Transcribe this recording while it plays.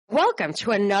Welcome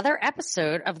to another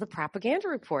episode of the Propaganda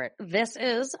Report. This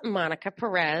is Monica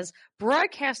Perez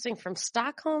broadcasting from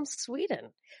Stockholm, Sweden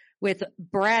with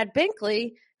Brad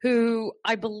Binkley, who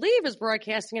I believe is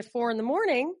broadcasting at 4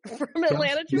 a.m. from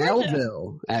Atlanta, Georgia.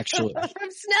 Snellville, actually. From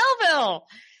Snellville.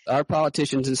 Our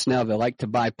politicians in Snellville like to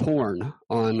buy porn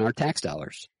on our tax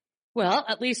dollars. Well,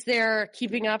 at least they're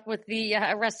keeping up with the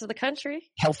rest of the country.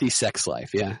 Healthy sex life,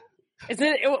 yeah.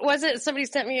 Was it somebody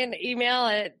sent me an email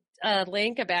at a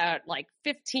link about like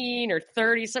 15 or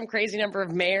 30, some crazy number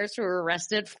of mayors who were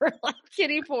arrested for like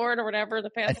kiddie porn or whatever in the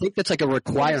past. I think that's like a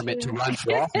requirement to run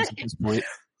for office at this point.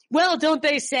 Well, don't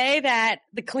they say that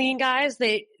the clean guys,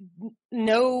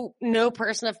 no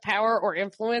person of power or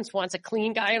influence wants a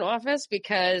clean guy in office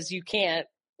because you can't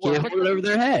hold it over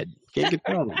their head. Can't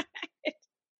control them.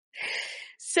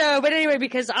 So, but anyway,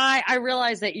 because I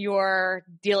realize that you're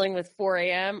dealing with 4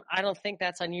 a.m., I don't think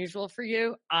that's unusual for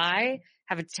you. I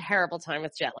have a terrible time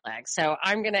with jet lag. So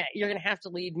you're going to have to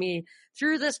lead me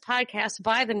through this podcast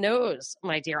by the nose,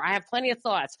 my dear. I have plenty of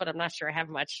thoughts, but I'm not sure I have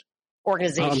much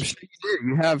organization. I'm sure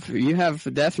you do. You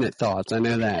have definite thoughts. I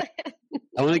know that.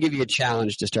 I want to give you a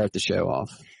challenge to start the show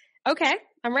off. Okay.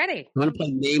 I'm ready. I want to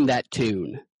play Name That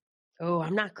Tune. Oh,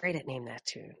 I'm not great at Name That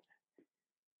Tune.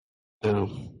 Oh,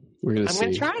 we're going to see. I'm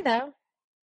going to try,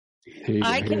 though.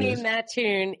 I can name that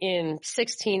tune in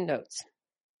 16 notes.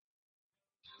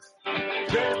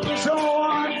 Christmas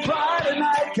on Friday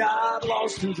night, got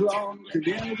lost and drunk and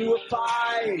into a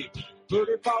fight.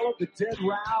 Pretty followed the dead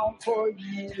round for a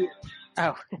year.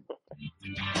 Oh.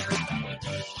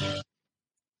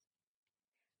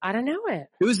 I don't know it.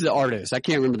 Who's the artist? I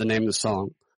can't remember the name of the song.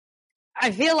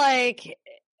 I feel like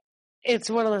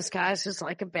it's one of those guys who's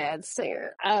like a bad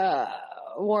singer.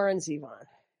 Warren Zevon.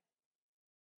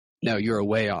 No, you're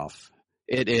way off.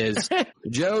 It is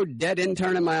Joe, dead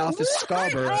intern in my office,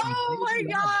 Scarborough. Oh my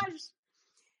gosh!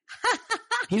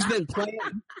 He's been playing.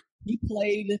 He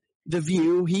played The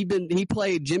View. He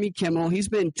played Jimmy Kimmel. He's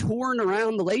been touring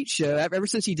around the Late Show ever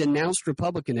since he denounced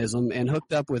Republicanism and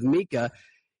hooked up with Mika.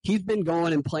 He's been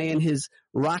going and playing his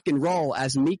rock and roll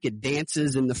as Mika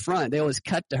dances in the front. They always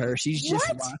cut to her. She's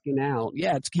just rocking out.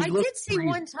 Yeah, I did see crazy.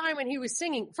 One time when he was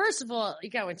singing. First of all, you're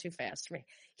going too fast for me.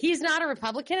 He's not a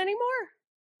Republican anymore?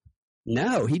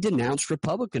 No, he denounced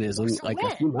Republicanism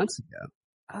a few months ago.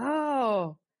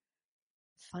 Oh,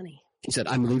 funny. He said,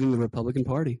 I'm leaving the Republican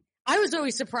Party. I was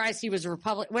always surprised he was a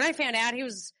Republican. When I found out he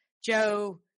was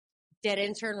Joe, dead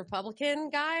intern Republican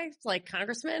guy, like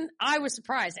congressman, I was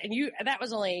surprised. And that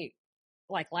was only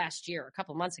like last year, a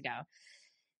couple months ago.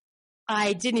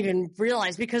 I didn't even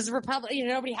realize because the Republican,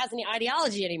 nobody has any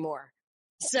ideology anymore.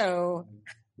 So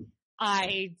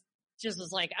I just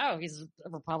was like, oh, he's a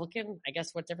Republican. I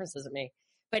guess what difference does it make?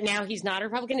 But now he's not a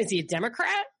Republican. Is he a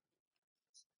Democrat?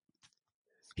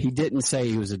 He didn't say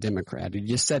he was a Democrat. He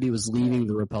just said he was leaving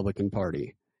the Republican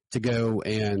Party to go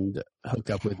and hook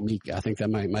up with Mika. I think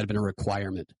that might have been a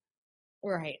requirement.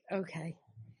 Right. Okay.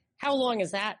 How long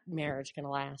is that marriage going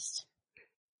to last?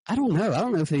 I don't know. I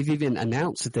don't know if they've even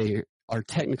announced that they are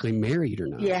technically married or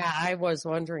not. Yeah, I was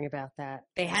wondering about that.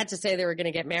 They had to say they were going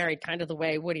to get married kind of the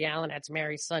way Woody Allen had to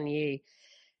marry Sun Yi.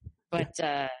 But,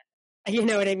 you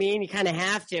know what I mean? You kind of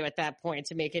have to at that point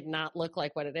to make it not look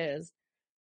like what it is.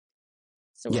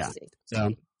 So we'll see.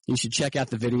 So you should check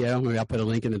out the video. Maybe I'll put a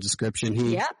link in the description.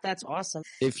 Yeah, that's awesome.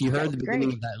 If you heard the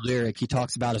beginning of that lyric, he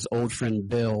talks about his old friend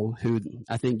Bill, who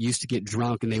I think used to get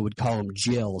drunk and they would call him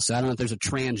Jill. So I don't know if there's a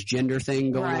transgender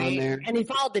thing going on there. And he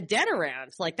followed the dead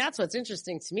around. Like, that's what's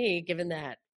interesting to me, given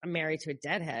that I'm married to a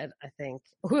deadhead, I think,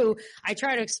 who I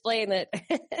try to explain that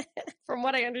from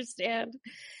what I understand,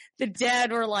 the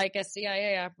dead were like a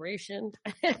CIA operation.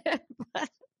 But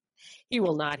he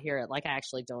will not hear it. Like, I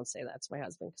actually don't say that to my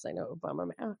husband because I know it would bum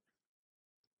him out.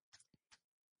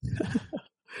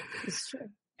 It's true.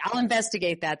 I'll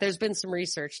investigate that. There's been some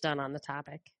research done on the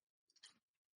topic.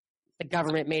 The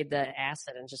government made the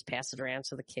acid and just passed it around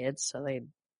to the kids so they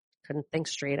couldn't think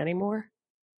straight anymore.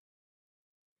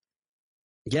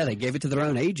 Yeah, they gave it to their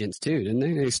own agents too, didn't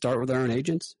they? They start with their own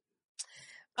agents?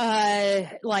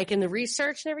 Like in the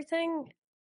research and everything?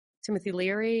 Timothy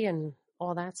Leary and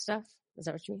all that stuff? Is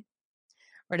that what you mean?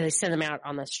 Or do they send them out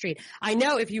on the street? I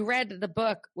know if you read the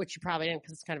book, which you probably didn't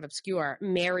because it's kind of obscure,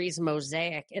 Mary's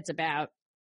Mosaic, it's about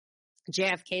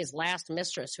JFK's last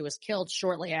mistress who was killed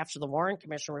shortly after the Warren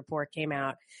Commission report came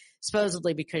out,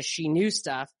 supposedly because she knew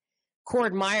stuff.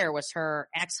 Cord Meyer was her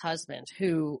ex-husband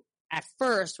who at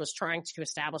first was trying to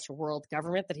establish a world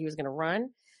government that he was going to run,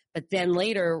 but then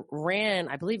later ran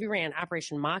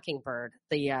Operation Mockingbird,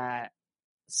 the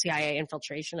CIA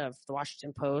infiltration of the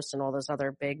Washington Post and all those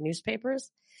other big newspapers.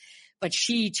 but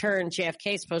she turned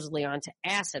JFK supposedly onto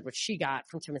acid, which she got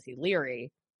from Timothy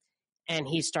Leary. And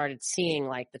he started seeing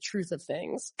like the truth of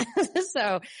things.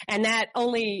 So, and that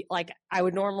only like, I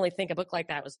would normally think a book like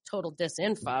that was total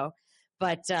disinfo,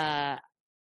 but,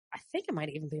 I think it might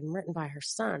have even been written by her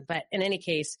son. But in any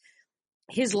case,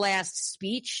 his last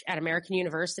speech at American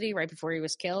University right before he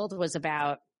was killed was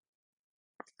about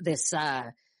this,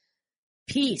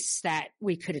 peace that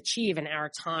we could achieve in our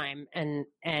time. And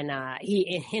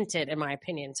he hinted, in my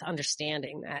opinion, to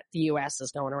understanding that the U.S.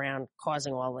 is going around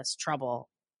causing all this trouble,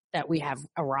 that we have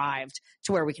arrived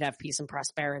to where we could have peace and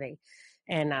prosperity.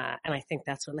 And I think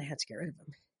that's when they had to get rid of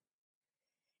him.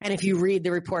 And if you read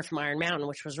the report from Iron Mountain,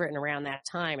 which was written around that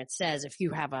time, it says if you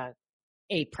have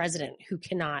a president who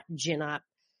cannot gin up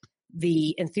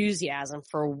the enthusiasm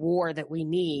for a war that we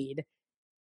need,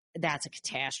 that's a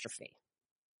catastrophe.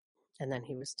 And then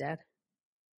he was dead.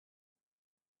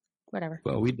 Whatever.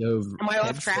 Well, we dove. Am I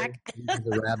off track? Into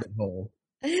the rabbit hole.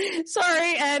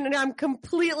 Sorry, and I'm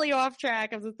completely off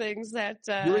track of the things that...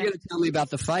 You were going to tell me about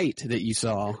the fight that you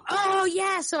saw. Oh,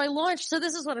 yeah. So I launched... So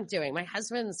this is what I'm doing. My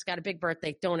husband's got a big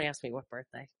birthday. Don't ask me what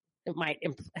birthday. It might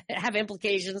have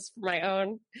implications for my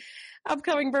own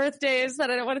upcoming birthdays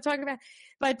that I don't want to talk about.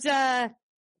 But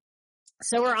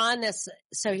so we're on this.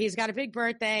 So he's got a big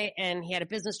birthday, and he had a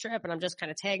business trip, and I'm just kind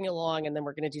of tagging along, and then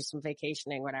we're going to do some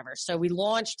vacationing, whatever. So we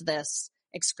launched this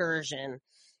excursion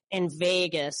in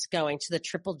Vegas going to the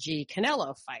Triple G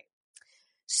Canelo fight.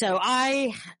 So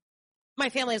my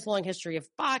family has a long history of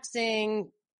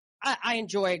boxing. I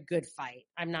enjoy a good fight.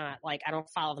 I'm not like, I don't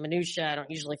follow the minutia. I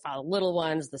don't usually follow little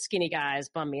ones. The skinny guys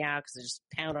bum me out because they just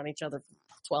pound on each other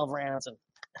for 12 rounds and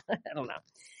I don't know.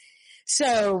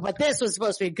 So, but this was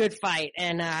supposed to be a good fight.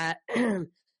 And,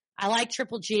 I like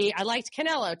Triple G. I liked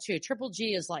Canelo too. Triple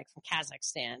G is like from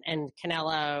Kazakhstan, and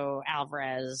Canelo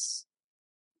Alvarez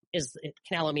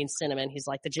Canelo means cinnamon. He's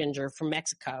like the ginger from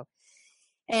Mexico.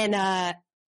 And,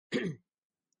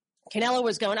 Canelo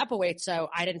was going up a weight, so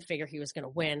I didn't figure he was going to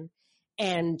win.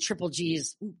 And Triple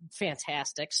G's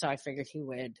fantastic, so I figured he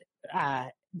would,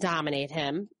 dominate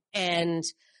him. And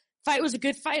fight was a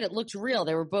good fight. It looked real.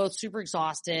 They were both super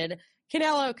exhausted.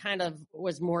 Canelo kind of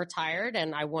was more tired,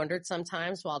 and I wondered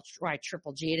sometimes why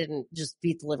Triple G didn't just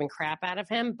beat the living crap out of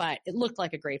him, but it looked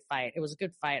like a great fight. It was a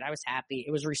good fight. I was happy.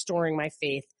 It was restoring my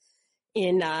faith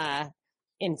in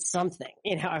something.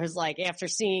 You know, I was like, after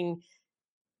seeing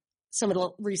some of the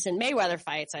recent Mayweather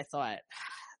fights, I thought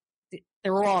they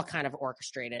were all kind of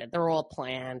orchestrated. They were all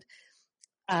planned.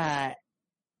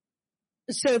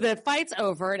 So the fight's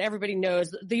over, and everybody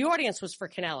knows the audience was for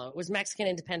Canelo. It was Mexican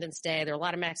Independence Day. There were a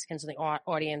lot of Mexicans in the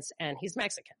audience, and he's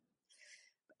Mexican.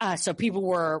 So people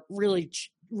were really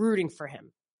rooting for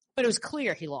him, but it was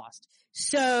clear he lost.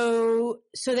 So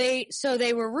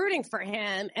they were rooting for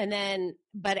him, and then,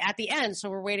 but at the end, so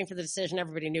we're waiting for the decision.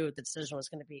 Everybody knew what the decision was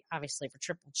going to be, obviously, for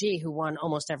Triple G, who won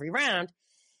almost every round.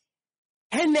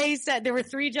 And they said there were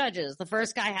 3 judges. The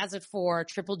first guy has it for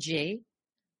Triple G.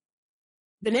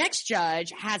 The next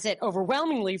judge has it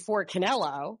overwhelmingly for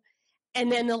Canelo.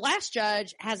 And then the last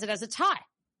judge has it as a tie.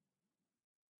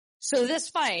 So this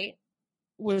fight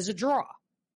was a draw.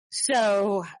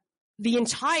 So the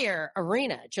entire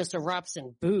arena just erupts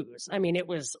in boos. I mean, it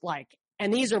was like,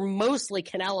 and these are mostly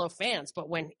Canelo fans, but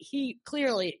when he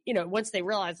clearly, you know, once they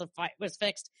realized the fight was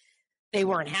fixed, they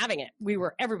weren't having it.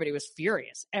 Everybody was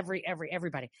furious.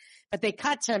 Everybody. But they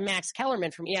cut to Max Kellerman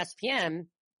from ESPN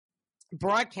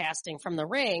broadcasting from the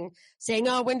ring saying,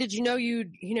 oh, when did you know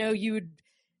you'd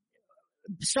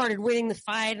started winning the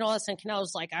fight and all this? And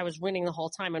Canelo's like, I was winning the whole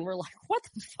time. And we're like, what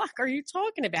the fuck are you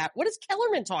talking about? What is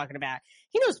Kellerman talking about?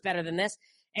 He knows better than this.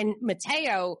 And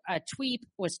Mateo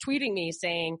was tweeting me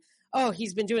saying, oh,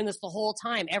 he's been doing this the whole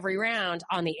time. Every round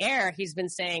on the air, he's been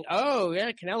saying, oh,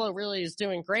 yeah, Canelo really is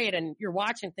doing great. And you're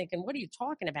watching thinking, what are you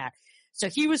talking about? So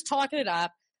he was talking it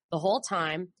up the whole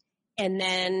time. And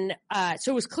then,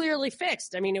 so it was clearly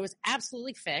fixed. I mean, it was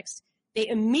absolutely fixed. They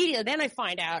immediately, then I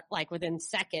find out, like within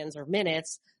seconds or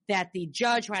minutes, that the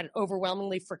judge who had it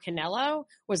overwhelmingly for Canelo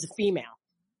was a female.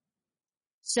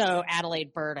 So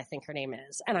Adelaide Bird, I think her name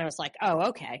is. And I was like, oh,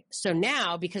 okay. So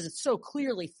now, because it's so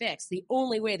clearly fixed, the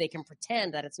only way they can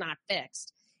pretend that it's not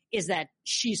fixed is that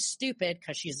she's stupid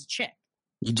because she's a chick.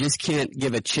 You just can't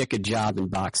give a chick a job in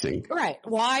boxing. Right.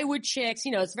 Why would chicks,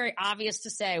 you know, it's very obvious to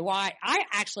say why. I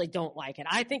actually don't like it.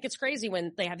 I think it's crazy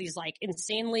when they have these like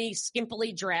insanely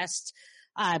skimpily dressed,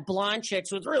 blonde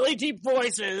chicks with really deep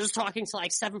voices talking to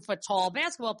like 7 foot tall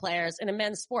basketball players in a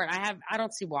men's sport. I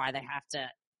don't see why they have to,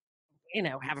 you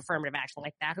know, have affirmative action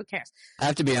like that. Who cares? I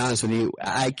have to be honest with you.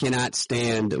 I cannot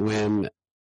stand when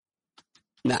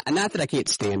Not that I can't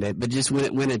stand it, but just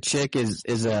when a chick is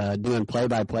doing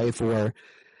play-by-play for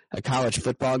a college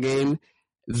football game,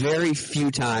 very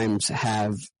few times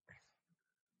have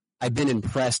I've been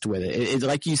impressed with it. It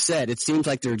like you said, it seems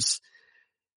like there's,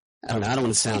 I don't know, I don't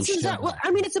want to sound well,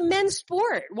 I mean, it's a men's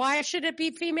sport. Why should it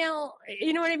be female?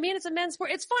 You know what I mean? It's a men's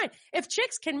sport. It's fine. If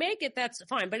chicks can make it, that's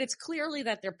fine. But it's clearly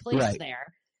that they're placed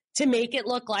there to make it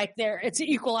look like it's an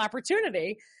equal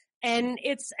opportunity. And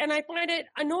I find it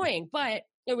annoying, but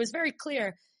it was very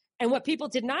clear. And what people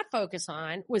did not focus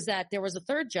on was that there was a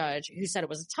third judge who said it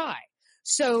was a tie.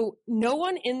 So no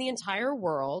one in the entire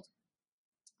world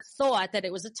thought that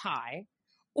it was a tie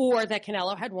or that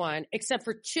Canelo had won, except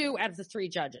for 2 out of the 3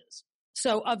 judges.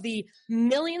 So of the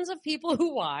millions of people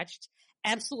who watched,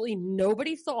 absolutely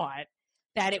nobody thought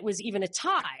that it was even a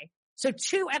tie. So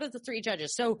 2 out of the 3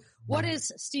 judges. So what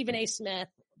is Stephen A. Smith,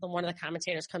 one of the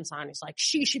commentators, comes on, he's like,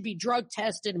 she should be drug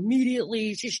tested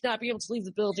immediately. She should not be able to leave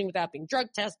the building without being drug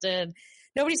tested.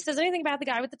 Nobody says anything about the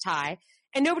guy with the tie.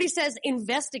 And nobody says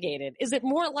investigated. Is it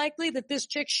more likely that this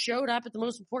chick showed up at the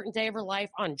most important day of her life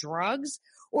on drugs,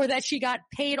 or that she got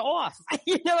paid off?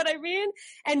 You know what I mean?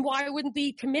 And why wouldn't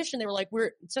the commission, they were like,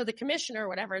 so the commissioner,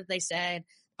 whatever they said,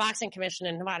 boxing commission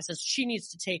in Nevada says she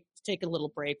needs to take a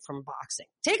little break from boxing.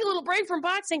 Take a little break from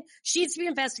boxing. She needs to be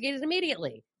investigated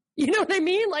immediately. You know what I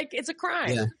mean? Like, it's a crime.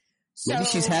 Yeah. So, maybe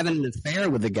she's having an affair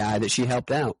with the guy that she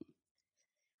helped out.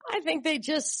 I think they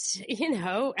just,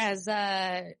 as,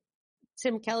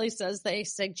 Tim Kelly says, they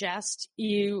suggest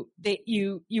you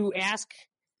ask,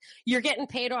 you're getting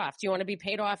paid off. Do you want to be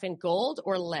paid off in gold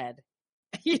or lead?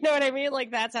 You know what I mean?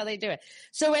 Like, that's how they do it.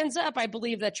 So ends up, I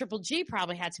believe that Triple G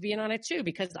probably had to be in on it too,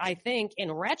 because I think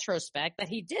in retrospect that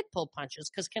he did pull punches,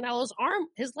 because Canelo's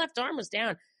his left arm was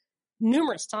down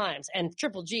numerous times, and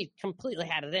Triple G completely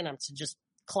had it in him to just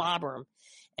clobber him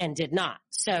and did not.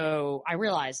 So I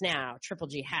realize now Triple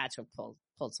G had to have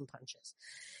pulled some punches.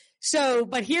 So,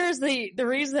 but here's the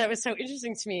reason that was so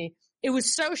interesting to me. It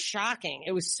was so shocking.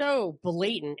 It was so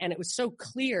blatant, and it was so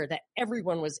clear that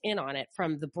everyone was in on it,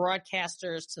 from the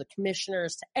broadcasters to the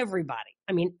commissioners to everybody.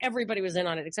 I mean, everybody was in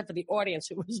on it except for the audience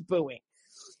who was booing.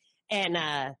 And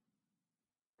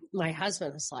my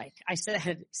husband was like, I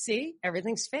said, see,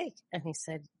 everything's fake. And he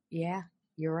said, yeah,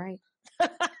 you're right.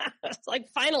 It's like,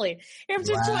 finally,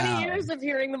 after 20 years of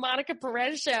hearing the Monica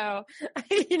Perez show,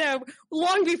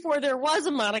 long before there was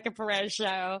a Monica Perez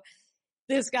show,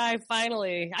 this guy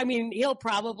finally, I mean, he'll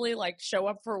probably show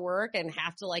up for work and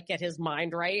have to get his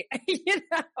mind right.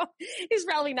 He's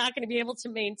probably not going to be able to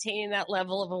maintain that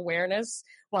level of awareness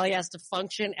while he has to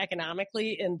function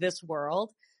economically in this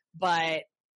world. But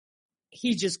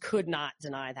he just could not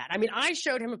deny that. I mean, I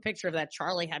showed him a picture of that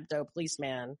Charlie Hebdo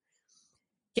policeman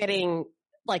getting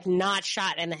not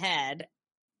shot in the head.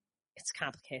 It's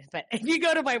complicated, but if you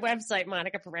go to my website,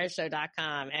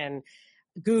 monicaperezshow.com, and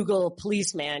Google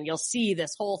policeman, you'll see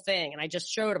this whole thing. And I just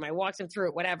showed him, I walked him through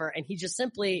it, whatever. And he just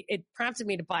it prompted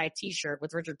me to buy a t-shirt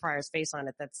with Richard Pryor's face on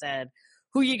it that said,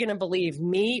 who are you going to believe,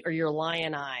 me or your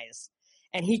lion eyes?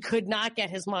 And he could not get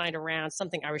his mind around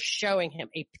something I was showing him,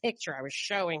 a picture I was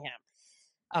showing him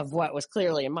of what was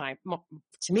clearly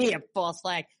to me, a false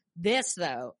flag. This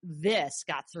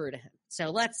got through to him.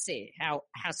 So let's see how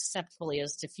susceptible he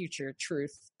is to future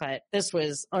truth. But this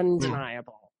was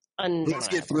undeniable. Let's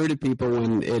get through to people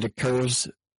when it occurs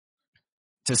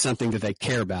to something that they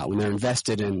care about, when they're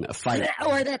invested in a fight.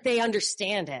 Or that they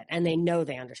understand it, and they know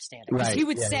they understand it. Right. He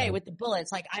would say with the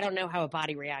bullets, I don't know how a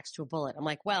body reacts to a bullet. I'm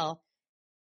like, well,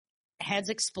 heads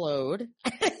explode.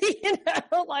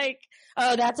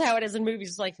 Oh, that's how it is in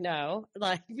movies. It's no,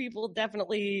 people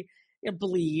definitely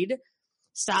bleed,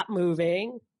 stop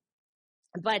moving.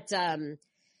 But,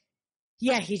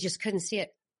 he just couldn't see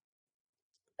it.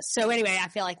 So anyway, I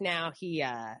feel like now he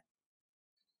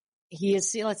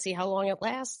is, let's see how long it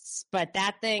lasts. But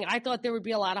that thing, I thought there would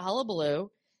be a lot of hullabaloo,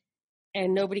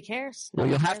 and nobody cares. Well,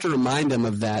 you'll have to remind him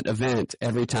of that event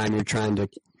every time you're trying to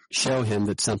show him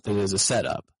that something is a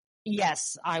setup.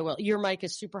 Yes, I will. Your mic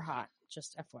is super hot,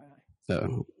 just FYI.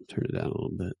 So turn it down a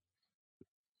little bit.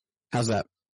 How's that?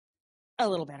 A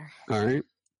little better. All right.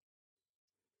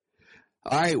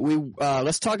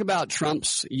 Let's talk about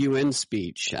Trump's UN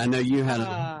speech. I know you had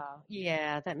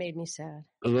that made me sad.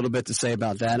 A little bit to say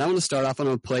about that. I want to start off. I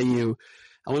want to play you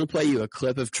a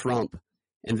clip of Trump,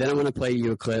 and then I want to play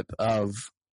you a clip of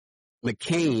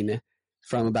McCain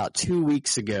from about 2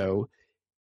 weeks ago.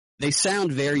 They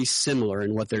sound very similar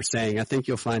in what they're saying. I think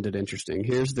you'll find it interesting.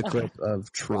 Here's the clip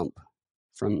of Trump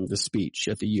from the speech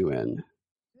at the UN.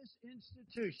 This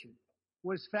institution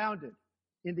was founded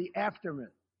in the aftermath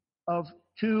of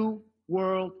 2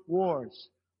 world wars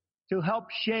to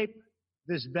help shape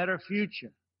this better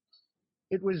future.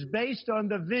 It was based on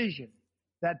the vision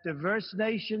that diverse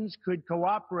nations could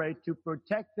cooperate to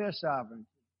protect their sovereignty,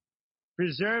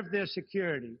 preserve their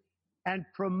security, and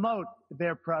promote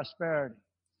their prosperity.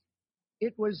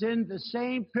 It was in the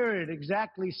same period,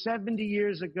 exactly 70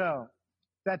 years ago,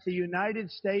 that the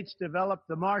United States developed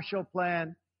the Marshall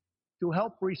Plan to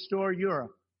help restore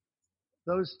Europe.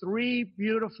 Those three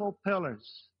beautiful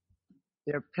pillars,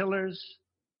 they're pillars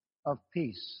of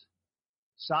peace,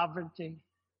 sovereignty,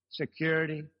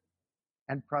 security,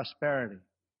 and prosperity.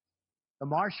 The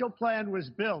Marshall Plan was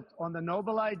built on the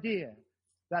noble idea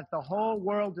that the whole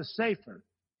world is safer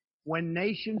when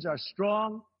nations are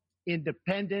strong,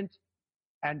 independent,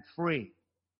 and free.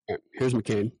 Here's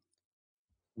McCain.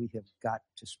 We have got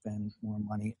to spend more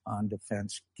money on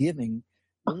defense, giving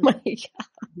God.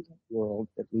 the world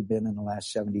that we've been in the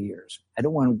last 70 years. I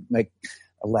don't want to make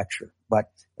a lecture, but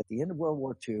at the end of World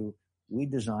War II, we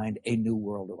designed a new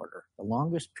world order, the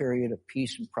longest period of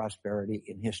peace and prosperity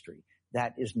in history.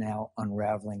 That is now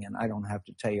unraveling, and I don't have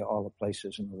to tell you all the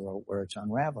places in the world where it's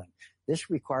unraveling. This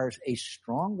requires a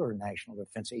stronger national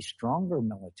defense, a stronger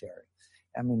military.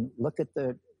 I mean, look at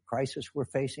the crisis we're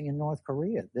facing in North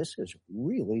Korea. This is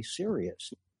really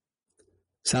serious.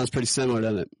 Sounds pretty similar,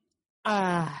 doesn't it?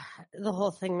 The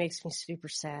whole thing makes me super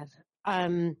sad.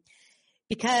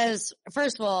 Because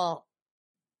first of all,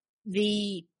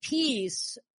 the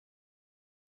peace,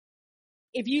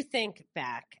 if you think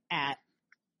back at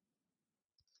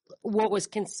what was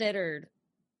considered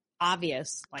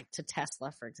obvious, like to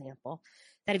Tesla, for example,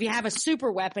 that if you have a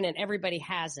super weapon and everybody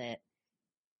has it,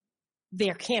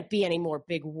 there can't be any more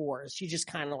big wars. You just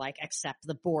kind of like accept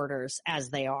the borders as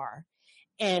they are.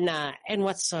 And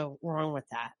what's so wrong with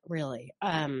that, really?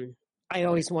 I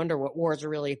always wonder what wars are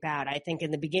really about. I think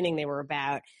in the beginning they were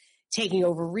about taking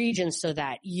over regions so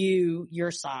that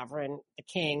your sovereign, the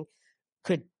king,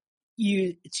 could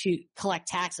to collect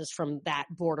taxes from that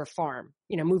border farm,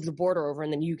 move the border over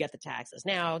and then you get the taxes.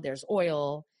 Now there's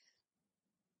oil,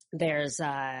 there's,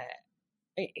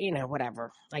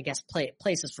 whatever, I guess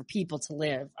places for people to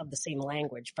live of the same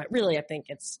language. But really, I think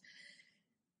it's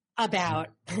about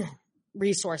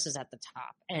resources at the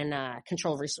top and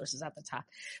control resources at the top.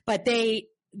 But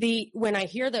when I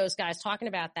hear those guys talking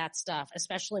about that stuff,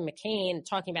 especially McCain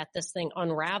talking about this thing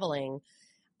unraveling,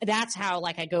 that's how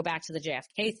I go back to the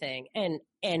JFK thing.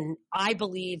 And I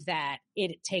believe that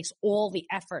it takes all the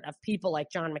effort of people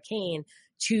like John McCain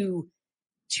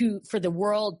for the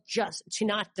world just to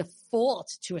not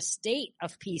default to a state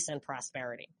of peace and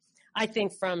prosperity. I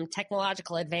think from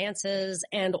technological advances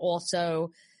and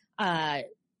also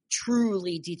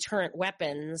truly deterrent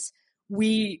weapons,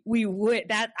 I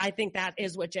think that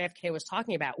is what JFK was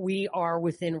talking about. We are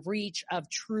within reach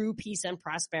of true peace and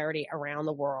prosperity around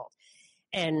the world.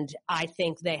 And I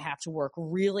think they have to work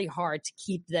really hard to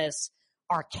keep this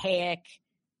archaic,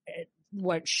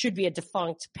 what should be a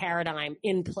defunct paradigm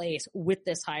in place with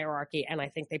this hierarchy. And I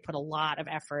think they put a lot of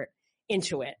effort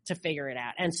into it to figure it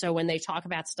out. And so when they talk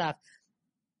about stuff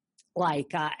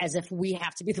as if we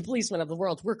have to be the policeman of the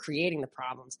world, we're creating the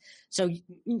problems. So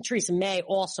Theresa May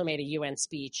also made a UN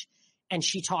speech and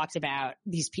she talked about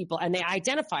these people and they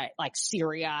identify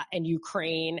Syria and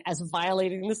Ukraine as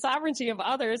violating the sovereignty of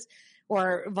others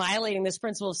or violating this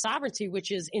principle of sovereignty,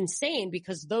 which is insane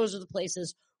because those are the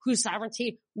places whose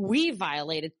sovereignty we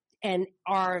violated and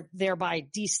are thereby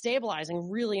destabilizing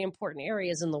really important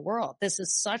areas in the world. This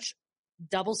is such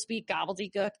doublespeak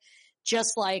gobbledygook,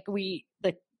 just like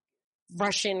the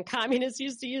Russian communists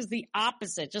used to use the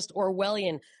opposite, just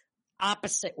Orwellian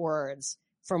opposite words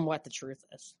from what the truth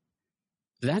is.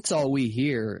 That's all we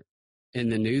hear in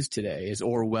the news today is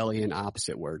Orwellian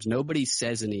opposite words. Nobody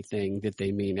says anything that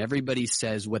they mean. Everybody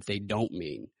says what they don't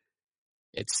mean.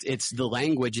 It's the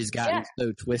language has gotten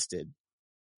so twisted.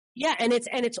 Yeah, and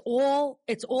it's all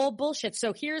bullshit.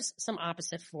 So here's some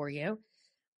opposite for you.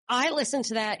 I listened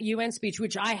to that UN speech,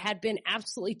 which I had been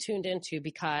absolutely tuned into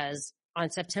because on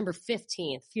September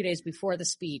 15th, a few days before the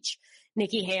speech,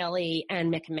 Nikki Haley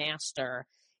and McMaster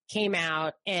came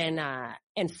out and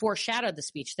foreshadowed the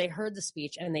speech. They heard the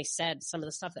speech and they said some of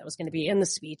the stuff that was going to be in the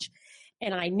speech.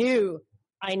 And I knew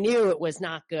it was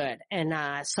not good.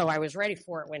 And so I was ready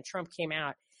for it when Trump came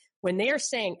out. When they're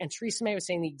saying, and Theresa May was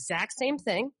saying the exact same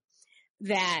thing,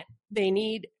 that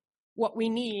what we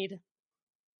need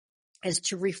is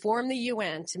to reform the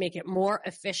UN to make it more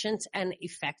efficient and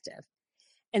effective.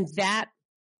 And that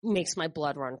makes my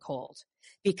blood run cold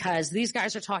because these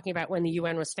guys are talking about when the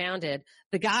UN was founded.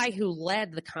 The guy who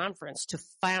led the conference to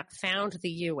found the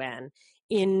UN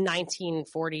in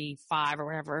 1945 or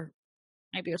whatever,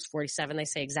 maybe it was 47. They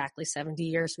say exactly 70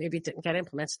 years. Maybe it didn't get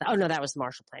implemented. Oh, no, that was the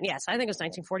Marshall Plan. Yes, I think it was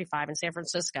 1945 in San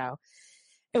Francisco.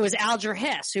 It was Alger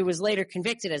Hiss, who was later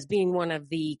convicted as being one of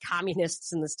the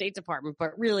communists in the State Department,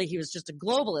 but really he was just a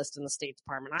globalist in the State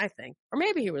Department, I think. Or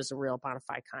maybe he was a real bona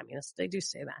fide communist. They do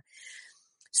say that.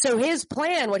 So his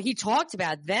plan, what he talked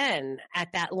about then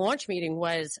at that launch meeting,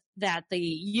 was that the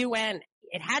UN,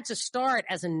 it had to start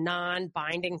as a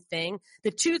non-binding thing.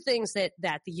 The two things that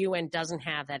the UN doesn't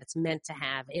have that it's meant to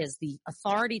have is the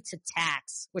authority to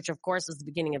tax, which of course is the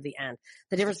beginning of the end.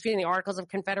 The difference between the Articles of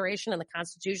Confederation and the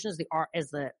Constitution is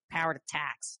the power to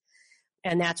tax.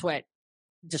 And that's what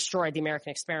destroyed the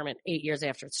American experiment 8 years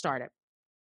after it started,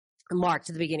 marked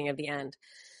the beginning of the end.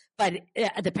 But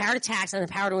the power to tax and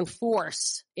the power to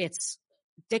enforce its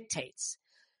dictates.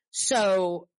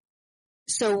 So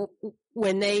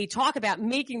when they talk about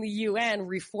making the UN,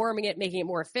 reforming it, making it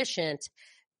more efficient,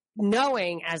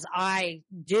 knowing, as I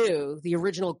do, the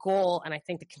original goal, and I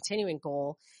think the continuing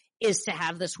goal, is to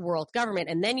have this world government.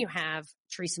 And then you have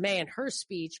Theresa May in her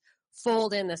speech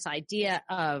fold in this idea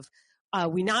of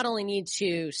we not only need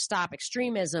to stop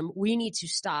extremism, we need to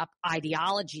stop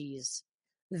ideologies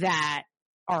that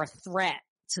are a threat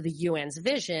to the UN's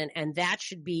vision, and that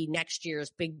should be next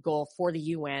year's big goal for the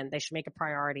UN. They should make a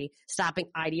priority, stopping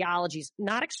ideologies,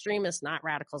 not extremists, not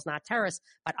radicals, not terrorists,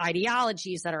 but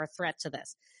ideologies that are a threat to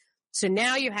this. So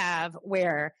now you have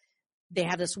where they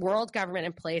have this world government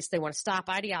in place. They want to stop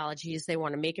ideologies. They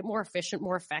want to make it more efficient,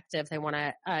 more effective. They want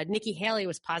to, Nikki Haley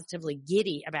was positively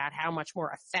giddy about how much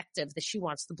more effective that she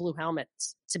wants the blue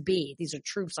helmets to be. These are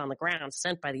troops on the ground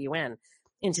sent by the UN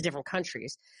into different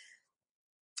countries.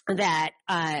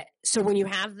 So when you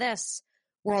have this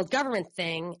world government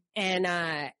thing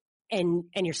and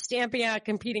you're stamping out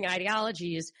competing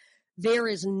ideologies, there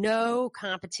is no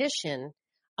competition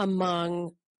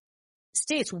among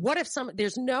states. What if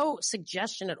there's no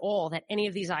suggestion at all that any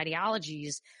of these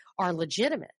ideologies are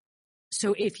legitimate?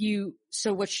 So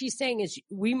what she's saying is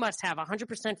we must have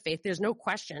 100% faith. There's no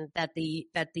question that the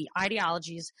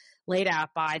ideologies laid out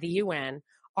by the UN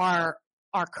are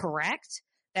correct,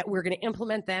 that we're going to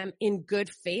implement them in good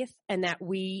faith, and that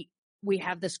we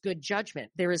have this good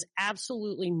judgment. There is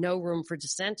absolutely no room for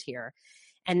dissent here.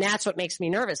 And that's what makes me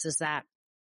nervous, is that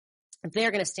if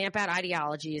they're going to stamp out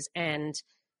ideologies and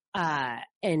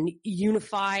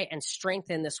unify and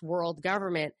strengthen this world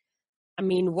government, I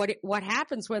mean, what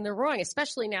happens when they're wrong,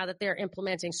 especially now that they're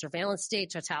implementing surveillance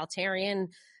states, totalitarian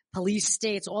police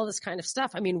states, all this kind of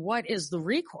stuff. I mean, what is the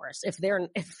recourse if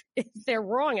they're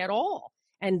wrong at all?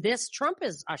 And this Trump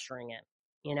is ushering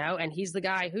in, and he's the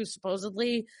guy who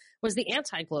supposedly was the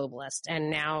anti-globalist.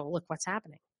 And now look what's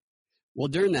happening. Well,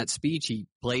 during that speech, he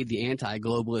played the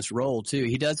anti-globalist role too.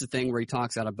 He does the thing where he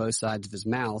talks out of both sides of his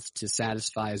mouth to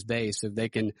satisfy his base, so they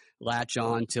can latch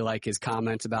on to like his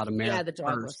comments about America. Yeah, the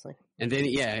dog whistling. And then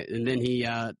he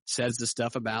says the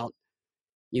stuff about,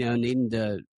 needing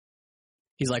to.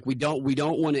 He's like, we don't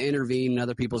want to intervene in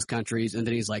other people's countries. And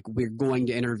then he's like, we're going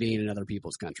to intervene in other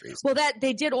people's countries. Well,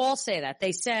 they did all say that.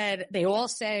 They all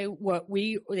say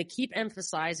they keep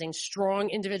emphasizing strong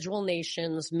individual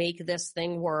nations make this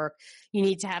thing work. You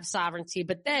need to have sovereignty.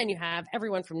 But then you have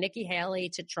everyone from Nikki Haley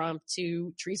to Trump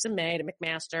to Theresa May to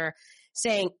McMaster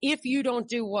saying, if you don't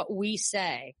do what we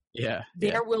say,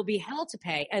 there will be hell to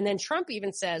pay. And then Trump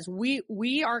even says,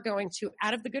 we are going to,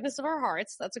 out of the goodness of our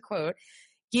hearts, that's a quote,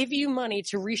 give you money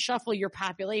to reshuffle your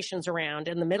populations around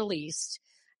in the Middle East.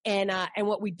 And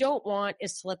what we don't want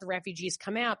is to let the refugees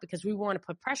come out, because we want to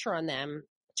put pressure on them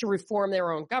to reform their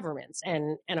own governments.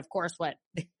 And of course, what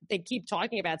they keep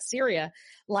talking about Syria,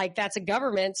 like that's a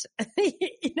government, can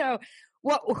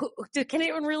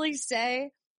anyone really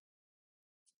say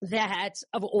that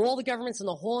of all the governments in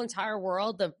the whole entire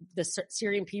world, the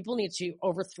Syrian people need to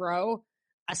overthrow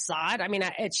Assad? I mean,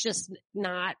 it's just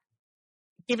not.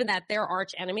 Given that their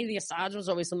arch enemy, the Assads, was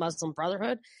always the Muslim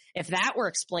Brotherhood, if that were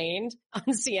explained on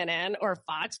CNN or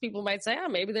Fox, people might say,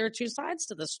 maybe there are two sides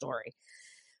to this story.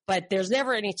 But there's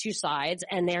never any two sides,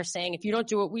 and they're saying, if you don't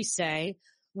do what we say,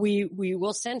 we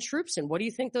will send troops in. What do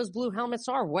you think those blue helmets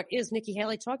are? What is Nikki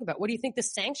Haley talking about? What do you think the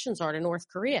sanctions are to North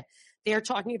Korea? They're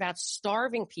talking about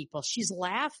starving people. She's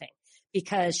laughing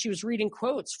because she was reading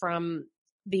quotes from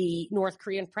the North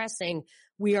Korean press saying,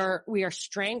 we are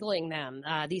strangling them.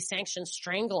 These sanctions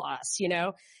strangle us,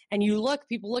 and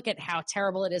people look at how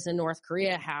terrible it is in North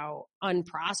Korea, how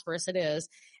unprosperous it is.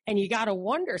 And you got to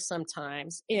wonder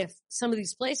sometimes if some of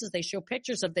these places, they show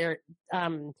pictures of their,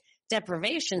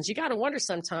 deprivations. You got to wonder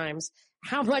sometimes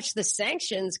how much the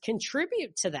sanctions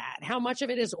contribute to that, how much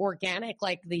of it is organic,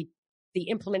 like the the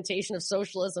implementation of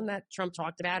socialism that Trump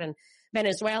talked about in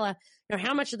Venezuela.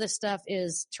 How much of this stuff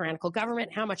is tyrannical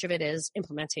government? How much of it is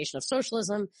implementation of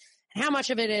socialism? And how much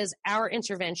of it is our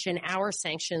intervention, our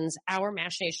sanctions, our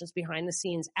machinations behind the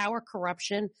scenes, our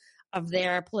corruption of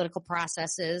their political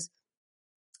processes,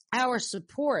 our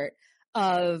support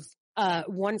of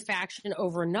one faction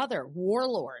over another,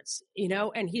 warlords,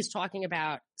 and he's talking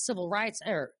about civil rights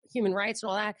or human rights and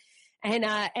all that. And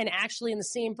actually in the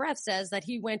same breath says that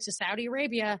he went to Saudi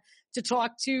Arabia to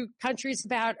talk to countries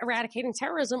about eradicating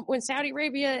terrorism when Saudi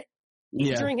Arabia,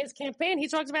 during his campaign, he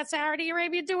talked about Saudi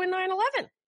Arabia doing 9/11.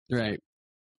 Right.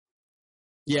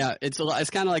 Yeah. It's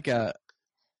kind of like an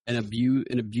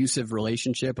abusive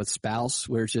relationship with spouse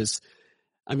where it's just,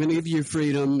 I'm going to give you your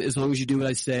freedom as long as you do what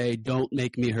I say. Don't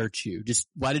make me hurt you. Just,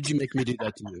 why did you make me do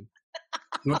that to you?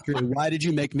 Why did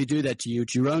you make me do that to you?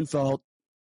 It's your own fault.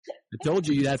 I told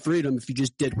you had freedom if you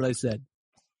just did what I said.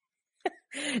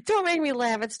 Don't make me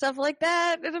laugh at stuff like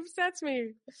that. It upsets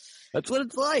me. That's what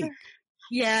it's like.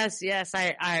 Yes.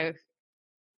 I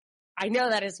know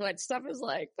that is what stuff is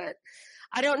like, but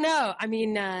I don't know. I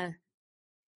mean,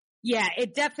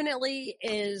 it definitely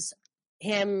is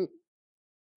him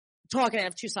talking out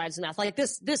of two sides of the mouth. Like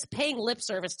this paying lip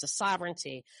service to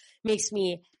sovereignty makes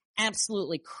me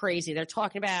absolutely crazy. They're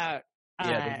talking about,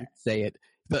 say it,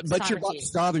 but you're about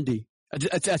sovereignty.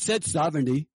 I said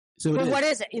sovereignty. So what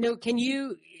is it?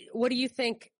 What do you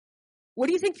think? What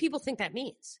do you think people think that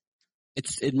means?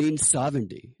 It means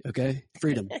sovereignty. Okay.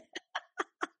 Freedom.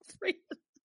 Freedom.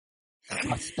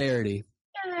 Prosperity.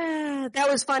 That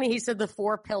was funny. He said the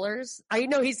 4 pillars. I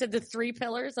know he said the 3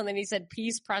 pillars, and then he said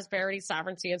peace, prosperity,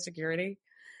 sovereignty, and security.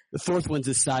 The 4th one's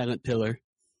a silent pillar.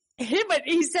 But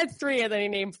he said 3 and then he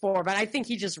named 4, but I think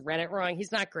he just read it wrong.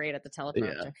 He's not great at the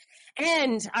teleprompter. Yeah.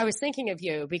 And I was thinking of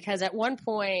you because at one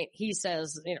point he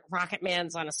says, Rocket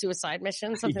Man's on a suicide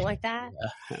mission, something like that.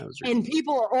 Yeah, and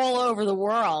people are all over the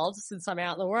world, since I'm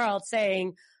out in the world,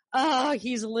 saying, oh,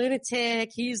 he's a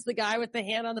lunatic. He's the guy with the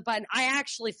hand on the button. I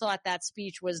actually thought that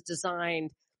speech was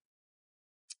designed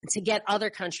to get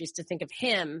other countries to think of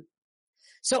him.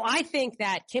 So I think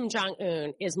that Kim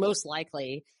Jong-un is most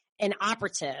likely an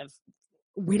operative,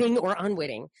 witting or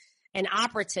unwitting, an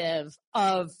operative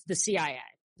of the CIA,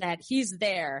 that he's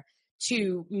there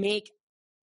to make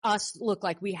us look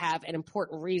like we have an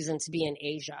important reason to be in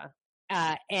Asia.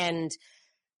 And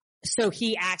so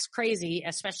he acts crazy,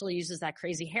 especially uses that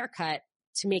crazy haircut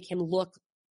to make him look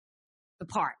the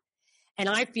part. And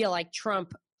I feel like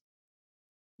Trump,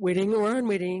 witting or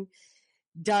unwitting,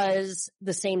 does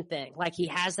the same thing. Like he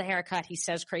has the haircut, he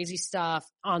says crazy stuff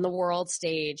on the world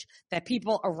stage that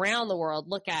people around the world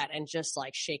look at and just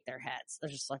like shake their heads. They're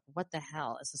just like, what the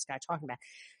hell is this guy talking about?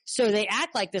 So they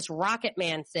act like this Rocket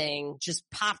Man thing just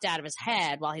popped out of his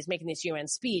head while he's making this UN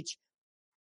speech.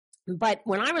 But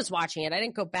when I was watching it, I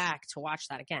didn't go back to watch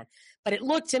that again, but it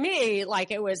looked to me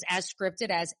like it was as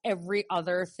scripted as every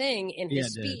other thing in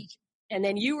his speech. And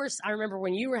then I remember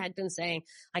when you had been saying,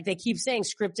 like they keep saying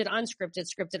scripted, unscripted,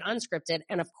 scripted, unscripted.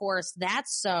 And of course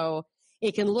that's so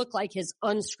it can look like his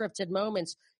unscripted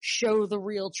moments show the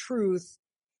real truth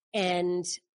and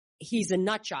he's a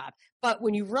nut job. But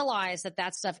when you realize that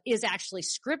that stuff is actually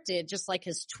scripted, just like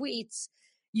his tweets,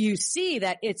 you see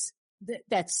that it's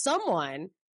that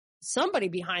somebody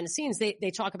behind the scenes,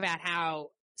 they talk about how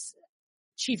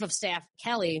Chief of Staff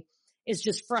Kelly is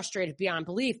just frustrated beyond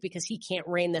belief because he can't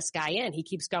rein this guy in. He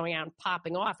keeps going out and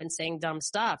popping off and saying dumb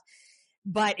stuff.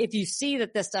 But if you see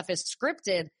that this stuff is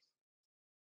scripted,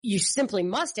 you simply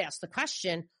must ask the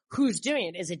question, who's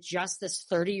doing it? Is it just this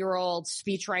 30-year-old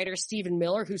speechwriter, Stephen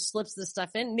Miller, who slips this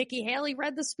stuff in? Nikki Haley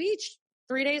read the speech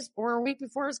 3 days or a week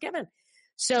before it was given.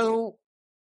 So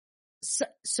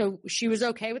she was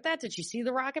okay with that? Did she see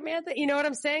the Rocket Man thing? You know what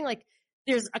I'm saying? Like,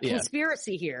 there's a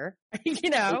conspiracy here,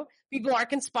 people are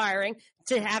conspiring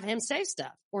to have him say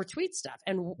stuff or tweet stuff,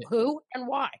 and who and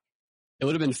why. It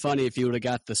would have been funny if he would have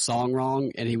got the song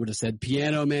wrong and he would have said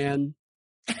Piano Man.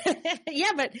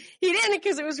 Yeah, but he didn't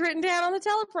because it was written down on the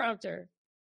teleprompter.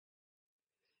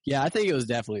 Yeah, I think it was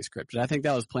definitely scripted. I think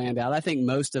that was planned out. I think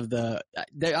most of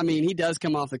he does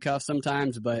come off the cuff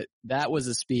sometimes, but that was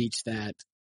a speech that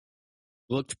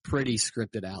looked pretty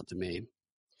scripted out to me.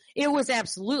 It was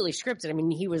absolutely scripted. I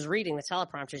mean, he was reading the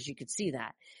teleprompters. You could see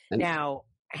that. Now,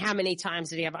 how many times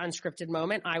did he have an unscripted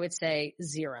moment? I would say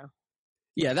 0.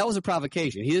 Yeah, that was a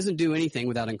provocation. He doesn't do anything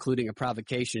without including a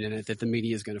provocation in it that the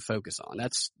media is going to focus on.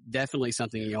 That's definitely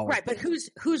something he always Right, but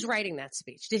who's writing that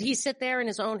speech? Did he sit there in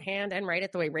his own hand and write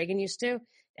it the way Reagan used to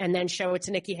and then show it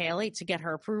to Nikki Haley to get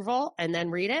her approval and then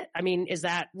read it? I mean, is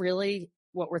that really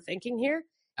what we're thinking here?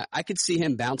 I could see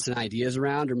him bouncing ideas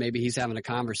around, or maybe he's having a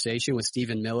conversation with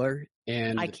Stephen Miller,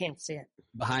 and I can't see it.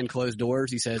 behind closed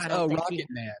doors, he says, "Oh, Rocket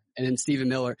Man," and then Stephen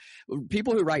Miller.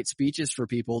 People who write speeches for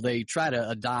people, they try to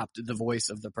adopt the voice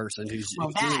of the person who's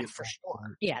doing that it for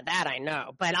sure. Yeah, that I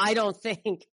know, but I don't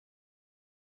think.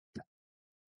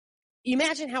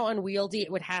 Imagine how unwieldy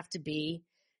it would have to be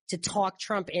to talk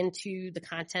Trump into the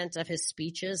content of his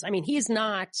speeches. I mean, he's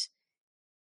not.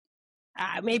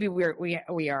 Maybe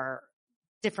we are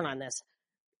different on this.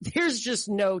 There's just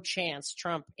no chance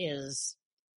Trump is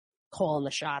calling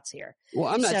the shots here. Well,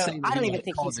 I'm not saying I don't even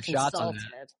think he's consulted.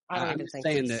 I'm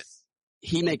saying that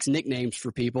he makes nicknames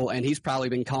for people, and he's probably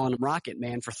been calling him Rocket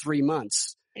Man for 3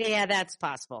 months. Yeah, that's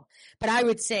possible. But I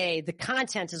would say the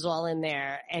content is all in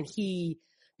there, and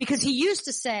because he used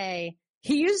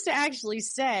to actually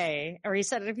say, or he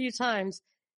said it a few times,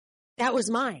 that was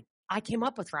mine. I came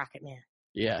up with Rocket Man.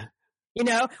 Yeah.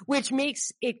 Which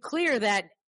makes it clear that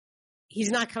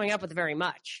he's not coming up with very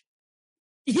much.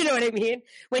 You know what I mean?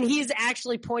 When he's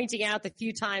actually pointing out the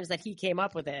few times that he came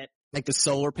up with it. Like the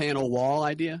solar panel wall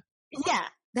idea? Yeah,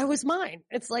 that was mine.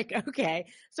 It's like, okay,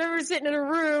 so we're sitting in a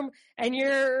room and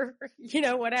you're,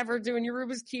 whatever, doing your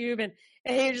Rubik's Cube and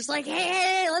you're just like,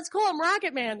 hey, let's call him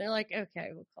Rocket Man. They're like,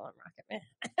 okay, we'll call him Rocket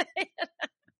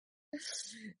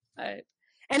Man.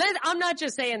 And I'm not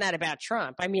just saying that about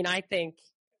Trump. I mean, I think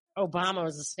Obama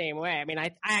was the same way. I mean,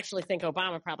 I actually think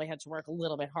Obama probably had to work a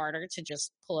little bit harder to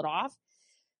just pull it off.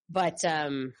 But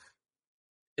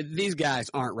these guys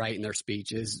aren't writing their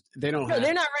speeches. They're not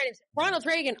writing. Ronald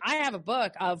Reagan, I have a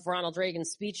book of Ronald Reagan's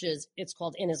speeches. It's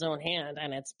called In His Own Hand,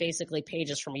 and it's basically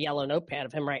pages from a yellow notepad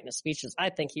of him writing his speeches.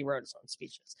 I think he wrote his own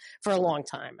speeches for a long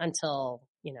time until,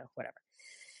 whatever.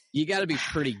 You got to be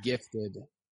pretty gifted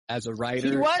as a writer to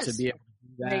be able to do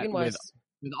that. Reagan was.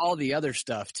 With all the other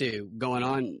stuff, too, going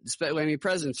on. I mean,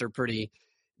 presidents are pretty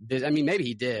busy. I mean, maybe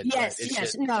he did.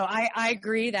 Yes. No, I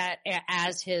agree that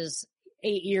as his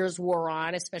 8 years wore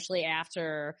on, especially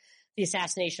after the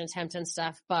assassination attempt and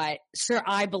stuff. But, sir,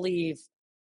 I believe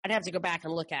 – I'd have to go back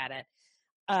and look at it.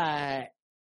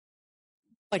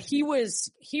 But he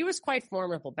was quite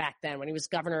formidable back then when he was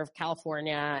governor of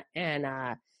California and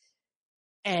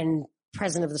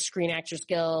president of the Screen Actors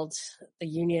Guild, the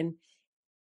union.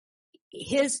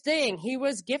 His thing, he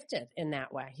was gifted in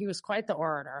that way. He was quite the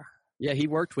orator. Yeah, he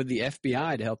worked with the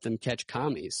FBI to help them catch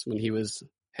commies when he was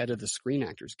head of the Screen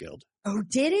Actors Guild. Oh,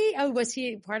 did he? Oh, was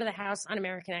he part of the House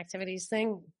Un-American Activities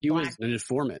thing? He was an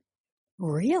informant.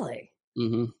 Really?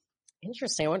 Mm-hmm.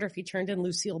 Interesting. I wonder if he turned in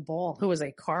Lucille Ball, who was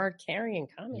a card-carrying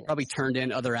communist. He probably turned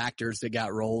in other actors that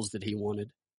got roles that he wanted.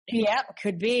 Yeah,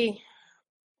 could be.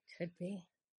 Could be.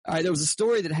 All right, there was a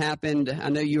story that happened. I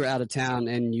know you were out of town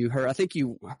and I think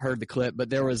you heard the clip, but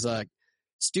there was a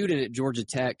student at Georgia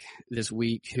Tech this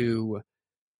week who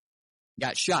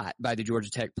got shot by the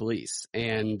Georgia Tech police.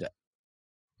 And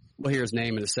we'll hear his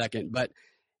name in a second, but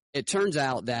it turns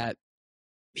out that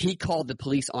he called the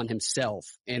police on himself,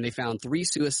 and they found 3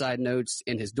 suicide notes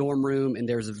in his dorm room, and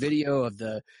there's a video of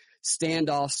the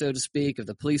standoff, so to speak, of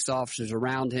the police officers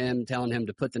around him telling him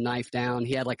to put the knife down.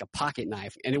 He had like a pocket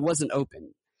knife, and it wasn't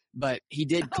open. But he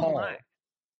did call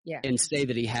and say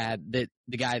that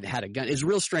the guy that had a gun. It's a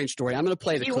real strange story. I'm going to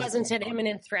play the clip. He wasn't an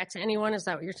imminent threat to anyone? Is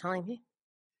that what you're telling me?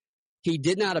 He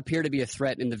did not appear to be a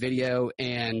threat in the video,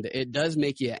 and it does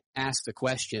make you ask the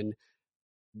question,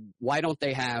 why don't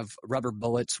they have rubber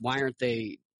bullets? Why aren't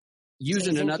they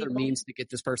using another means to get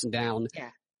this person down?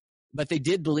 Yeah. But they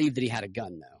did believe that he had a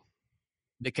gun, though,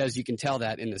 because you can tell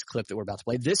that in this clip that we're about to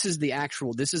play. This is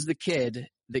the kid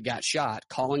that got shot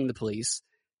calling the police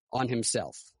on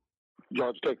himself.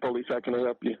 Georgia Tech Police, how can I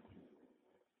help you?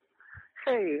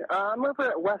 Hey, I'm over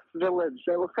at West Village.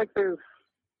 It looks like there's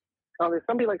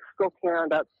somebody like skulking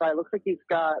around outside. It looks like he's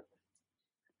got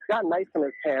a knife in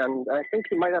his hand. I think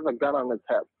he might have a gun on his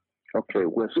hip. Okay,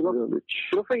 West Village.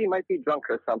 It looks like he might be drunk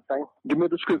or something. Give me a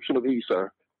description of he,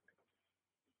 sir.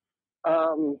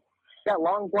 Got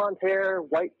long blonde hair,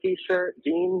 white T-shirt,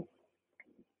 jeans.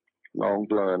 Long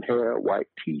blonde hair, white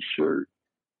T-shirt,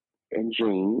 and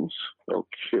jeans.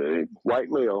 Okay. White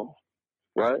male,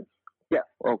 right? Yeah.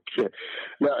 Okay.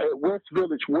 Now, at West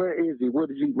Village, where is he? What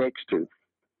is he next to?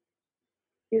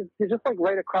 He's just like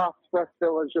right across West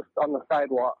Village, just on the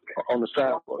sidewalk. On the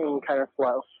sidewalk. Walking kind of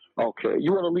slow. Okay.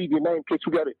 You want to leave your name in case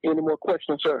we got any more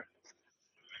questions, sir?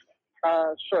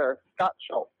 Sure. Scott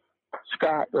Schultz.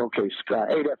 Scott? Okay, Scott.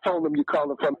 Hey, that phone number you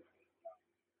calling from?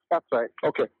 That's right.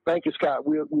 Okay. Thank you, Scott.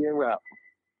 We're en route.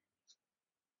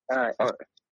 All right.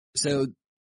 So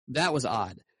that was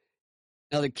odd.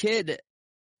 Now the kid,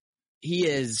 he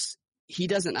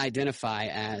doesn't identify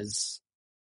as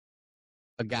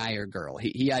a guy or girl.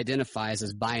 He identifies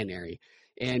as binary,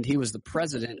 and he was the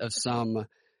president of some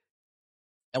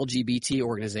LGBT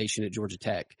organization at Georgia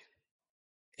Tech.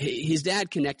 His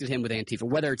dad connected him with Antifa,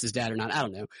 whether it's his dad or not, I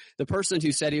don't know. The person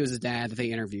who said he was his dad that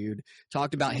they interviewed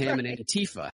talked about him and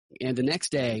Antifa. And the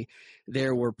next day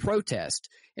there were protests,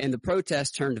 and the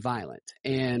protests turned violent.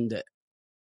 And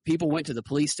people went to the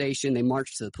police station. They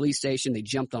marched to the police station. They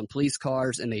jumped on police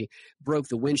cars, and they broke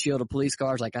the windshield of police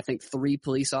cars. Like, I think 3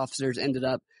 police officers ended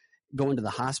up going to the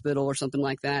hospital or something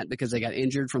like that because they got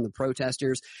injured from the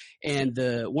protesters. And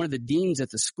one of the deans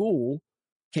at the school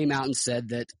came out and said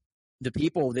that the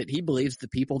people that he believes, the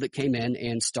people that came in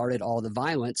and started all the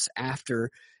violence at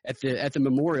the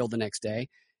memorial the next day,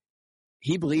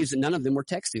 he believes that none of them were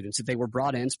tech students, that they were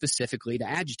brought in specifically to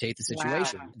agitate the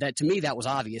situation. Wow. That, to me, that was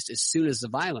obvious as soon as the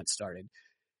violence started,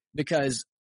 because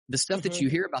the stuff that you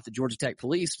hear about the Georgia Tech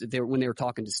police when they were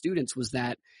talking to students was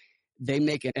that they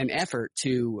make an effort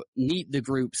to meet the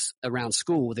groups around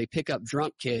school. They pick up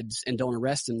drunk kids and don't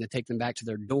arrest them. They take them back to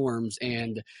their dorms,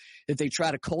 and that they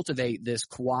try to cultivate this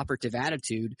cooperative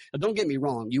attitude. Now, don't get me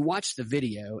wrong. You watch the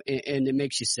video and it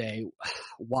makes you say,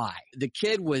 why? The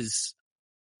kid was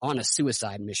on a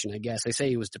suicide mission, I guess. They say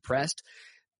he was depressed,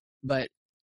 but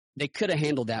they could have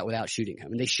handled that without shooting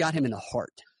him. And they shot him in the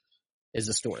heart, is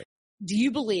the story. Do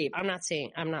you believe, I'm not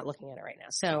looking at it right now,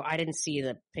 so I didn't see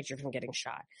the picture of him getting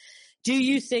shot. Do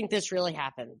you think this really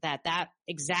happened? That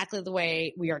exactly the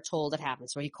way we are told it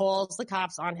happened? So he calls the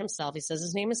cops on himself. He says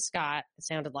his name is Scott. It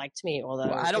sounded like to me,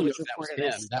 although I don't know if that was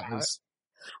him. That was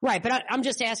right. But I'm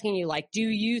just asking you, like, do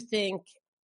you think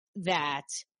that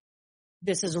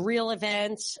this is a real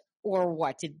event, or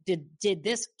what? Did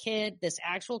this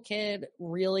actual kid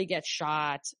really get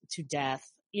shot to death?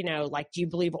 You know, like, do you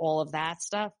believe all of that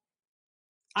stuff?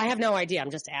 I have no idea.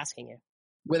 I'm just asking you.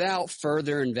 Without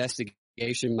further investigation,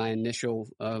 my initial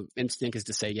instinct is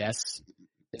to say yes,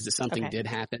 is that something did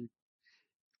happen.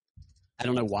 I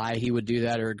don't know why he would do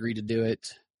that or agree to do it.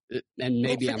 And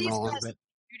maybe I'm wrong. But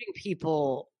shooting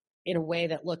people in a way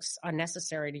that looks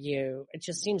unnecessary to you, it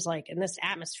just seems like in this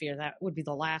atmosphere, that would be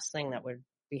the last thing that would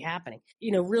be happening.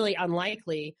 You know, really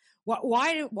unlikely.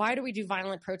 Why do we do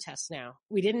violent protests now?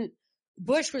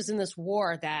 Bush was in this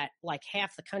war that like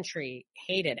half the country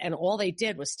hated, and all they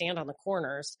did was stand on the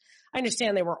corners. I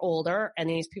understand they were older and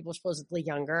these people were supposedly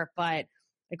younger, but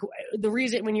like the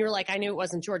reason when you're like, I knew it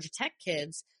wasn't Georgia Tech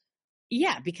kids.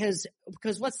 Yeah, because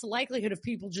what's the likelihood of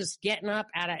people just getting up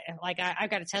I've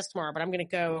got a test tomorrow, but I'm going to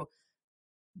go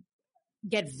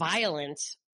get violent.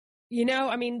 You know,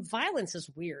 I mean, violence is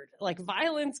weird. Like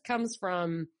violence comes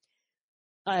from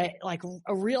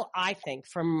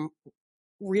from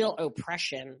real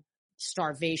oppression,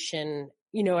 starvation,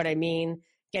 you know what I mean?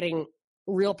 Getting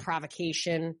real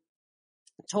provocation,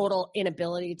 total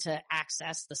inability to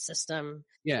access the system.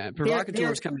 Yeah,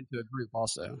 provocateurs come into a group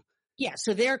also. Yeah,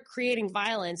 so they're creating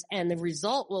violence, and the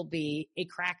result will be a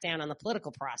crackdown on the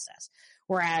political process.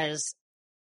 Whereas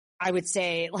I would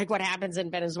say, like what happens in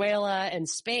Venezuela and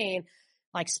Spain,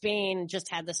 like Spain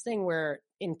just had this thing where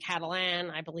in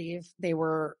Catalan, I believe,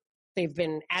 they've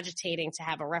been agitating to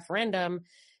have a referendum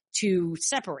to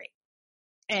separate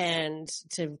and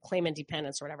to claim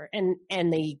independence or whatever.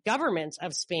 And the government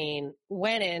of Spain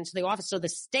went into the office. So the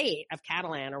state of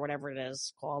Catalan or whatever it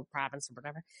is called, province or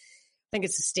whatever, I think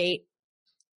it's a state.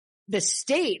 The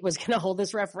state was going to hold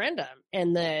this referendum,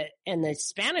 and the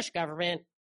Spanish government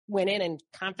went in and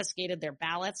confiscated their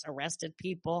ballots, arrested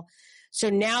people. So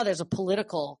now there's a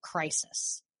political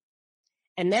crisis.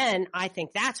 And then I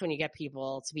think that's when you get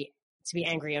people to be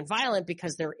angry and violent,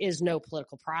 because there is no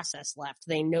political process left.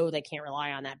 They know they can't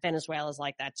rely on that. Venezuela's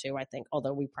like that too, I think,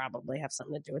 although we probably have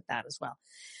something to do with that as well.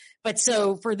 But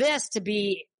so for this to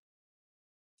be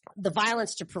the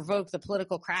violence to provoke the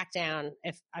political crackdown,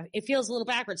 it feels a little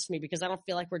backwards to me, because I don't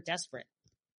feel like we're desperate.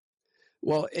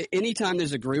 Well, anytime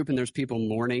there's a group and there's people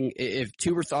mourning,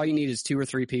 all you need is 2 or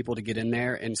 3 people to get in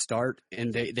there and start,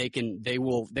 and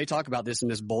they talk about this in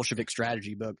this Bolshevik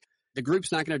strategy book. The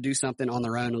group's not going to do something on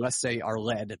their own unless they are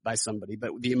led by somebody.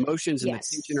 But the emotions and the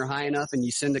tension are high enough, and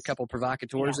you send a couple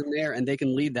provocateurs in there, and they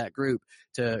can lead that group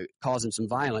to causing some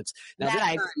violence. Now, this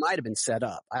guy might have been set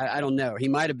up. I don't know. He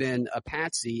might have been a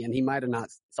patsy, and he might have not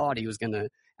thought he was going to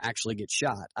actually get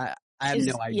shot. I have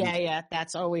no idea. Yeah.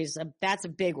 That's a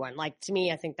big one. Like, to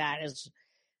me, I think that is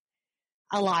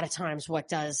a lot of times what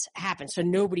does happen. So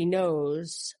nobody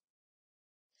knows.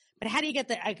 But how do you get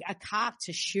a cop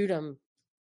to shoot him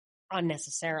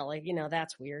unnecessarily? You know,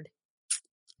 that's weird.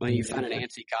 When you find an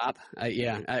antsy cop,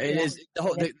 it is the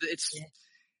whole.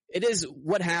 It is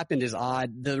what happened is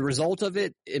odd. The result of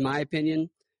it, in my opinion,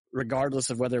 regardless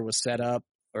of whether it was set up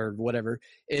or whatever,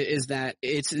 is that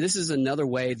this is another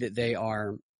way that they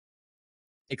are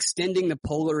extending the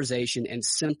polarization and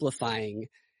simplifying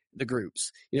the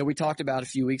groups. We talked about a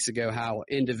few weeks ago how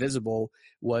Indivisible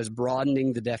was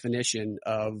broadening the definition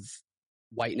of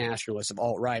white nationalists, of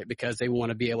alt-right, because they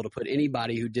want to be able to put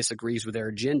anybody who disagrees with their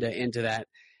agenda into that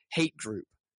hate group,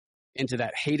 into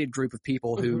that hated group of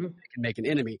people who can make an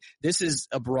enemy. This is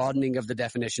a broadening of the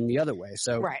definition the other way.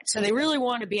 So right. So they really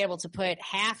want to be able to put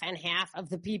half and half of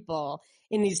the people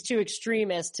in these two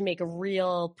extremists to make a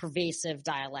real pervasive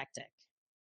dialectic.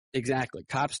 Exactly.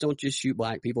 Cops don't just shoot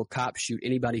black people. Cops shoot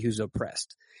anybody who's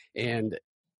oppressed. And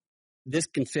this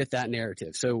can fit that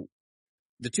narrative. So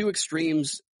the two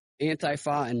extremes,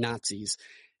 Antifa and Nazis,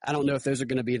 I don't know if those are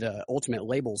going to be the ultimate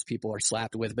labels people are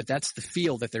slapped with, but that's the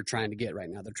feel that they're trying to get right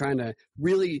now. They're trying to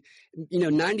really,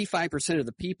 95% of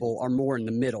the people are more in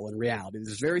the middle in reality.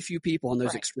 There's very few people on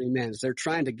those extreme ends. They're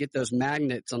trying to get those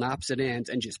magnets on opposite ends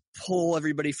and just pull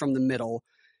everybody from the middle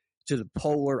to the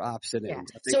polar opposite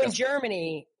ends. So in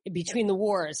Germany, between the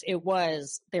wars,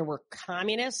 there were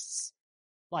communists,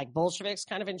 like Bolsheviks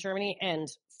kind of in Germany, and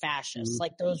fascists.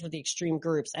 Like those were the extreme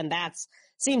groups. And that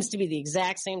seems to be the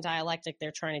exact same dialectic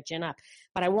they're trying to gin up.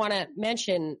 But I want to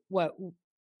mention what we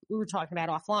were talking about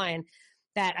offline,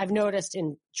 that I've noticed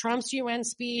in Trump's UN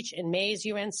speech, in May's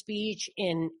UN speech,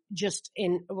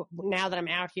 now that I'm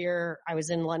out here, I was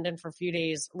in London for a few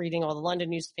days reading all the London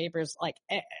newspapers, like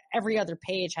every other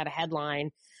page had a headline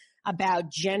about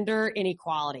gender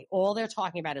inequality. All they're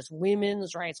talking about is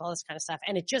women's rights, all this kind of stuff.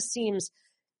 And it just seems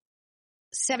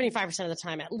 75% of the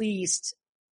time, at least,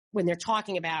 when they're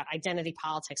talking about identity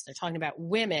politics, they're talking about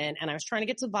women. And I was trying to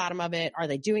get to the bottom of it. Are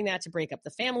they doing that to break up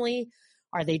the family?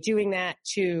 Are they doing that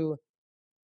to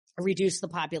reduce the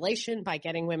population by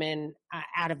getting women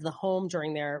out of the home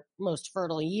during their most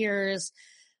fertile years,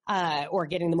 or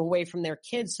getting them away from their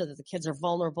kids so that the kids are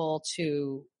vulnerable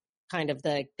to kind of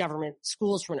the government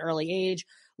schools from an early age?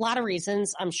 A lot of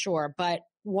reasons, I'm sure. But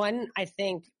one, I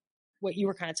think what you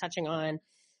were kind of touching on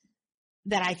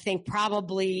that I think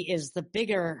probably is the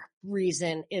bigger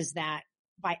reason is that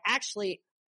by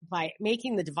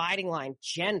making the dividing line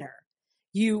gender,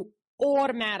 you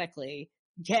automatically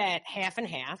get half and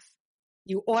half.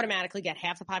 You automatically get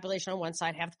half the population on one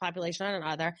side, half the population on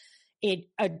another. It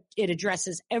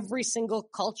addresses every single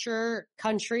culture,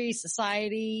 country,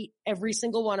 society. Every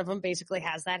single one of them basically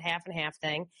has that half and half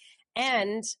thing.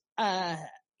 And,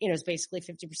 it's basically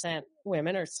 50%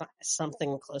 women or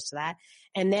something close to that.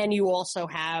 And then you also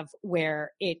have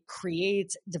where it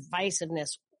creates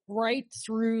divisiveness right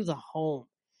through the home,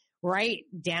 right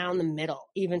down the middle,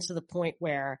 even to the point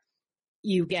where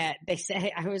they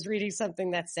say, I was reading something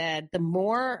that said the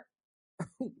more,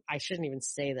 I shouldn't even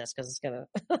say this because it's going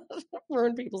to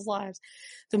ruin people's lives.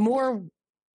 The more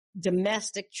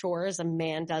domestic chores a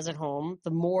man does at home, the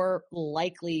more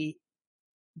likely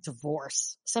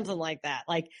divorce, something like that.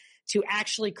 Like to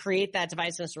actually create that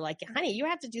divisiveness, or like, honey, you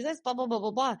have to do this, blah, blah, blah,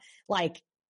 blah, blah. Like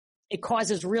it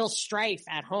causes real strife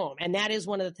at home. And that is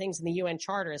one of the things in the UN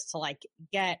Charter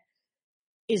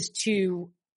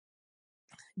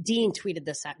Dean tweeted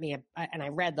this at me, and I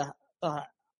read a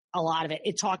lot of it.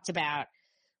 It talked about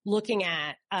looking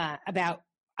at about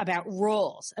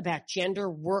roles, about gender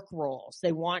work roles.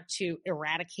 They want to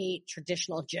eradicate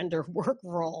traditional gender work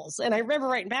roles. And I remember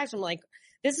writing back to them like,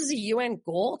 this is a UN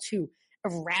goal to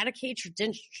eradicate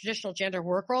traditional gender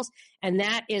work roles, and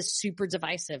that is super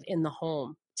divisive in the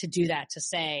home to do that. To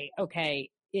say, okay,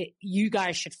 you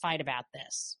guys should fight about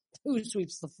this. Who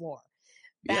sweeps the floor?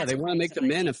 They want to make the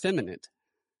men effeminate.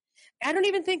 I don't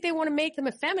even think they want to make them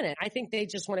effeminate. I think they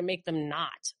just want to make them not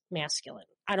masculine.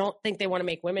 I don't think they want to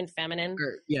make women feminine.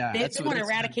 They want to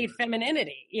eradicate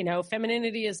femininity.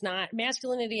 Femininity is not,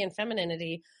 masculinity and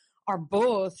femininity are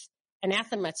both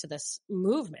anathema to this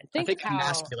movement. I think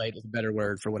emasculate is a better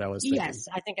word for what I was thinking. Yes,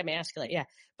 I think emasculate. Yeah.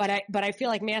 But I feel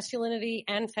like masculinity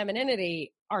and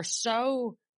femininity are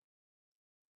so,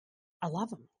 I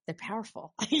love them. They're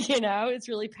powerful. It's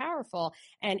really powerful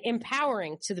and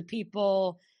empowering to the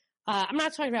people. I'm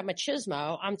not talking about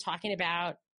machismo. I'm talking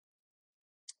about,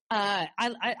 I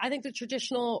think the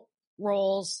traditional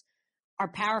roles are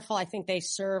powerful. I think they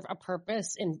serve a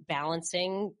purpose in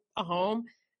balancing a home.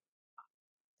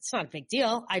 It's not a big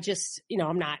deal. I just,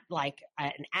 I'm not like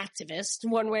an activist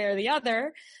one way or the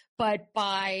other, but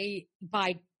by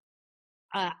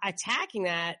attacking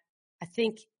that, I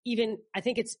think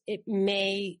it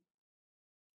may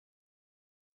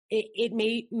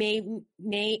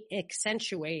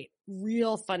accentuate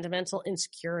real fundamental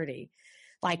insecurity,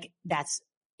 like that's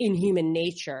in human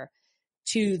nature,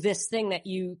 to this thing that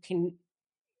you can,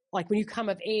 like when you come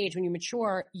of age, when you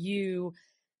mature, you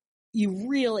you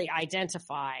really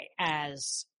identify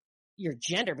as your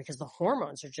gender because the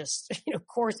hormones are just,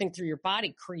 coursing through your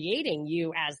body, creating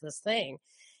you as this thing.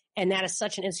 And that is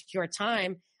such an insecure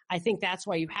time. I think that's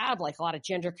why you have like a lot of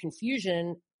gender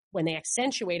confusion when they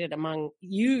accentuate it among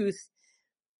youth.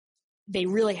 They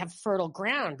really have fertile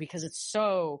ground because it's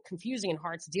so confusing and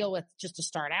hard to deal with just to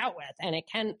start out with.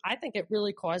 And I think it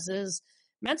really causes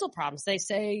mental problems. They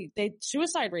say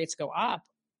suicide rates go up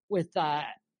with,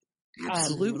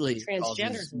 absolutely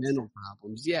transgenders mental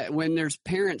problems. Yeah. When there's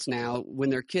parents now, when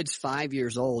their kid's 5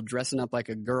 years old, dressing up like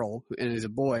a girl and is a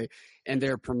boy, and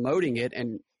they're promoting it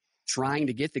and trying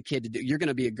to get the kid to do, you're going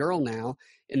to be a girl now,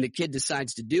 and the kid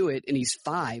decides to do it and he's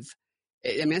 5.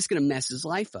 I mean, that's going to mess his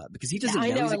life up because he doesn't know.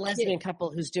 I know he's a lesbian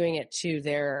couple who's doing it to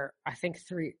their, I think,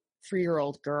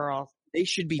 three-year-old girl. They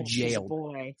should be jailed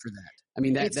for that. I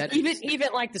mean, even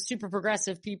like the super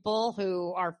progressive people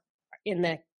who are in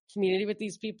the community with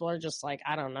these people are just like,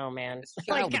 I don't know, man.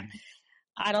 Like,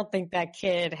 I don't think that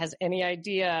kid has any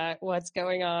idea what's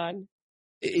going on.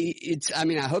 I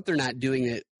mean, I hope they're not doing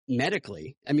it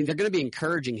medically. I mean, they're going to be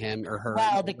encouraging him or her.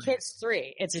 Well, the kid's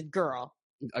 3. It's a girl.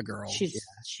 A girl.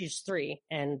 She's 3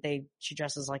 and she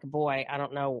dresses like a boy. I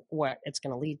don't know what it's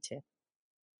going to lead to.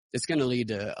 It's going to lead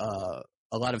to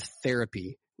a lot of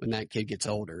therapy when that kid gets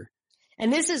older.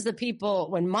 And this is the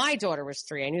people, when my daughter was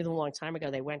 3, I knew them a long time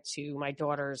ago. They went to my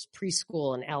daughter's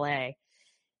preschool in LA,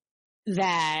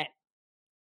 that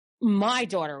my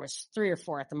daughter was 3 or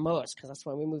 4 at the most, because that's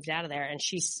when we moved out of there. And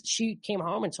she came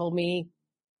home and told me,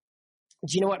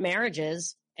 do you know what marriage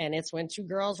is? And it's when 2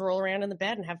 girls roll around in the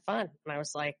bed and have fun. And I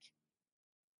was like,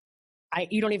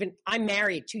 I'm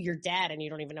married to your dad and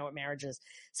you don't even know what marriage is.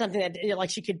 Something that,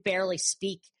 like, she could barely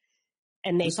speak.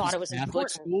 And they thought it was Catholic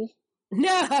important. School?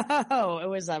 No, it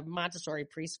was a Montessori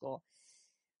preschool.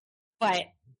 But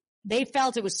they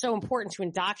felt it was so important to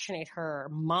indoctrinate her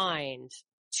mind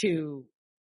to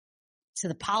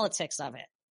the politics of it.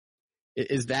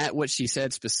 Is that what she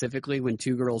said specifically, when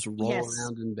 2 girls roll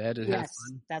around in bed and have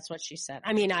fun? That's what she said.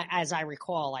 I mean, as I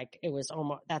recall, like, it was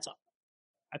almost, that's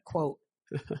a quote.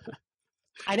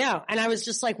 I know. And I was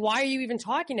just like, why are you even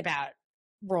talking about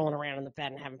rolling around in the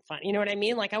bed and having fun? You know what I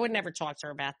mean? Like, I would never talk to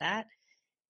her about that.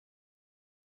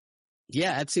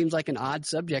 Yeah, it seems like an odd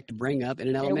subject to bring up in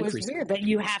an elementary school. It was weird, but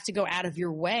you have to go out of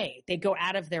your way. They go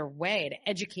out of their way to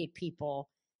educate people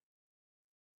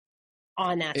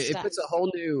on that stuff. It puts a whole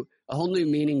new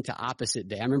meaning to opposite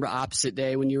day. I remember opposite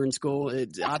day when you were in school.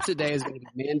 Opposite day is going to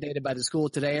be mandated by the school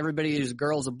today. Everybody is a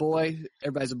girl's a boy.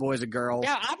 Everybody's a boy is a girl.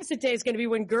 Yeah, opposite day is going to be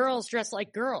when girls dress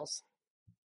like girls.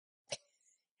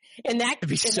 In that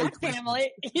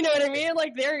family, you know what I mean?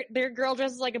 Like, their girl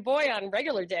dresses like a boy on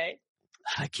regular day.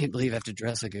 I can't believe I have to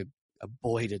dress like a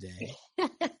boy today.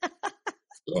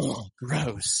 Oh,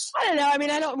 gross. I don't know. I mean,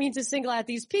 I don't mean to single out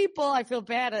these people. I feel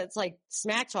bad. It's like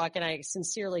smack talk, and I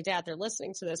sincerely doubt they're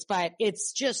listening to this, but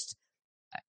it's just,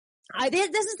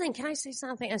 this is the thing. Can I say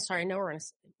something? I'm sorry. I know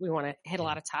we want to hit a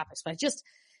lot of topics, but I just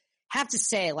have to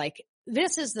say, like,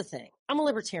 this is the thing. I'm a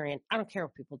libertarian. I don't care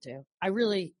what people do. I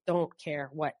really don't care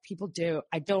what people do.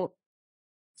 I don't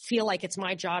feel like it's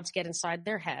my job to get inside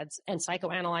their heads and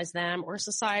psychoanalyze them or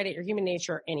society or human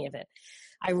nature or any of it.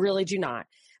 I really do not.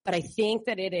 But I think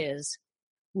that it is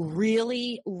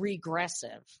really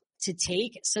regressive to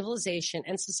take civilization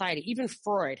and society, even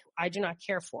Freud, who I do not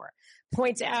care for,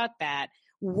 points out that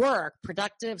work,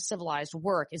 productive, civilized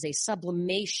work, is a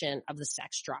sublimation of the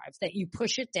sex drive, that you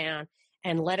push it down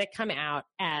and let it come out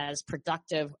as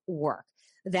productive work.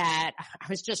 That I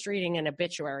was just reading an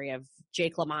obituary of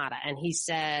Jake LaMotta, and he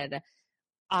said,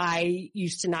 I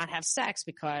used to not have sex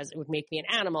because it would make me an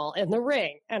animal in the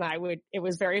ring, and it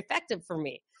was very effective for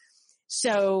me.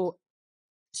 So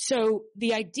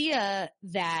the idea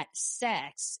that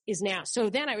sex is now, so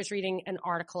then I was reading an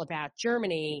article about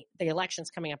Germany, the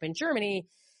elections coming up in Germany,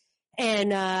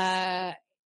 and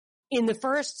in the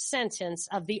first sentence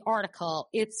of the article,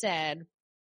 it said,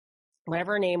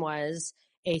 whatever her name was,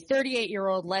 a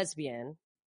 38-year-old lesbian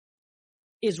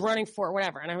is running for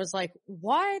whatever. And I was like,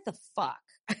 why the fuck?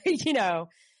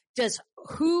 Does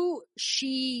who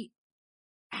she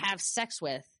have sex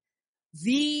with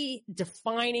the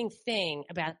defining thing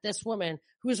about this woman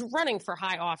who is running for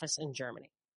high office in Germany?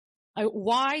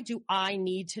 Why do I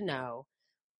need to know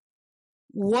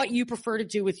what you prefer to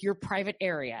do with your private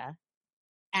area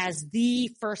as the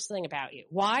first thing about you?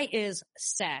 Why is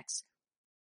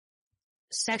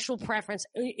sexual preference,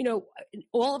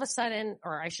 all of a sudden,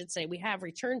 or I should say we have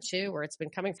returned to, or it's been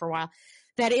coming for a while,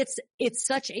 that it's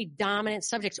such a dominant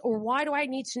subject? Or why do I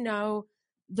need to know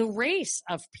the race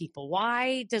of people.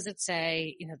 Why does it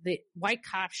say, the white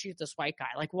cop shoot this white guy?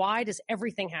 Like, why does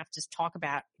everything have to talk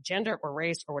about gender or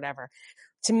race or whatever?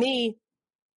 To me,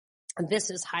 this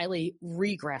is highly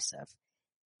regressive,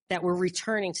 that we're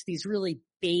returning to these really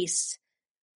base,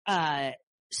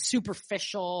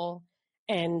 superficial,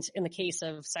 and in the case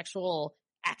of sexual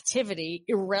activity,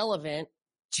 irrelevant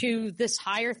to this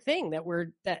higher thing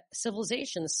that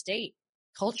civilization, the state,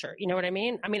 culture. You know what I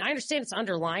mean? I mean, I understand it's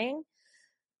underlying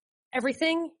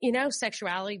everything,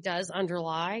 sexuality does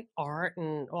underlie art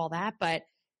and all that, but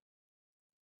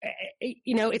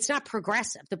it's not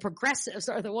progressive. The progressives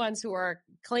are the ones who are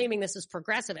claiming this is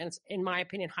progressive, and it's, in my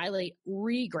opinion, highly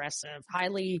regressive,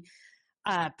 highly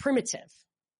primitive.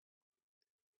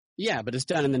 Yeah, but it's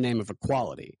done in the name of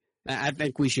equality. I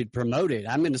think we should promote it.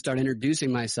 I'm going to start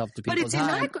introducing myself to people. But it's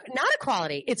not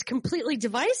equality. It's completely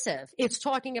divisive. It's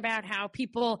talking about how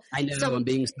people. I know, I'm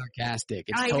being sarcastic.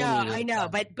 It's I know.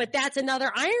 But that's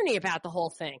another irony about the whole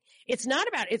thing. It's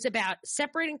about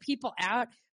separating people out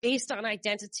based on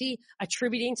identity,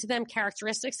 attributing to them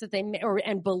characteristics that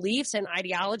and beliefs and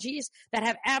ideologies that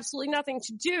have absolutely nothing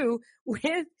to do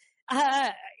with,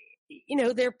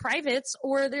 their privates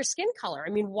or their skin color. I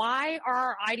mean, why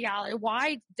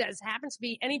does it happen to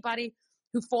be anybody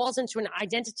who falls into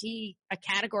a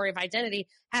category of identity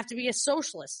have to be a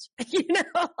socialist?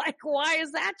 Why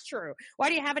is that true? Why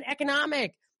do you have an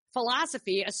economic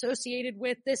philosophy associated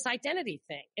with this identity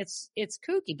thing? It's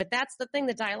kooky, but that's the thing,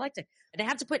 the dialectic. They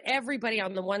have to put everybody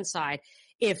on the one side.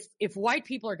 If white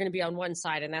people are going to be on one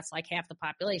side, and that's like half the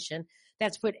population,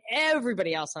 that's put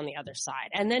everybody else on the other side.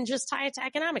 And then just tie it to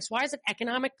economics. Why is it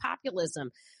economic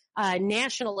populism,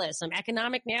 nationalism?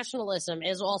 Economic nationalism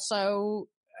is also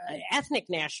ethnic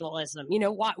nationalism.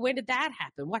 When did that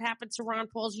happen? What happened to Ron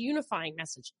Paul's unifying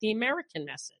message, the American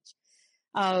message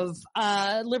of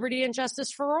liberty and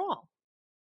justice for all?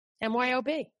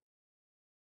 MYOB.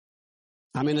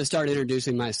 I'm going to start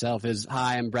introducing myself as,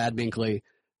 hi, I'm Brad Binkley,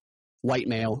 white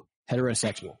male,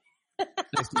 heterosexual.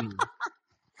 Nice to meet you.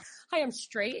 Hi, I'm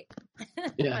straight.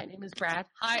 Yeah. My name is Brad.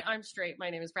 Hi, I'm straight. My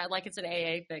name is Brad. Like it's an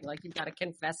AA thing. Like you've got to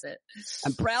confess it.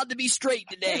 I'm proud to be straight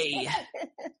today. I'm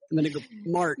going to go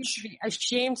march.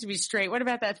 Ashamed to be straight. What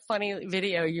about that funny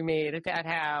video you made about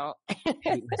how I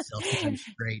hate myself because I'm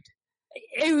straight.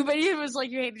 Everybody, it was like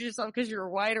you hated yourself because you were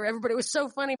white, or everybody. It was so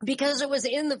funny because it was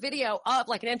in the video of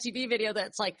like an MTV video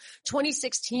that's like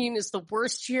 2016 is the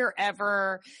worst year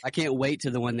ever. I can't wait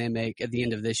to the one they make at the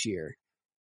end of this year.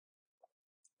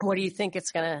 What do you think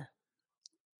it's gonna?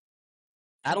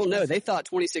 I don't know. They thought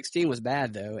 2016 was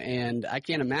bad though, and I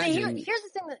can't imagine. Here's the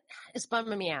thing that is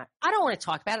bumming me out. I don't want to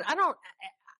talk about it. I don't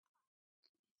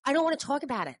want to talk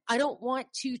about it. I don't want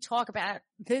to talk about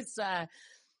this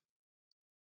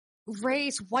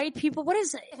race, white people. What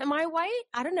is it? Am I white?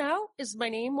 I don't know. Is my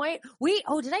name white? Did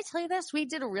I tell you this? We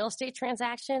did a real estate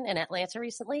transaction in Atlanta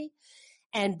recently,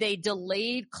 and they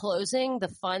delayed closing the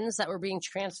funds that were being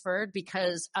transferred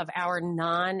because of our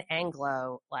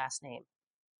non-Anglo last name.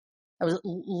 That was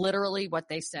literally what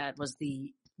they said was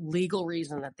the legal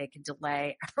reason that they could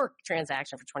delay our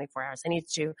transaction for 24 hours. They need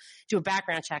to do a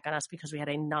background check on us because we had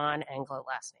a non-Anglo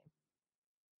last name.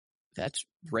 That's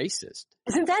racist.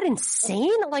 Isn't that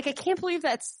insane? Like, I can't believe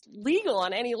that's legal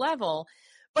on any level.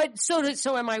 But so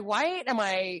am I white? Am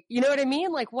I, you know what I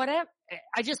mean? Like, whatever.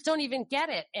 I just don't even get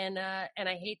it. And I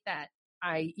hate that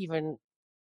I even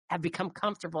have become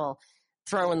comfortable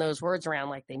throwing those words around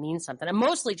like they mean something. I'm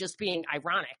mostly just being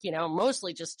ironic,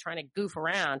 mostly just trying to goof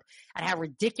around at how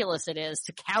ridiculous it is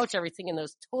to couch everything in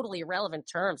those totally irrelevant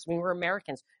terms. I mean, we're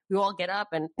Americans. We all get up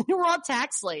and we're all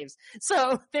tax slaves.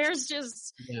 So there's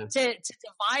just to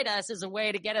divide us as a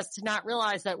way to get us to not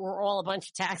realize that we're all a bunch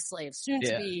of tax slaves soon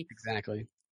to be. Exactly.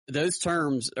 Those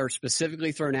terms are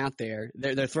specifically thrown out there.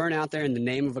 They're thrown out there in the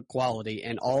name of equality,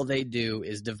 and all they do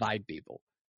is divide people.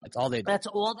 That's all they do. That's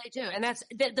all they do. And that's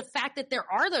the fact that there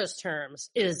are those terms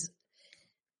is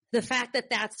the fact that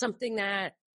that's something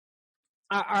that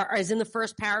is in the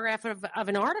first paragraph of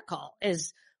an article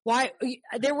is why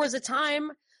there was a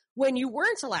time when you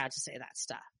weren't allowed to say that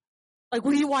stuff. Like,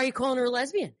 why are you calling her a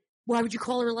lesbian? Why would you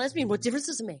call her a lesbian? What difference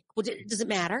does it make? Well, does it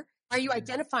matter? Are you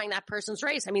identifying that person's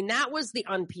race? I mean, that was the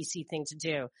un-PC thing to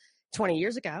do 20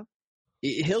 years ago.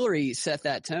 Hillary set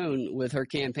that tone with her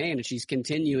campaign, and she's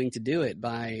continuing to do it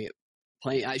by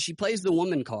playing. She plays the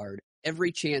woman card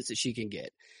every chance that she can get.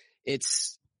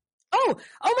 It's oh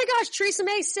my gosh! Theresa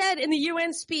May said in the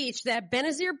UN speech that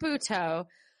Benazir Bhutto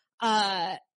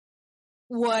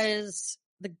was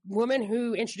the woman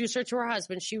who introduced her to her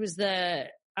husband. She was the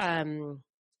oh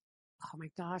my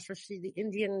gosh, was she the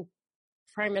Indian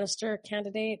prime minister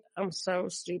candidate? I'm so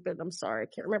stupid. I'm sorry, I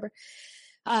can't remember.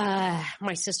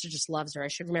 My sister just loves her. I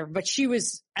should remember, but she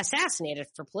was assassinated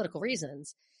for political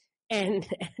reasons. And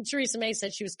Theresa May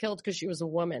said she was killed because she was a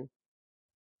woman.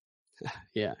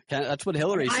 Yeah, that's what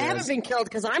Hillary says. I haven't been killed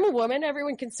because I'm a woman.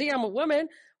 Everyone can see I'm a woman.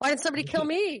 Why did somebody kill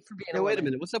me for being a woman? Wait a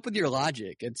minute. What's up with your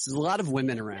logic? It's a lot of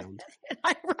women around.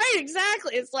 Right,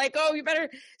 exactly. It's like, oh, you better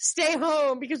stay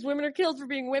home because women are killed for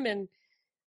being women.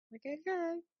 Like,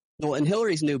 okay. Well, in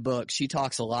Hillary's new book, she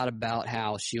talks a lot about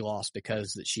how she lost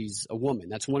because she's a woman.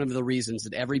 That's one of the reasons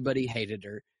that everybody hated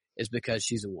her, is because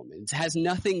she's a woman. It has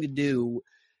nothing to do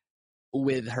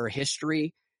with her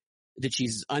history, that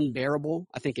she's unbearable,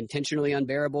 I think intentionally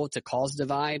unbearable to cause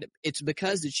divide. It's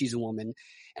because that she's a woman.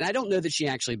 And I don't know that she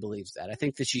actually believes that. I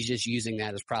think that she's just using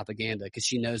that as propaganda because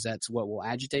she knows that's what will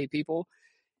agitate people.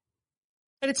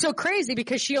 But it's so crazy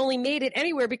because she only made it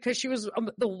anywhere because she was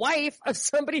the wife of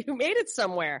somebody who made it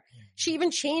somewhere. She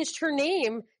even changed her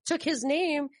name, took his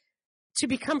name to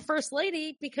become first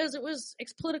lady because it was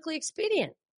politically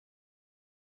expedient.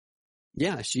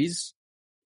 Yeah, she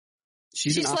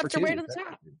slept her way to the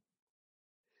top.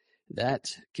 That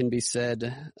can be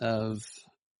said of,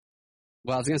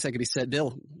 well, I was going to say it could be said,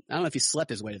 Bill, I don't know if he slept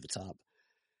his way to the top.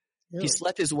 Ew. He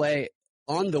slept his way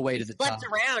on the way to the top. Slept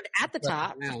around at the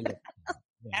top.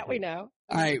 That we know.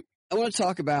 All right. I want to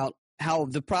talk about how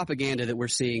the propaganda that we're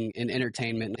seeing in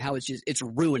entertainment and how it's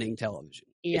ruining television.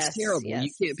 Yes, it's terrible. Yes.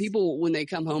 You can't, people, when they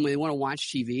come home and they want to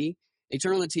watch TV, they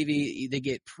turn on the TV, they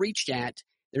get preached at.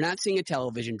 They're not seeing a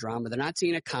television drama. They're not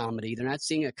seeing a comedy. They're not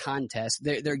seeing a contest.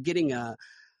 They're getting a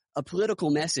political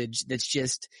message that's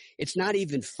just, it's not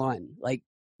even fun. Like,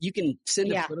 you can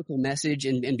send a political message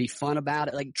and be fun about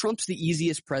it. Like, Trump's the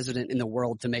easiest president in the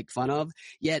world to make fun of,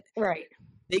 yet right.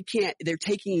 They're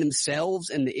taking themselves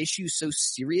and the issue so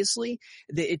seriously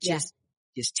that it just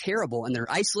is terrible. And they're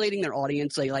isolating their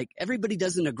audience. Like everybody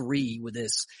doesn't agree with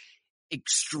this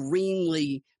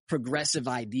extremely progressive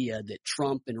idea that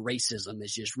Trump and racism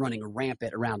is just running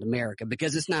rampant around America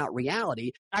because it's not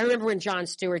reality. I remember when Jon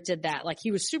Stewart did that. Like,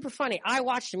 he was super funny. I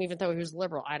watched him even though he was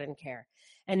liberal. I didn't care.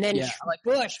 And then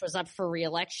Bush was up for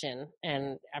re-election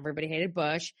and everybody hated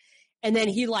Bush. And then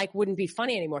he wouldn't be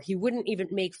funny anymore. He wouldn't even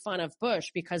make fun of Bush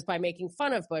because by making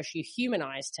fun of Bush, you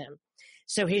humanized him.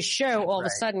 So his show all of a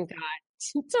sudden got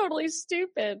totally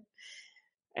stupid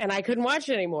and I couldn't watch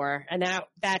it anymore. And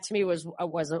that to me was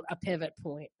a pivot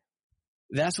point.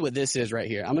 That's what this is right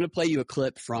here. I'm going to play you a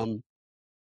clip from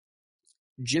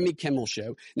Jimmy Kimmel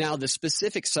show. Now, the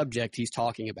specific subject he's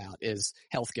talking about is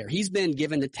healthcare. He's been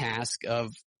given the task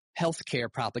of healthcare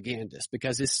propagandist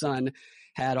because his son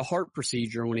had a heart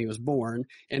procedure when he was born.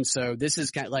 And so this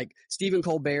is kind of like Stephen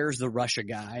Colbert's the Russia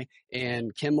guy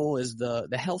and Kimmel is the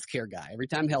healthcare guy. Every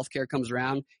time healthcare comes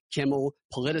around, Kimmel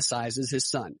politicizes his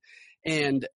son.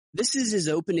 And this is his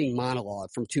opening monologue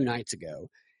from 2 nights ago.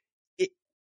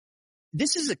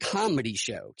 This is a comedy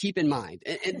show, keep in mind.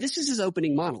 And this is his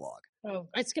opening monologue. Oh,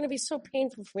 it's going to be so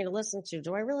painful for me to listen to.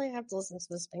 Do I really have to listen to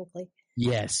this, Binkley?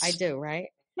 Yes. I do, right?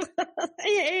 I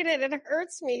hate it. It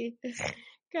hurts me.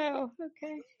 Go.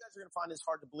 Okay. You guys are going to find this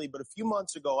hard to believe, but a few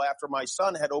months ago, after my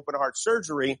son had open heart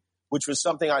surgery, which was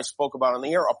something I spoke about on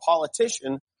the air, a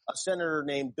politician, a senator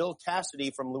named Bill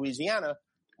Cassidy from Louisiana,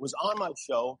 was on my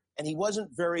show, and he wasn't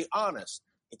very honest.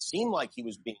 It seemed like he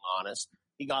was being honest.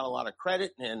 He got a lot of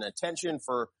credit and attention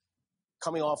for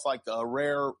coming off like a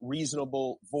rare,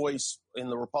 reasonable voice in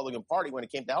the Republican Party when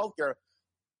it came to healthcare,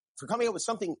 for coming up with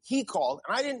something he called,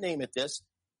 and I didn't name it this,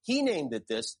 he named it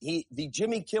this, the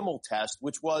Jimmy Kimmel test,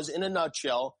 which was, in a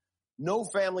nutshell, no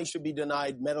family should be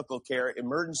denied medical care,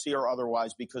 emergency or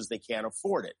otherwise, because they can't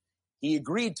afford it. He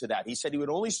agreed to that. He said he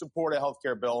would only support a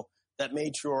healthcare bill that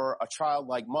made sure a child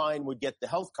like mine would get the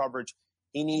health coverage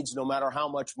he needs no matter how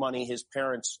much money his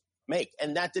parents make.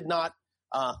 And that did not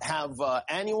have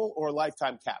annual or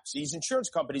lifetime caps. These insurance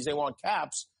companies, they want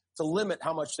caps to limit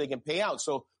how much they can pay out.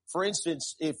 So, for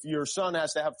instance, if your son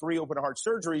has to have 3 open heart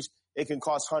surgeries, it can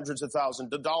cost hundreds of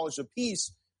thousands of dollars a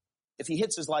piece. If he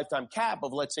hits his lifetime cap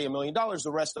of, let's say, $1 million,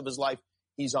 the rest of his life,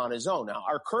 he's on his own. Now,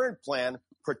 our current plan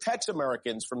protects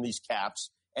Americans from these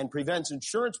caps and prevents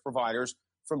insurance providers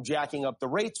from jacking up the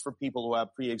rates for people who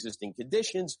have pre-existing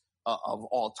conditions of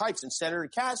all types. And Senator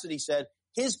Cassidy said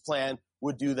his plan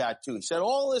would do that too. He said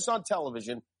all this on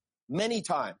television many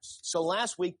times. So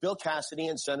last week, Bill Cassidy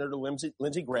and Senator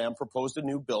Lindsey Graham proposed a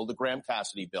new bill, the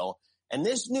Graham-Cassidy bill. And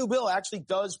this new bill actually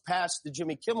does pass the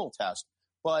Jimmy Kimmel test,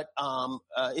 but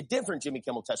a different Jimmy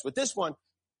Kimmel test. With this one,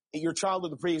 your child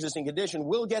with a pre-existing condition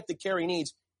will get the care he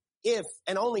needs if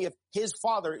and only if his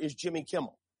father is Jimmy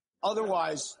Kimmel.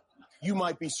 Otherwise, you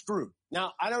might be screwed.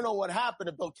 Now, I don't know what happened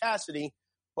to Bill Cassidy,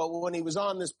 but when he was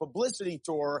on this publicity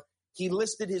tour, he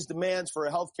listed his demands for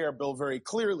a health care bill very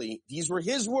clearly. These were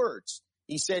his words.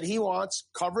 He said he wants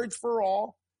coverage for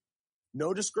all,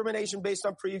 no discrimination based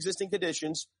on pre-existing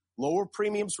conditions, lower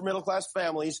premiums for middle-class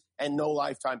families, and no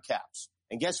lifetime caps.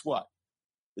 And guess what?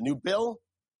 The new bill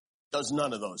does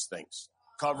none of those things.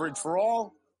 Coverage for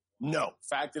all? No. In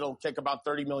fact, it'll kick about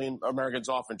 30 million Americans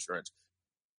off insurance.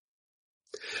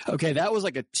 Okay, that was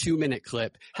like a 2-minute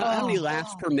clip. How many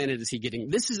laughs per minute is he getting?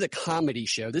 This is a comedy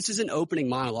show. This is an opening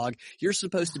monologue. You're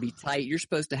supposed to be tight. You're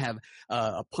supposed to have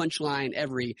a punchline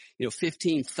every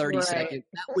 15, 30 seconds.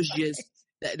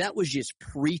 That was just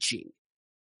preaching.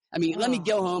 I mean, let me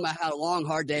go home. I had a long,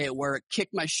 hard day at work, kick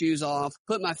my shoes off,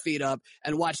 put my feet up,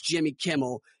 and watch Jimmy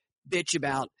Kimmel bitch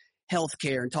about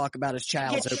healthcare and talk about his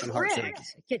child's open heart surgery.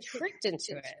 Get tricked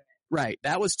into it. Right.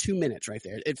 That was 2 minutes right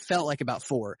there. It felt like about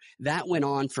 4. That went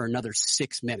on for another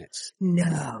 6 minutes.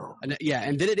 No. And, yeah.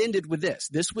 And then it ended with this.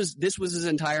 This was his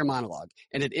entire monologue.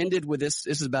 And it ended with this.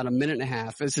 This is about a minute and a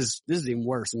half. This is even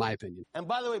worse in my opinion. And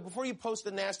by the way, before you post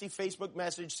a nasty Facebook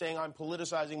message saying I'm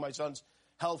politicizing my son's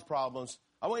health problems,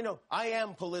 I want you to know I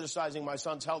am politicizing my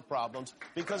son's health problems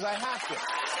because I have to.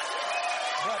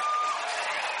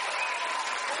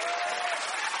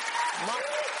 But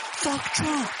fuck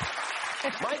Trump.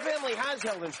 My family has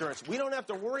health insurance. We don't have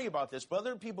to worry about this, but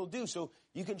other people do. So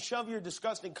you can shove your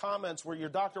disgusting comments where your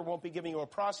doctor won't be giving you a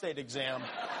prostate exam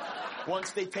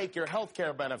once they take your health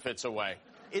care benefits away.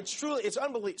 It's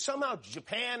unbelievable. Somehow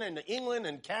Japan and England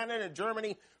and Canada and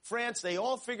Germany, France, they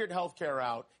all figured health care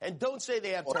out. And don't say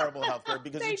they have terrible health care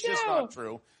because it's just not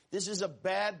true. This is a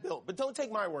bad bill. But don't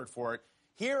take my word for it.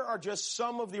 Here are just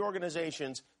some of the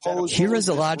organizations that oppose Here is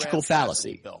a this logical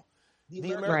fallacy. Bill.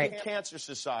 The American Cancer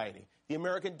Society, the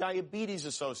American Diabetes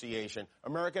Association,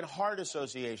 American Heart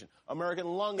Association, American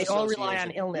Lung Association, all rely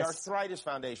on illness. the Arthritis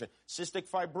Foundation, Cystic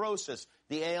Fibrosis,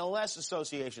 the ALS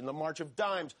Association, the March of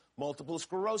Dimes, Multiple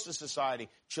Sclerosis Society,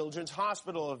 Children's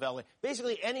Hospital of LA.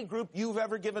 Basically, any group you've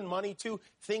ever given money to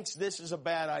thinks this is a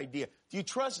bad idea. Do you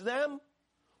trust them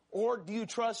or do you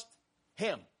trust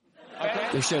him? Okay?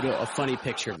 They showed a funny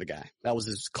picture of the guy. That was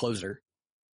his closer.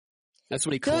 That's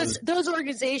what he closed. Those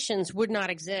organizations would not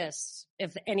exist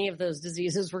if any of those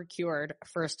diseases were cured,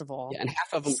 first of all. Yeah, and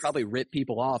half of them probably rip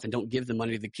people off and don't give the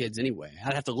money to the kids anyway.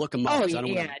 I'd have to look them up. Oh,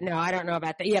 no, I don't know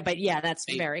about that. Yeah, but that's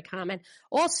very common.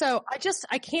 Also,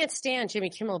 I can't stand Jimmy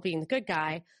Kimmel being the good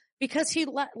guy because he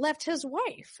left his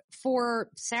wife for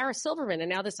Sarah Silverman. And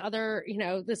now this other,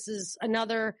 this is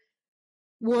another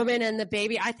woman and the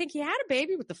baby. I think he had a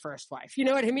baby with the first wife. You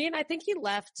know what I mean? I think he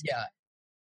left. Yeah.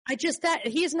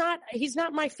 He's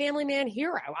not my family man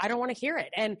hero. I don't want to hear it.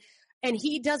 And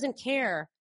he doesn't care.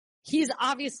 He's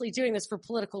obviously doing this for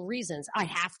political reasons. I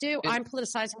have to. I'm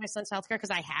politicizing my son's healthcare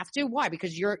because I have to. Why?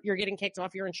 Because you're getting kicked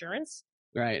off your insurance?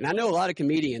 Right. And I know a lot of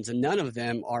comedians and none of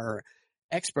them are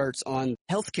experts on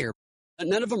healthcare.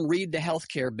 None of them read the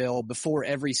healthcare bill before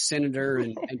every senator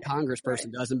and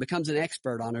congressperson does and becomes an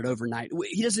expert on it overnight.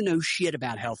 He doesn't know shit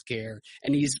about healthcare,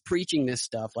 and he's preaching this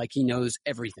stuff like he knows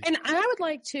everything. And I would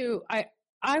like to, I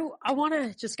want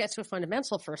to just get to a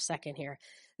fundamental for a second here.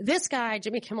 This guy,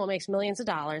 Jimmy Kimmel, makes millions of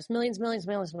dollars, millions.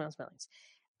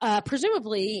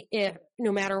 Presumably, if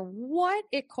no matter what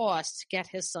it costs to get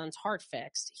his son's heart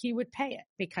fixed, he would pay it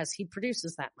because he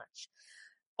produces that much.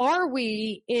 Are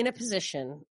we in a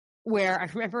position where I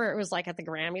remember it was like at the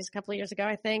Grammys a couple of years ago,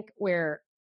 I think, where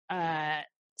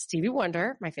Stevie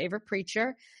Wonder, my favorite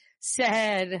preacher,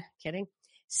 said,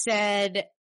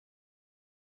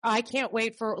 I can't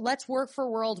wait let's work for a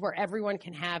world where everyone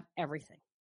can have everything.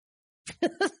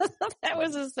 That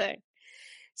was his thing.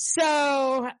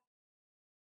 So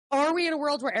are we in a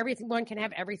world where everyone can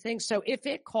have everything? So if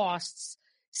it costs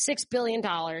 $6 billion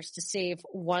to save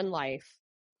one life,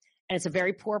 and it's a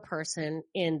very poor person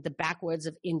in the backwoods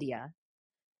of India,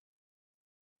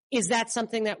 is that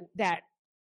something that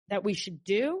we should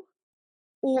do?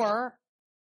 Or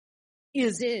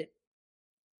is it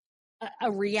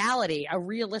a reality, a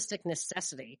realistic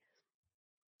necessity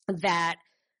that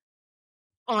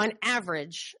on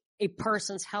average, a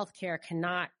person's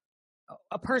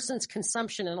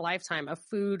consumption in a lifetime of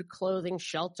food, clothing,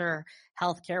 shelter,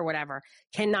 healthcare, whatever,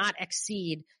 cannot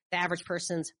exceed the average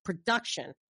person's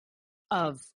production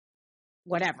of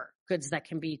whatever goods that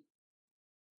can be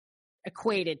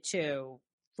equated to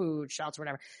food, shelter,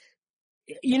 whatever.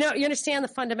 You understand the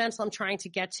fundamental I'm trying to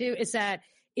get to is that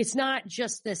it's not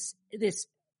just this,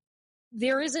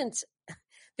 there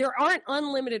aren't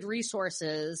unlimited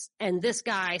resources. And this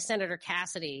guy, Senator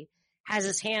Cassidy, has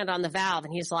his hand on the valve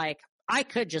and he's like, I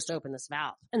could just open this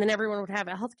valve and then everyone would have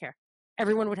healthcare.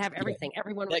 Everyone would have everything.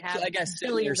 Everyone would have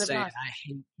billions of dollars. I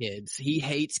hate kids. He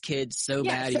hates kids so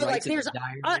bad. So he writes there's in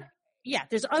his diary.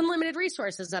 there's unlimited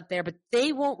resources up there, but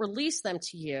they won't release them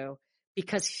to you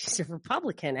because he's a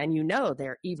Republican and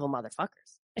they're evil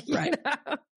motherfuckers. Right.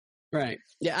 Right.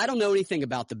 Yeah, I don't know anything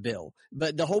about the bill,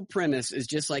 but the whole premise is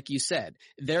just like you said.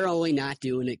 They're only not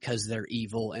doing it because they're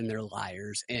evil and they're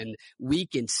liars, and we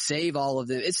can save all of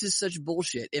them. It's just such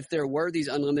bullshit. If there were these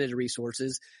unlimited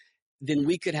resources, then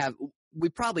we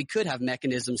probably could have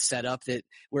mechanisms set up that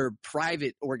where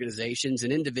private organizations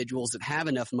and individuals that have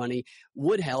enough money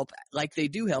would help, like they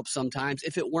do help sometimes,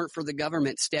 if it weren't for the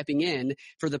government stepping in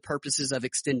for the purposes of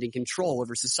extending control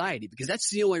over society, because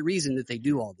that's the only reason that they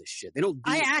do all this shit. They don't do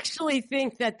I actually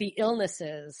think that the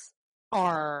illnesses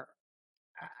I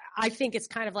think it's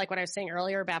kind of like what I was saying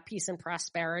earlier about peace and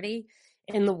prosperity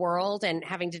in the world and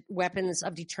having weapons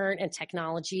of deterrent and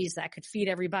technologies that could feed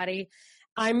everybody.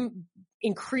 I'm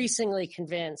increasingly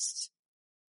convinced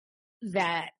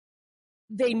that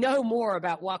they know more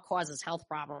about what causes health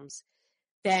problems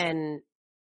than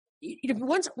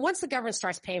once the government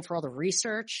starts paying for all the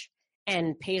research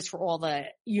and pays for all the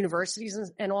universities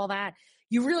and all that,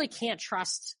 you really can't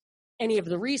trust any of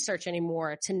the research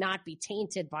anymore to not be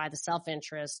tainted by the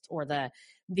self-interest or the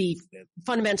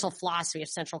fundamental philosophy of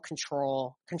central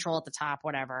control at the top,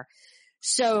 whatever.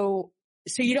 So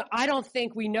I don't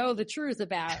think we know the truth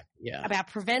about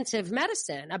preventive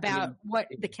medicine, about what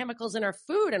the chemicals in our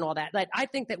food and all that. Like, I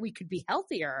think that we could be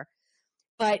healthier,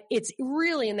 but it's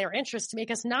really in their interest to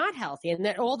make us not healthy. And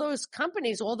that all those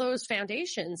companies, all those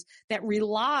foundations that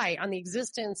rely on the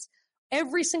existence,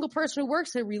 every single person who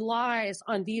works there relies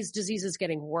on these diseases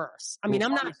getting worse. I mean,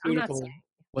 I'm not saying.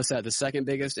 What's that? The second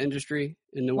biggest industry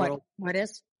in the world? What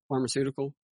is?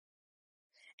 Pharmaceutical.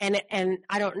 And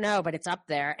I don't know, but it's up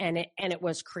there. And it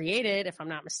was created, if I'm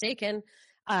not mistaken,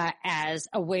 as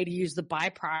a way to use the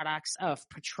byproducts of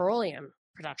petroleum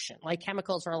production. Like,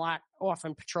 chemicals are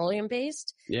often petroleum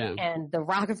based. Yeah. And the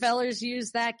Rockefellers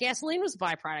used that. Gasoline was a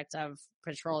byproduct of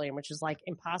petroleum, which is like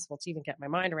impossible to even get my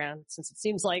mind around, since it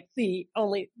seems like the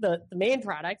main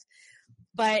product.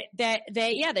 But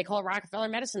they call it Rockefeller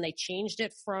medicine. They changed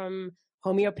it from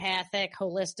homeopathic,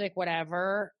 holistic,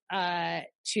 whatever,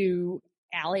 to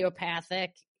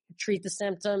allopathic, treat the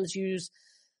symptoms, use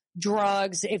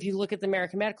drugs. If you look at the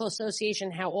American Medical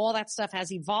Association, how all that stuff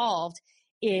has evolved,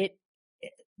 I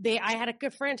had a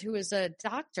good friend who was a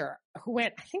doctor who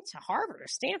went, I think, to Harvard or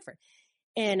Stanford,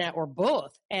 and or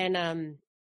both. And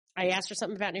I asked her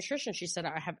something about nutrition. She said,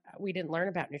 we didn't learn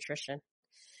about nutrition. And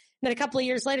then a couple of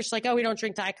years later, she's like, oh, we don't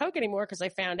drink Diet Coke anymore because I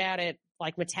found out it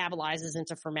like metabolizes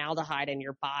into formaldehyde in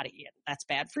your body, and that's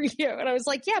bad for you. And I was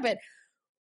like, yeah, but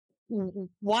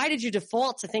why did you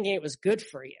default to thinking it was good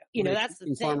for you? That's the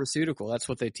thing. Pharmaceutical. That's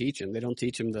what they teach them. They don't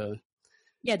teach them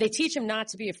they teach them not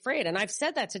to be afraid. And I've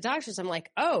said that to doctors. I'm like,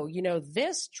 oh,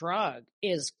 this drug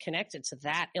is connected to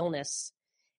that illness.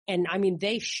 And I mean,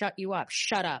 they shut you up.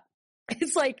 Shut up.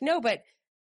 It's like, no, but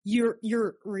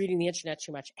you're reading the internet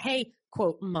too much. Hey,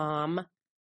 quote, mom,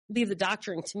 leave the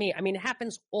doctoring to me. I mean, it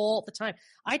happens all the time.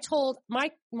 I told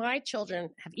my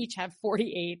children each have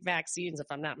 48 vaccines, if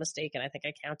I'm not mistaken. I think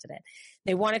I counted it.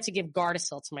 They wanted to give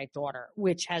Gardasil to my daughter,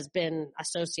 which has been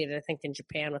associated, I think, in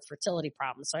Japan with fertility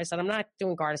problems. So I said, I'm not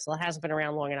doing Gardasil. It hasn't been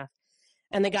around long enough.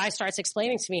 And the guy starts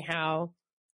explaining to me how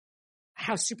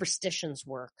superstitions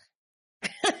work.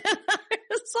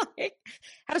 It's like,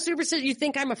 how superstition? You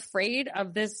think I'm afraid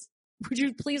of this? Would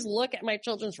you please look at my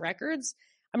children's records?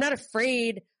 I'm not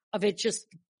afraid of it just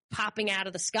popping out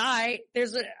of the sky.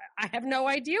 I have no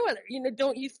idea whether,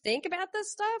 don't you think about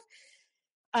this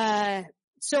stuff?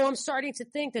 So I'm starting to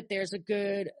think that there's a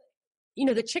good,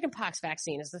 the chickenpox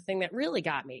vaccine is the thing that really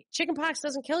got me. Chickenpox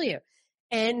doesn't kill you.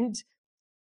 And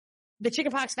the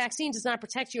chickenpox vaccine does not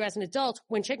protect you as an adult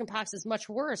when chickenpox is much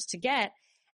worse to get.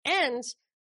 And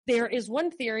there is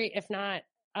one theory, if not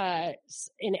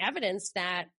in evidence,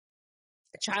 that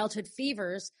childhood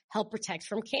fevers help protect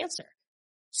from cancer.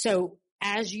 So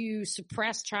as you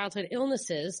suppress childhood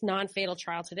illnesses, non-fatal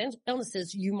childhood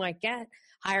illnesses, you might get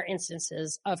higher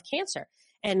instances of cancer.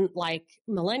 And like,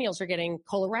 millennials are getting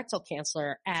colorectal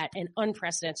cancer at an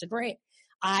unprecedented rate.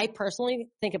 I personally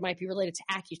think it might be related to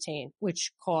Accutane,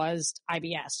 which caused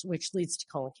IBS, which leads to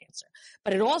colon cancer.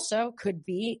 But it also could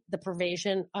be the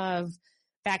provision of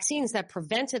vaccines that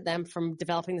prevented them from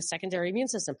developing the secondary immune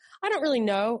system. I don't really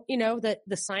know,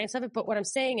 the science of it, but what I'm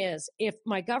saying is, if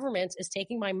my government is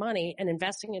taking my money and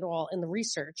investing it all in the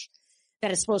research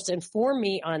that is supposed to inform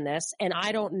me on this, and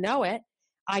I don't know it,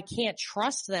 I can't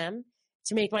trust them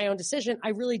to make my own decision. I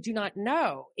really do not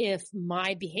know if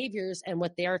my behaviors and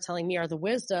what they are telling me are the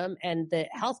wisdom and the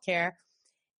healthcare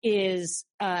is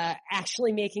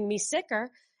actually making me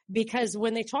sicker, because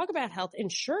when they talk about health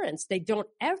insurance, they don't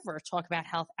ever talk about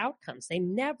health outcomes. They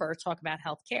never talk about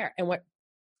health care. And what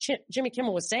Jimmy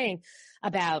Kimmel was saying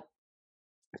about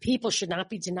people should not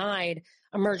be denied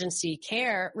emergency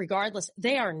care regardless,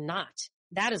 they are not.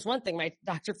 That is one thing my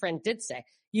doctor friend did say.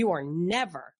 You are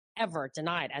never, ever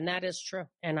denied. And that is true.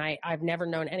 And I've never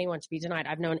known anyone to be denied.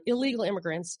 I've known illegal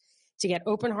immigrants to get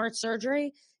open heart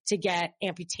surgery, to get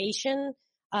amputation,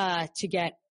 to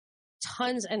get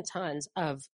tons and tons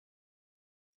of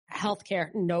health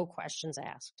care, no questions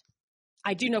asked.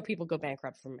 I do know people go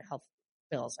bankrupt from health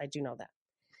bills. I do know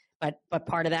that. But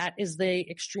part of that is the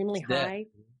extremely high.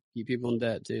 Keep people in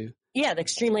debt too. Yeah, the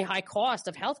extremely high cost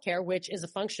of healthcare, which is a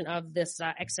function of this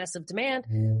excessive demand,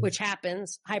 which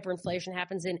happens, hyperinflation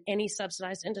happens in any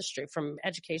subsidized industry, from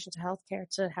education to healthcare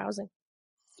to housing.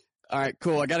 All right,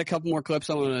 cool. I got a couple more clips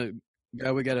I want to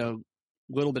go. We got a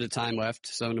little bit of time left,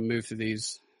 so I'm going to move through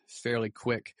these fairly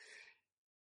quick.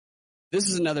 This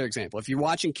is another example. If you're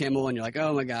watching Kimmel and you're like,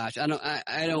 oh my gosh, I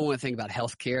don't want to think about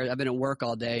healthcare. I've been at work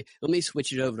all day. Let me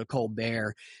switch it over to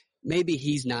Colbert. Maybe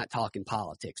he's not talking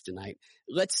politics tonight.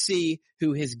 Let's see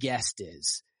who his guest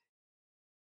is.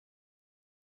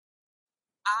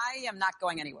 I am not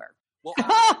going anywhere. Well,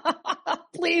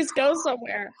 please go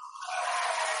somewhere.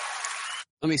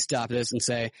 Let me stop this and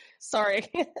say, sorry.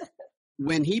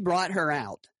 When he brought her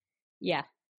out, yeah,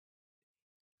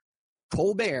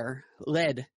 Colbert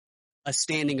led a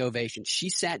standing ovation. She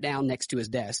sat down next to his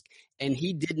desk, and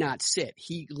he did not sit.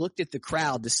 He looked at the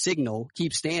crowd to signal,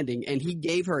 keep standing, and he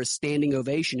gave her a standing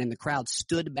ovation, and the crowd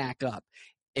stood back up.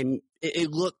 And he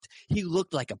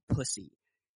looked like a pussy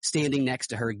standing next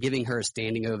to her, giving her a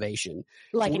standing ovation.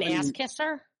 Like an ass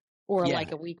kisser? Or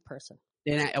like a weak person?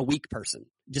 A weak person.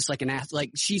 Just like an ass,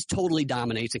 like she's totally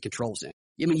dominates and controls him.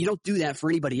 I mean, you don't do that for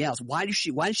anybody else. Why does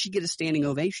she get a standing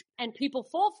ovation? And people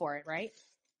fall for it, right?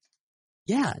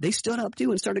 Yeah, they stood up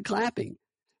too and started clapping.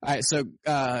 All right, so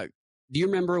do you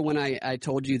remember when I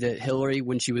told you that Hillary,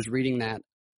 when she was reading that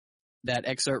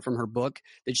excerpt from her book,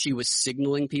 that she was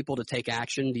signaling people to take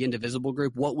action, the Indivisible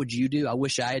group? What would you do? I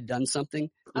wish I had done something.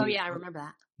 Oh, yeah, I remember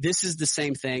that. This is the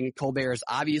same thing. Colbert has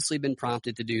obviously been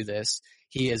prompted to do this.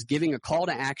 He is giving a call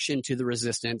to action to the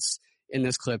resistance in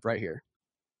this clip right here.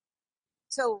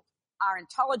 So our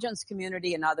intelligence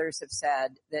community and others have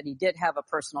said that he did have a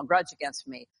personal grudge against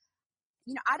me.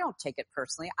 You know, I don't take it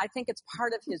personally. I think it's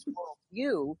part of his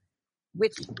worldview,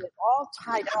 which is all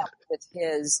tied up with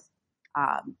his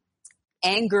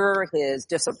anger, his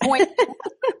disappointment.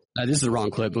 This is the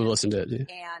wrong clip. We'll listen to it. Too.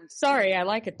 And sorry, I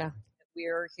like it though.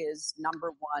 We're his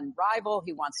number one rival.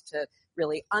 He wants to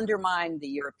really undermine the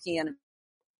European.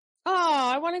 Oh,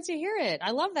 I wanted to hear it.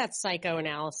 I love that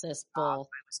psychoanalysis, Bull.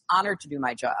 I was honored to do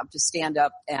my job, to stand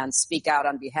up and speak out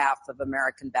on behalf of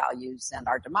American values and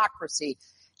our democracy.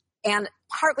 And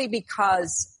partly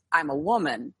because I'm a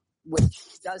woman, which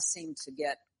does seem to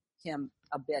get him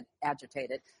a bit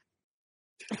agitated.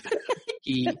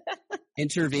 He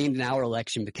intervened in our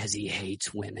election because he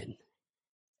hates women.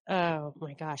 Oh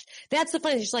my gosh. That's the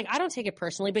funny thing. She's like, I don't take it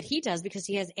personally, but he does because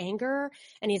he has anger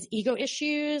and he has ego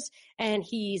issues and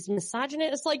he's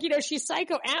misogynist. It's like, you know, she's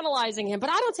psychoanalyzing him, but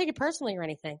I don't take it personally or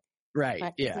anything. Right.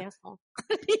 But yeah. He's an asshole.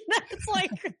 It's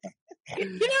like, you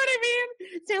know what I mean?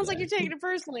 It sounds like you're taking it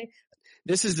personally.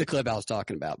 This is the clip I was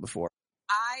talking about before.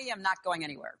 I am not going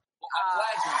anywhere. Well, I'm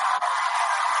glad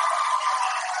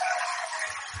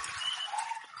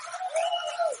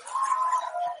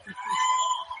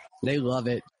They love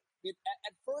it.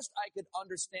 At first, I could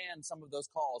understand some of those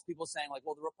calls. People saying like,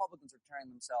 well, the Republicans are tearing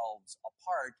themselves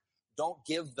apart. Don't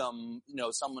give them,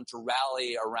 someone to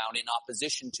rally around in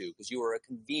opposition to, because you are a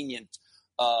convenient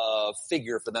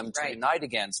figure for them to unite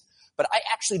against. But I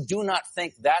actually do not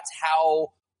think that's how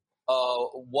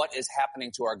what is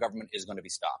happening to our government is going to be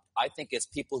stopped. I think it's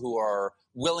people who are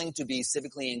willing to be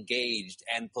civically engaged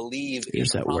and believe in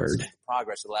the promises of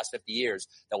progress of the last 50 years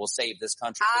that will save this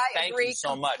country. So I agree you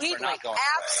so much for not going.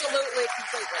 Absolutely,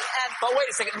 completely. But wait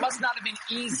a second, it must not have been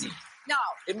easy. No.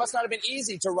 It must not have been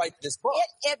easy to write this book.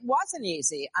 It wasn't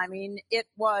easy. I mean, it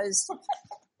was.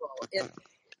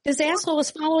 This asshole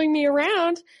was following me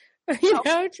around, trying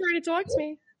to talk to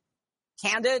me.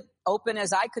 Candid, open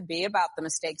as I could be about the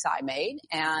mistakes I made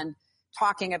and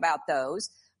talking about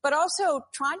those, but also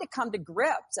trying to come to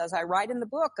grips, as I write in the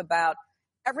book, about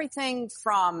everything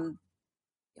from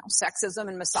sexism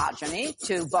and misogyny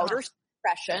to voter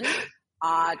suppression,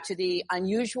 to the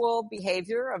unusual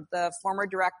behavior of the former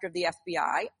director of the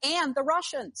FBI and the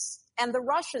Russians. And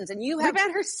you have what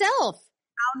about herself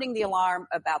sounding the alarm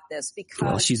about this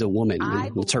because she's a woman. I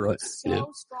believe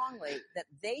so strongly that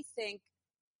they think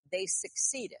they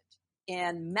succeeded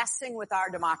in messing with our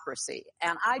democracy.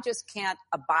 And I just can't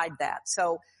abide that.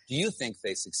 So Do you think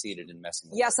they succeeded in messing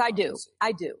with yes, our I do. democracy?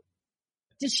 I do.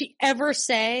 Did she ever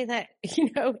say that,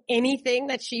 anything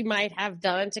that she might have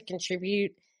done to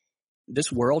contribute?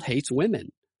 This world hates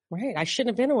women. Right. I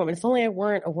shouldn't have been a woman. If only I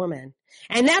weren't a woman.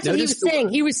 And that's what he Notice was saying.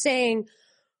 He was saying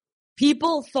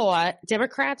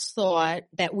Democrats thought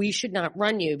that we should not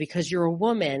run you because you're a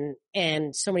woman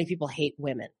and so many people hate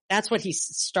women. That's what he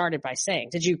started by saying.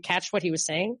 Did you catch what he was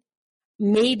saying?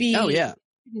 Maybe Oh, yeah.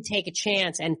 you can take a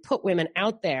chance and put women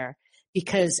out there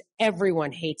because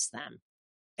everyone hates them.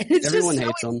 And it's Everyone just so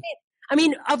hates them. insane. I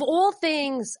mean, of all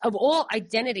things, of all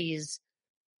identities,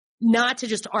 not to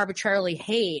just arbitrarily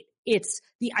hate, it's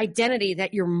the identity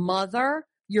that your mother,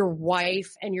 your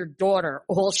wife, and your daughter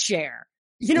all share.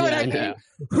 You know what I mean? know.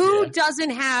 Who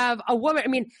doesn't have a woman? I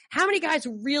mean, how many guys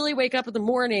really wake up in the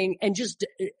morning and just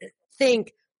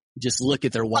think, Just look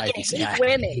at their wife and say, hate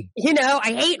women.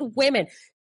 I hate women.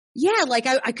 Yeah, like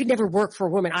I could never work for a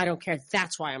woman. I don't care.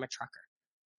 That's why I'm a trucker.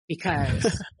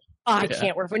 Because I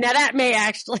can't work for. Now that may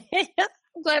actually,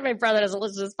 I'm glad my brother doesn't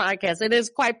listen to this podcast. It is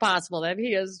quite possible that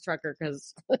he is a trucker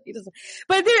because he doesn't,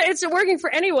 but it's working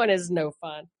for anyone is no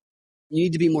fun. You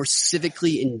need to be more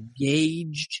civically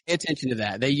engaged. Pay attention to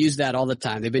that. They use that all the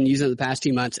time. They've been using it the past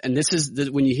 2 months. And this is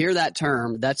when you hear that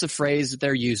term, that's a phrase that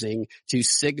they're using to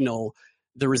signal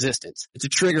the resistance. It's a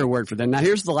trigger word for them. Now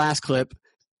here's the last clip.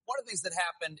 One of the things that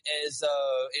happened is,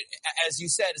 as you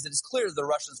said, is that it's clear the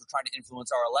Russians were trying to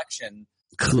influence our election.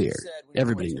 Clear. Said,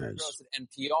 Everybody knows. At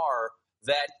NPR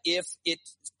that if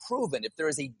it's proven, if there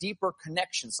is a deeper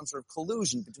connection, some sort of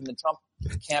collusion between the Trump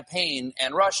campaign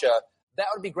and Russia, that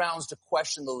would be grounds to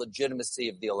question the legitimacy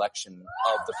of the election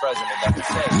of the president of that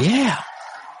state. Yeah.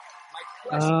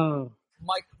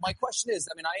 My question is,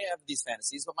 I mean, I have these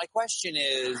fantasies, but my question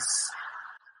is,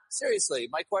 seriously,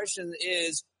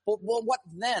 well, what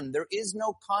then? There is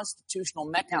no constitutional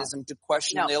mechanism to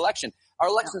question the election. Our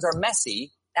elections are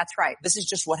messy. That's right. This is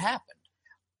just what happened.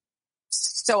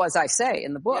 So as I say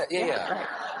in the book. Yeah.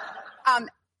 Right.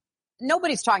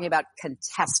 Nobody's talking about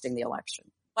contesting the election.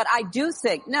 But I do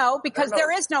think, because there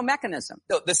is no mechanism.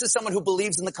 No, this is someone who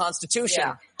believes in the Constitution,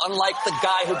 unlike the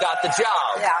guy who got the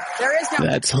job. Yeah, there is no.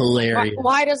 That's hilarious.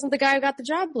 Why doesn't the guy who got the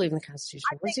job believe in the Constitution?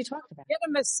 What is he talking about?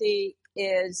 Legitimacy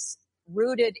is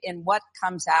rooted in what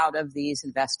comes out of these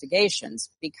investigations,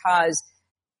 because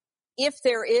if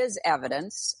there is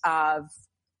evidence of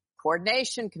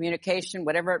coordination, communication,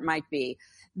 whatever it might be,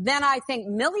 then I think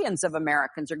millions of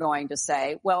Americans are going to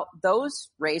say, well, those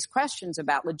raise questions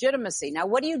about legitimacy. Now,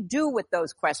 what do you do with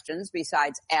those questions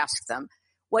besides ask them?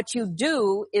 What you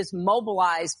do is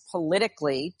mobilize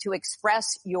politically to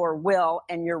express your will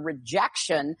and your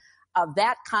rejection of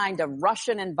that kind of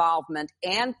Russian involvement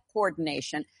and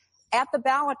coordination at the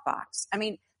ballot box. I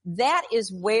mean, that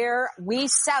is where we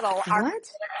settle our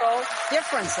political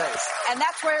differences, and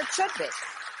that's where it should be.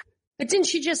 But didn't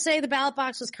she just say the ballot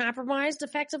box was compromised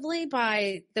effectively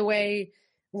by the way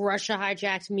Russia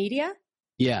hijacked media?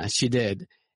 Yeah, she did.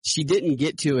 She didn't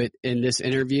get to it in this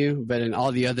interview, but in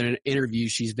all the other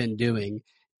interviews she's been doing,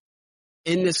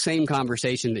 in this same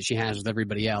conversation that she has with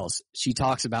everybody else, she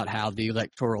talks about how the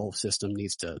electoral system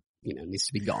needs to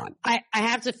be gone. I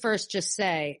have to first just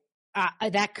say,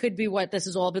 that could be what this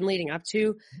has all been leading up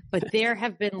to, but there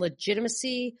have been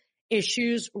legitimacy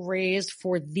issues raised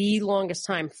for the longest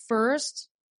time. First,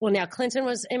 now Clinton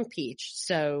was impeached,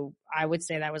 so I would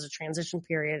say that was a transition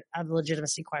period of the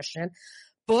legitimacy question.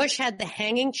 Bush had the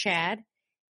hanging Chad,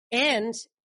 and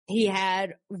he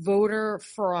had voter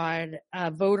fraud,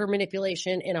 voter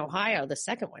manipulation in Ohio, the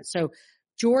second one. So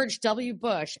George W.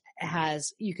 Bush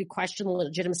you could question the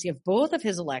legitimacy of both of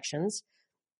his elections.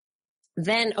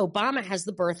 Then Obama has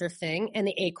the birther thing and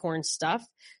the acorn stuff.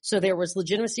 So there was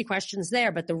legitimacy questions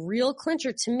there. But the real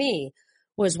clincher to me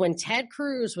was when Ted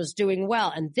Cruz was doing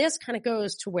well. And this kind of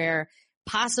goes to where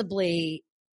possibly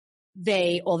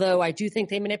although I do think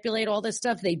they manipulate all this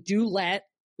stuff, they do let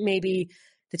maybe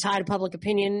the tide of public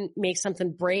opinion make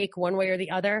something break one way or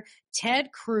the other.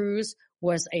 Ted Cruz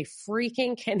was a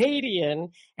freaking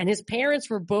Canadian, and his parents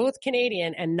were both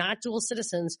Canadian and not dual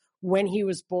citizens when he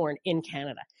was born in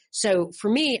Canada. So for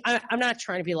me, I'm not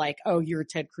trying to be like, oh, you're a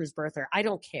Ted Cruz birther. I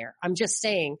don't care. I'm just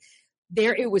saying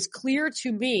it was clear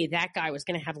to me that guy was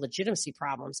going to have legitimacy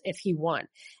problems if he won.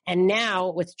 And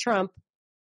now with Trump,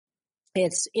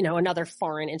 it's, another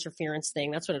foreign interference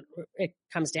thing. That's what it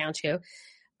comes down to.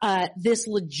 This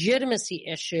legitimacy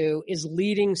issue is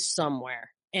leading somewhere.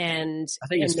 And I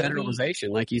think it's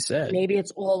federalization, like you said. Maybe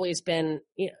it's always been,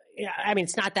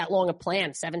 it's not that long a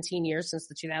plan, 17 years since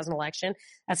the 2000 election.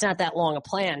 That's not that long a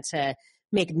plan to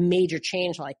make major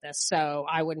change like this. So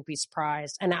I wouldn't be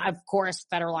surprised. And of course,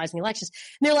 federalizing elections.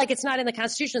 And they're like, it's not in the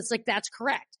Constitution. It's like, that's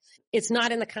correct. It's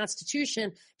not in the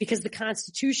Constitution because the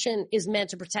Constitution is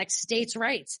meant to protect states'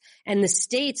 rights, and the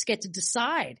states get to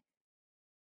decide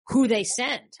who they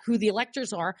send, who the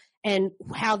electors are, and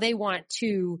how they want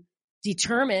to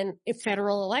determine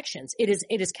federal elections. It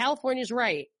is California's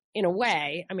right in a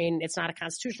way. I mean, it's not a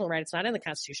constitutional right. It's not in the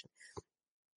Constitution.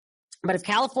 But if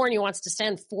California wants to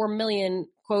send 4 million,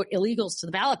 quote, illegals to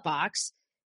the ballot box,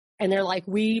 and they're like,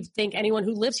 we think anyone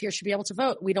who lives here should be able to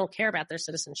vote. We don't care about their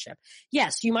citizenship.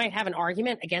 Yes, you might have an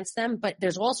argument against them, but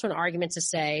there's also an argument to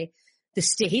say the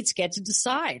states get to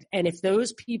decide. And if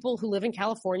those people who live in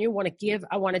California want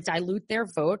to dilute their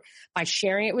vote by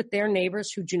sharing it with their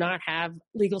neighbors who do not have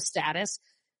legal status,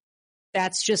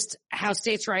 that's just how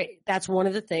states right. That's one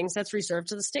of the things that's reserved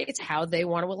to the states, how they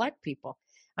want to elect people.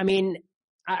 I mean,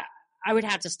 I would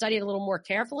have to study it a little more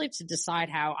carefully to decide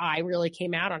how I really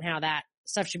came out on how that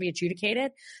stuff should be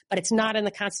adjudicated, but it's not in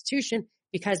the Constitution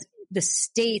because the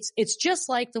states, it's just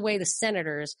like the way the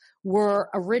senators were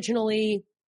originally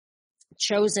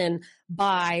chosen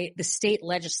by the state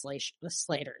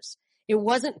legislators. It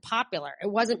wasn't popular.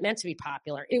 It wasn't meant to be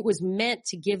popular. It was meant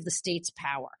to give the states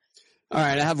power. All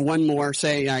right, I have one more.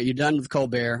 Say, all right, you're done with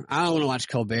Colbert. I don't want to watch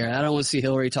Colbert. I don't want to see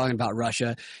Hillary talking about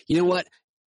Russia. You know what?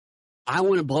 I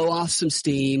want to blow off some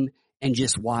steam and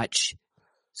just watch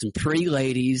some pretty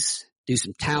ladies do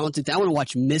some talented. I want to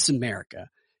watch Miss America.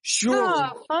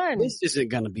 Sure, fun. This isn't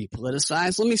going to be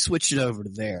politicized. Let me switch it over to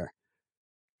there.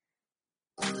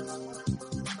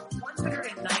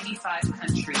 195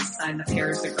 countries signed the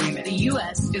Paris Agreement. The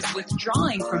U.S. is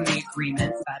withdrawing from the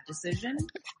agreement. Bad decision?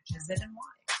 Which is it and why?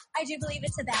 I do believe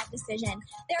it's a bad decision.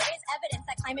 There is evidence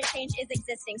that climate change is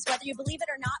existing. So whether you believe it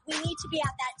or not, we need to be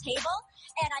at that table.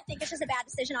 And I think it's just a bad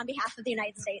decision on behalf of the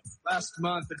United States. Last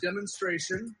month, a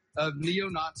demonstration of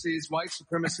neo-Nazis, white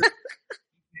supremacists,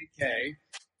 KKK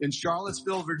in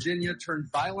Charlottesville, Virginia turned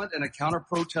violent and a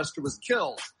counter-protester was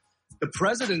killed. The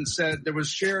president said there was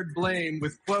shared blame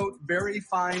with, quote, very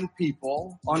fine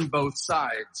people on both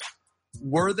sides.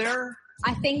 Were there?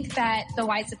 I think that the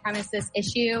white supremacist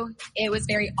issue, it was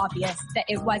very obvious that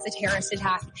it was a terrorist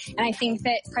attack. And I think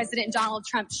that President Donald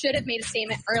Trump should have made a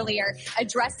statement earlier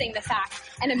addressing the fact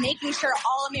and making sure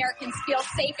all Americans feel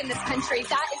safe in this country.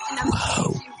 That is the number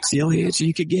one issue. It's the only answer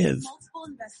you could give. Multiple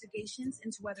investigations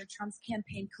into whether Trump's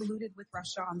campaign colluded with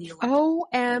Russia on the election.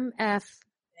 OMF.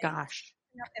 Gosh.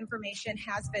 Enough information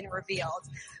has been revealed.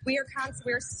 We're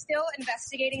still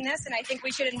investigating this, and I think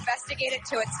we should investigate it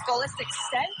to its fullest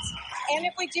extent. And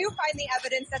if we do find the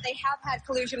evidence that they have had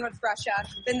collusion with Russia,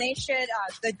 then they should,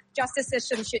 the justice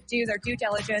system should do their due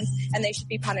diligence, and they should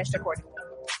be punished accordingly.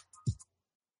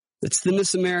 It's the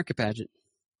Miss America pageant.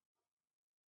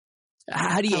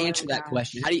 How do you answer that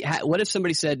question? What if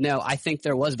somebody said, no, I think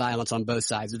there was violence on both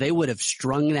sides? They would have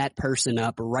strung that person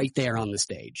up right there on the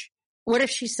stage. What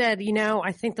if she said, you know,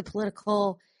 I think the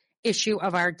political issue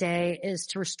of our day is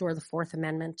to restore the Fourth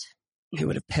Amendment? They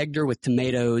would have pegged her with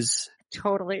tomatoes.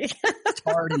 Totally.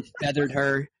 Tarred and feathered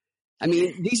her. I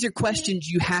mean, these are questions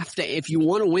you have to, if you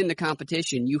want to win the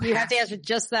competition, you have to answer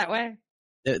just that way.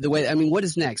 The way, I mean, what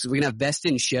is next? We're going to have Best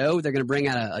in Show. They're going to bring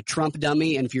out a Trump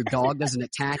dummy, and if your dog doesn't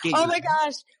attack it. Oh my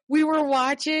gosh. We were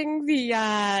watching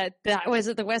was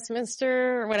it the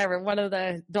Westminster or whatever, one of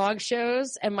the dog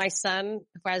shows, and my son,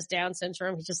 who has Down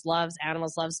syndrome, he just loves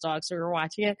animals, loves dogs, so we were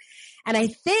watching it. And I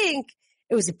think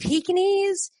it was a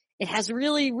Pekingese. It has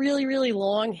really, really, really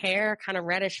long hair, kind of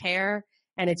reddish hair,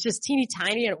 and it's just teeny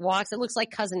tiny, and it walks. It looks like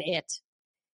Cousin It.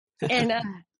 And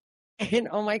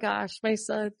oh my gosh, my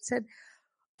son said,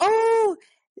 "Oh,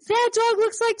 that dog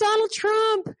looks like Donald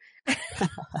Trump." I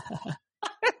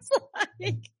was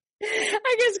like,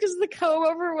 I guess because of the comb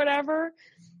over or whatever.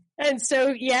 And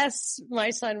so, yes,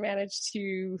 my son managed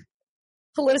to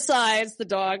politicize the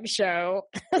dog show.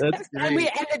 That's great.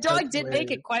 and the dog did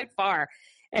make it quite far.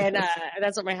 And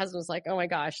that's what my husband was like, oh my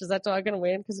gosh, is that dog going to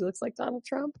win because he looks like Donald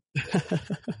Trump?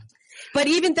 But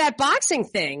even that boxing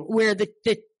thing where the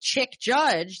chick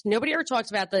judge, nobody ever talks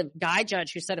about the guy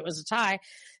judge who said it was a tie.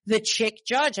 The chick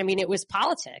judge, I mean, it was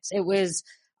politics. It was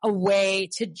a way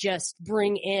to just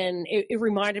bring in, it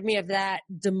reminded me of that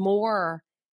Damore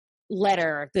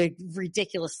letter, the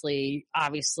ridiculously,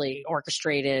 obviously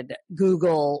orchestrated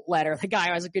Google letter. The guy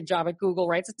who has a good job at Google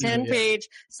writes a 10-page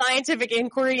scientific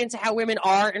inquiry into how women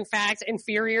are, in fact,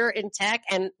 inferior in tech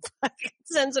and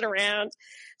sends it around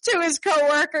to his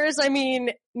coworkers. I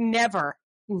mean, never.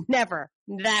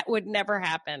 That would never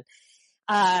happen.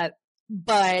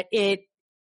 But it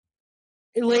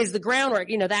lays the groundwork,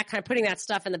 you know, that kind of putting that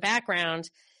stuff in the background.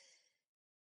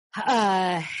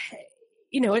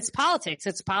 it's politics.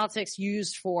 It's politics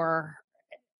used for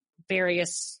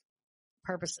various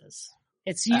purposes.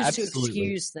 It's used to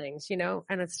excuse things,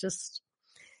 and it's just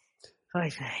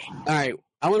okay. All right.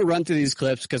 I want to run through these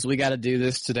clips because we got to do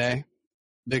this today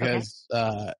because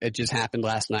it just happened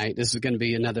last night. This is going to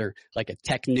be another, like a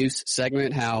tech news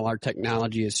segment, how our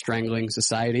technology is strangling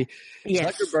society.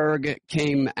 Yes. Zuckerberg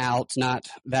came out not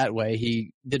that way.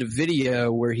 He did a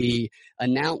video where he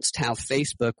announced how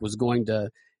Facebook was going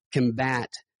to combat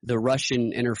the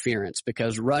Russian interference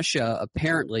because Russia,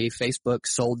 apparently, Facebook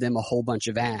sold them a whole bunch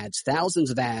of ads, thousands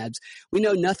of ads. We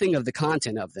know nothing of the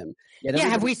content of them.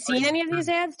 Have we seen any of these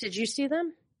ads? Did you see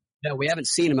them? No, we haven't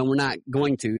seen them, and we're not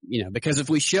going to, because if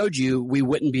we showed you, we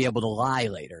wouldn't be able to lie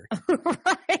later.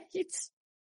 Right.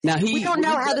 Now we don't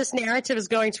know how this narrative is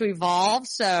going to evolve,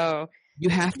 so you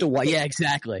have to watch. Yeah,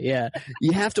 exactly. Yeah,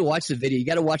 you have to watch the video. You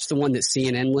got to watch the one that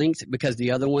CNN linked because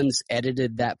the other ones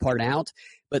edited that part out.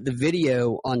 But the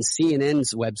video on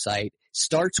CNN's website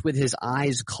starts with his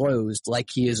eyes closed like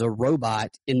he is a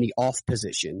robot in the off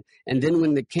position. And then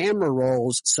when the camera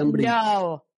rolls, somebody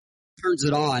turns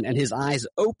it on and his eyes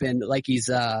open like he's,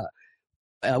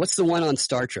 what's the one on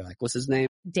Star Trek? What's his name?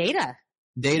 Data.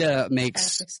 Data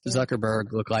makes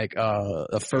Zuckerberg look like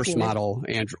a first model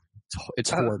Android. It's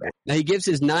horrible. Now he gives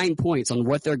his 9 points on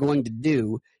what they're going to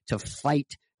do to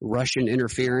fight Russian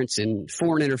interference and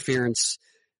foreign interference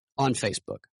on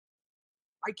Facebook.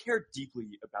 I care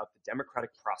deeply about the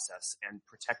democratic process and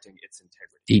protecting its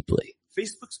integrity. Deeply.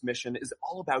 Facebook's mission is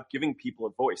all about giving people a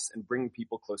voice and bringing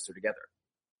people closer together.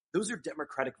 Those are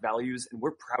democratic values, and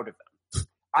we're proud of them.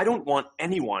 I don't want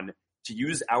anyone to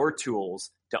use our tools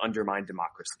to undermine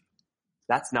democracy.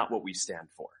 That's not what we stand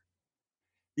for.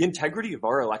 The integrity of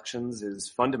our elections is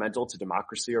fundamental to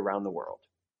democracy around the world.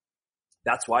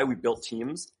 That's why we built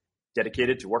teams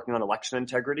dedicated to working on election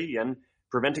integrity and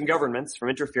preventing governments from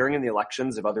interfering in the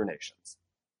elections of other nations.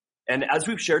 And as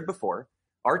we've shared before,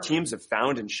 our teams have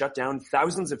found and shut down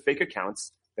thousands of fake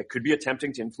accounts that could be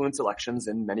attempting to influence elections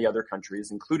in many other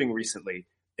countries, including recently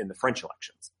in the French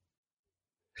elections.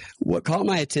 What caught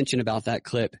my attention about that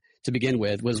clip to begin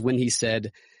with was when he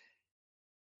said,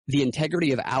 the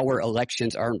integrity of our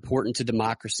elections are important to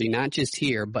democracy, not just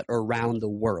here, but around the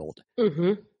world.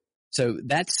 Mm-hmm. So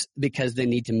that's because they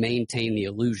need to maintain the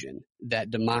illusion that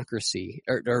democracy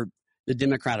or the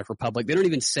Democratic Republic, they don't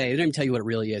even tell you what it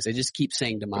really is. They just keep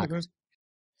saying democracy. Mm-hmm.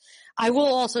 I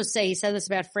will also say, he said this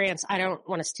about France. I don't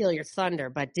want to steal your thunder,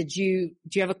 but do you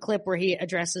have a clip where he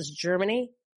addresses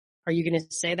Germany? Are you going to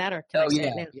say that, or can I say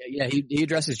it now? Yeah. He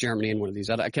addresses Germany in one of these.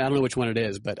 I don't know which one it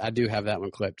is, but I do have that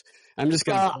one clipped. I'm just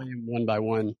going to play them one by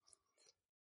one.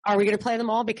 Are we going to play them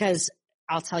all? Because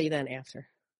I'll tell you then after.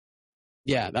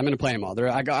 Yeah, I'm going to play them all.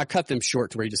 I cut them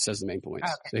short to where he just says the main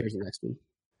points. Okay. So here's the next one.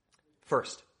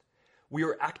 First, we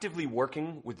are actively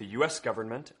working with the U.S.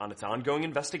 government on its ongoing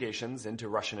investigations into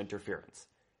Russian interference.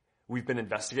 We've been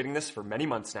investigating this for many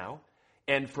months now,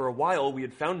 and for a while we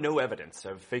had found no evidence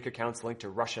of fake accounts linked to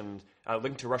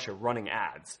Russia running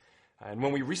ads. And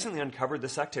when we recently uncovered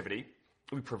this activity,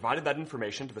 we provided that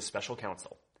information to the special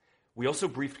counsel. We also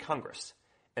briefed Congress,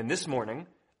 and this morning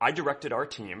I directed our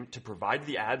team to provide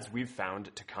the ads we've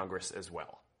found to Congress as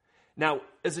well. Now,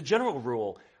 as a general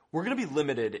rule, we're going to be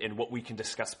limited in what we can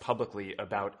discuss publicly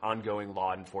about ongoing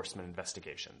law enforcement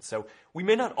investigations, so we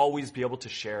may not always be able to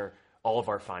share all of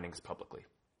our findings publicly.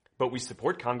 But we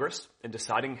support Congress in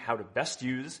deciding how to best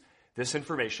use this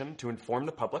information to inform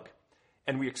the public,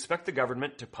 and we expect the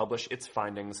government to publish its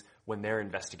findings when their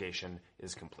investigation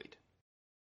is complete.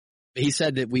 He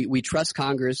said that we trust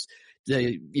Congress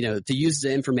to use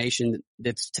the information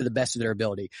that's to the best of their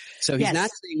ability. So he's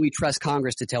not saying we trust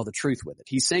Congress to tell the truth with it.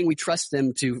 He's saying we trust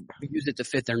them to use it to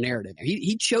fit their narrative.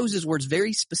 He chose his words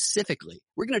very specifically.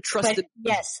 We're going to trust them.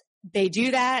 Yes, they do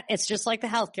that. It's just like the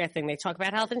healthcare thing. They talk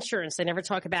about health insurance. They never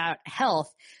talk about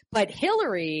health. But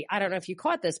Hillary, I don't know if you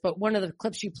caught this, but one of the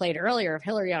clips you played earlier of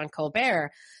Hillary on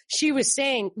Colbert, she was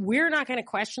saying, we're not going to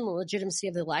question the legitimacy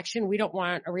of the election. We don't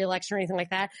want a re-election or anything like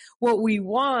that. What we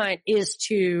want is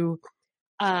to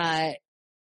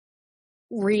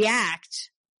react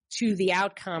to the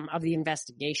outcome of the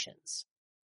investigations.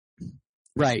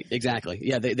 Right, exactly.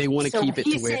 Yeah, they want to keep it to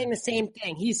where... He's saying the same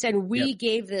thing. He said, we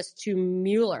gave this to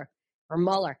Mueller,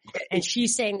 and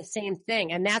she's saying the same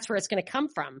thing, and that's where it's going to come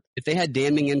from. If they had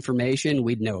damning information,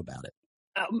 we'd know about it.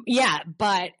 Yeah,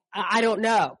 but I don't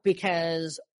know,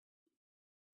 because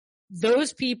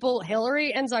those people,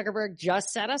 Hillary and Zuckerberg,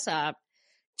 just set us up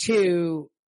to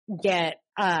get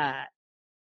to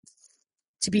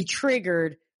be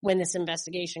triggered when this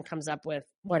investigation comes up with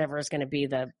whatever is going to be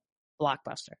the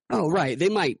blockbuster. Oh, right. They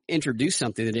might introduce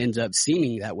something that ends up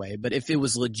seeming that way, but if it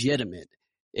was legitimate,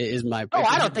 Is my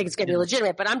I don't think it's going to be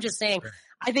legitimate, but I'm just saying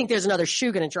I think there's another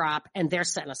shoe going to drop, and they're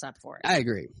setting us up for it. I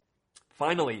agree.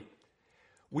 Finally,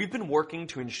 we've been working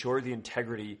to ensure the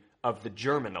integrity of the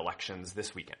German elections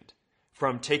this weekend.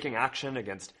 From taking action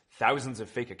against thousands of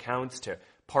fake accounts to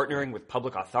partnering with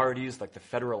public authorities like the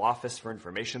Federal Office for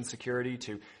Information Security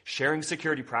to sharing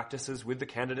security practices with the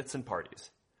candidates and parties.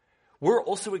 We're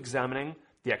also examining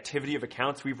the activity of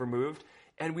accounts we've removed,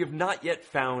 and we have not yet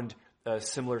found a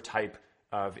similar type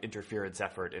of interference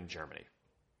effort in Germany.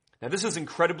 Now, this is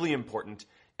incredibly important,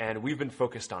 and we've been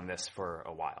focused on this for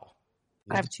a while.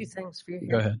 I have two things for you here.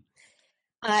 Go ahead.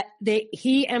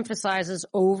 He emphasizes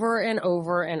over and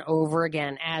over and over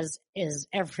again, as is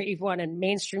everyone in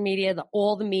mainstream media,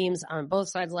 all the memes on both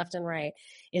sides, left and right,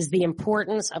 is the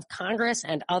importance of Congress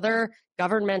and other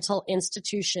governmental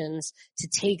institutions to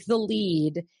take the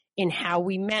lead in how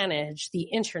we manage the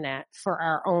internet for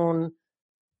our own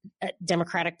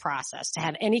democratic process. To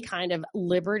have any kind of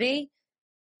liberty,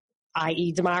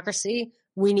 i.e. democracy,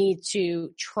 we need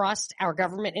to trust our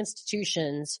government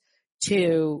institutions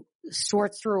to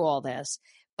sort through all this.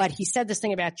 But he said this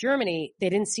thing about Germany. They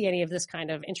didn't see any of this kind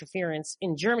of interference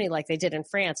in Germany like they did in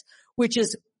France, which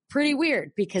is pretty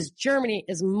weird because Germany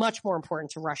is much more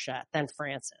important to Russia than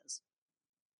France is.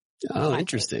 Oh,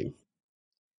 interesting.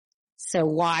 So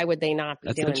why would they not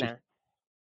be doing that?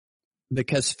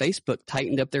 Because Facebook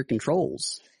tightened up their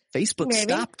controls. Facebook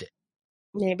stopped it.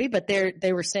 Maybe, but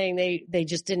they were saying they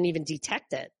just didn't even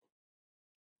detect it.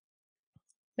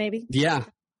 Maybe. Yeah.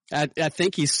 I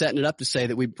think he's setting it up to say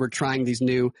that we're trying these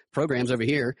new programs over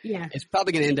here. Yeah. It's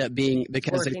probably going to end up being,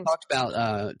 because they talked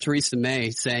about Theresa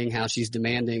May saying how she was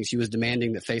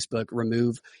demanding that Facebook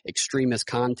remove extremist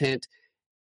content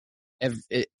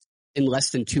in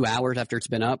less than 2 hours after it's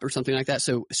been up or something like that.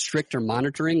 So stricter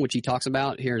monitoring, which he talks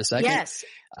about here in a second. Yes.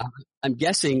 I'm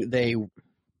guessing they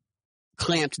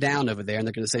clamped down over there and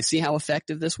they're going to say, see how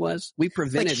effective this was? We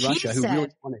prevented Russia, who really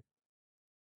wanted.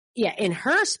 Yeah, in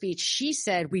her speech, she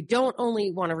said, we don't only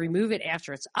want to remove it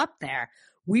after it's up there,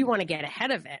 we want to get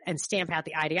ahead of it and stamp out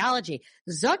the ideology.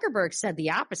 Zuckerberg said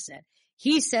the opposite.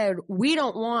 He said, we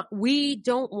don't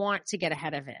want to get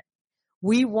ahead of it.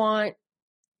 We want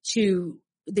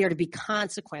there to be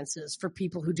consequences for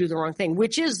people who do the wrong thing,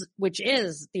 which is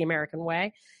the American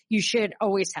way. You should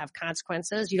always have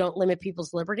consequences. You don't limit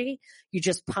people's liberty. You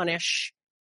just punish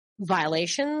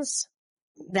violations.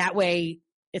 That way,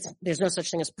 there's no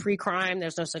such thing as pre-crime.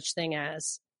 There's no such thing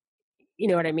as, you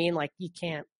know what I mean? Like you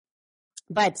can't,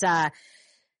 but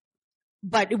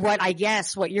what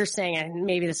you're saying, and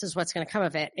maybe this is what's going to come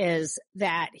of it, is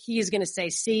that he's going to say,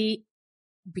 see,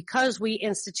 because we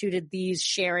instituted these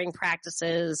sharing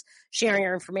practices, sharing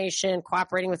our information,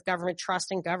 cooperating with government,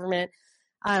 trusting government,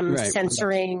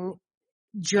 censoring,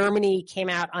 Germany came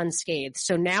out unscathed.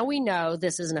 So now we know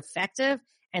this is an effective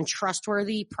and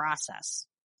trustworthy process.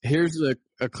 Here's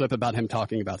a clip about him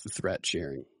talking about the threat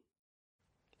sharing.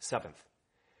 7th,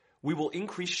 we will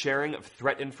increase sharing of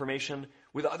threat information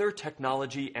with other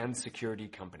technology and security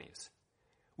companies.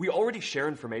 We already share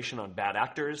information on bad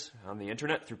actors on the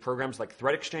internet through programs like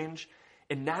Threat Exchange,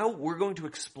 and now we're going to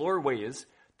explore ways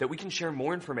that we can share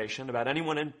more information about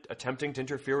anyone attempting to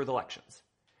interfere with elections.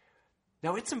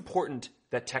 Now, it's important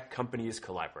that tech companies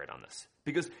collaborate on this,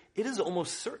 because it is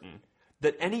almost certain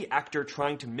that any actor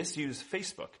trying to misuse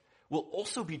Facebook will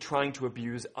also be trying to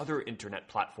abuse other internet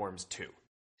platforms too.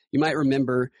 You might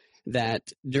remember that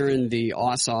during the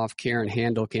Ossoff Karen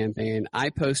Handel campaign,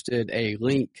 I posted a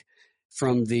link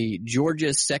from the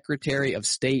Georgia Secretary of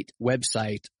State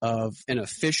website of an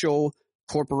official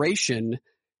corporation,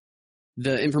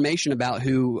 the information about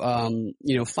who,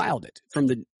 filed it from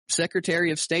the Secretary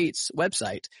of State's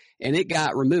website, and it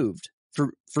got removed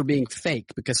for being fake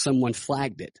because someone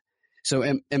flagged it. So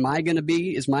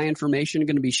is my information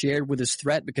going to be shared with this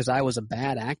threat because I was a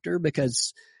bad actor?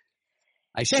 Because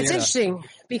That's interesting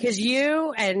because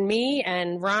you and me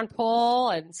and Ron Paul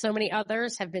and so many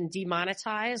others have been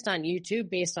demonetized on YouTube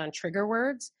based on trigger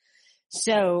words.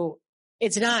 So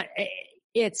it's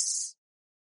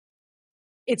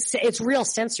real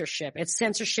censorship. It's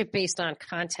censorship based on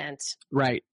content.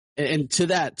 Right. And to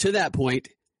that point,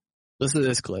 listen to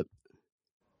this clip.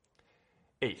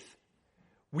 8th,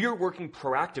 we are working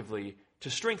proactively to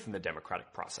strengthen the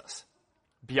democratic process.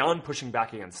 Beyond pushing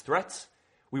back against threats,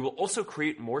 we will also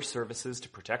create more services to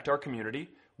protect our community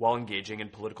while engaging in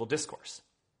political discourse.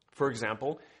 For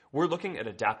example, we're looking at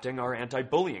adapting our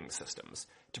anti-bullying systems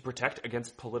to protect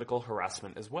against political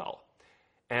harassment as well.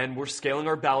 And we're scaling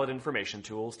our ballot information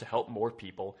tools to help more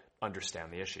people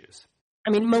understand the issues. I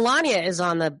mean, Melania is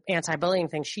on the anti-bullying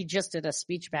thing. She just did a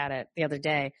speech about it the other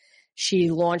day.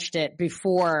 she launched it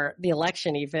before the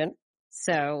election even.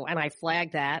 So, and I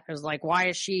flagged that. I was like, why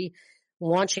is she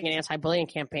launching an anti-bullying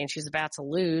campaign? She's about to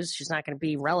lose. She's not going to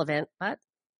be relevant, but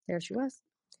there she was.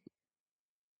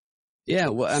 Yeah,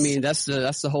 well, I mean, that's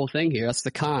the whole thing here. That's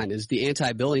the con, is the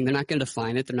anti-bullying. They're not going to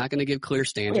define it. They're not going to give clear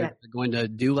standards. Yeah. They're going to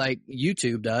do like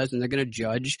YouTube does, and they're going to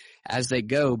judge as they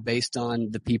go based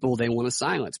on the people they want to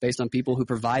silence, based on people who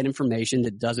provide information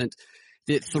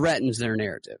that threatens their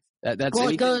narrative. That's well,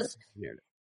 it goes.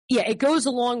 Yeah, it goes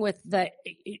along with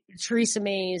Theresa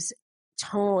May's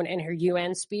tone in her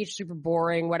UN speech, super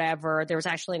boring, whatever. There was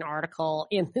actually an article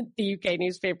in the UK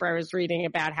newspaper I was reading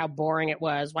about how boring it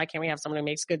was. Why can't we have someone who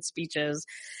makes good speeches?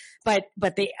 But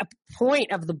the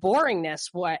point of the boringness,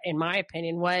 what in my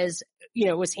opinion was,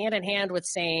 it was hand in hand with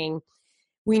saying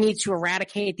we need to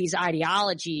eradicate these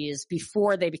ideologies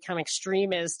before they become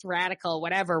extremist, radical,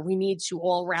 whatever. We need to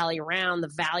all rally around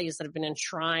the values that have been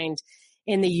enshrined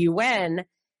in the UN.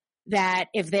 That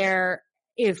if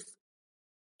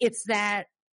it's that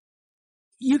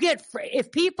you get,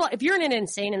 if you're in an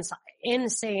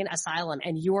insane asylum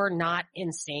and you're not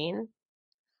insane,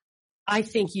 I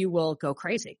think you will go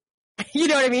crazy. You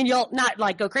know what I mean? You'll not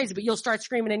like go crazy, but you'll start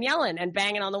screaming and yelling and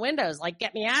banging on the windows, like,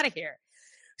 get me out of here.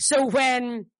 So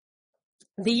when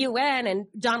the UN and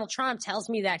Donald Trump tells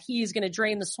me that he's going to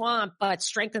drain the swamp, but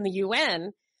strengthen the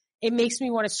UN, it makes me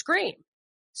want to scream.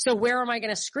 So where am I going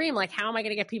to scream? Like, how am I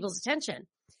going to get people's attention?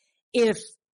 If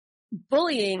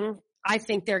bullying, I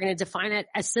think they're going to define it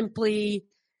as simply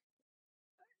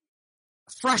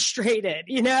frustrated,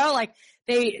 like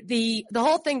the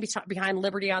whole thing behind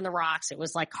Liberty on the Rocks, it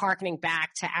was like hearkening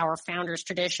back to our founders'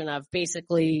 tradition of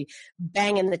basically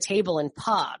banging the table in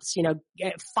pubs,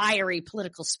 fiery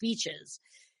political speeches.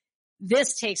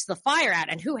 This takes the fire out.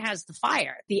 And who has the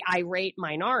fire? The irate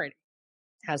minority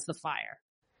has the fire.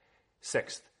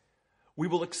 Sixth, we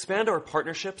will expand our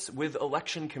partnerships with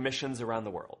election commissions around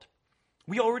the world.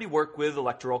 We already work with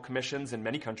electoral commissions in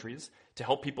many countries to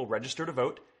help people register to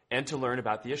vote and to learn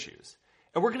about the issues.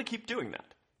 And we're going to keep doing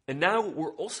that. And now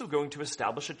we're also going to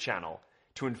establish a channel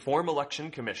to inform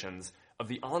election commissions of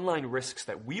the online risks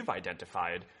that we've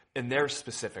identified in their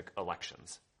specific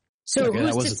elections. So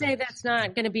who's to say that's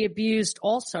not going to be abused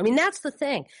also? I mean, that's the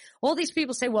thing. All these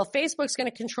people say, well, Facebook's going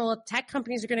to control it. Tech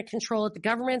companies are going to control it. The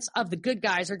governments of the good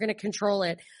guys are going to control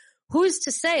it. Who's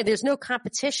to say? There's no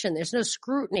competition. There's no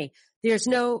scrutiny. There's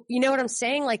no, you know what I'm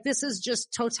saying? Like, this is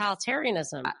just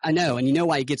totalitarianism. I know. And you know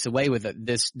why he gets away with it,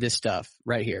 this stuff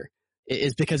right here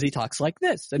is because he talks like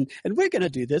this. And we're going to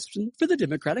do this for the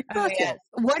democratic process. Oh, yeah.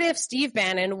 What if Steve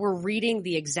Bannon were reading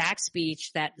the exact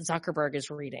speech that Zuckerberg is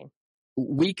reading?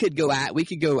 We could go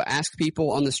ask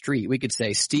people on the street. We could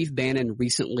say, Steve Bannon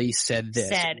recently said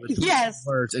this. Yes.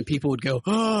 Words, and people would go,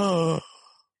 oh.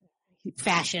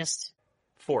 Fascist.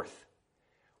 Fourth,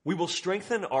 we will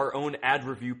strengthen our own ad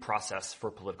review process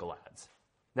for political ads.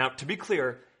 Now, to be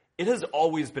clear, it has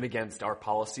always been against our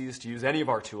policies to use any of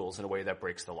our tools in a way that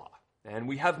breaks the law. And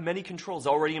we have many controls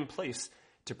already in place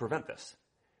to prevent this.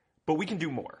 But we can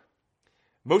do more.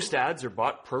 Most ads are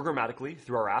bought programmatically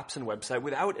through our apps and website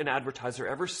without an advertiser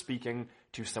ever speaking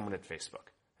to someone at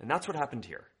Facebook. And that's what happened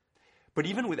here. But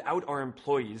even without our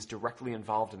employees directly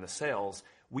involved in the sales,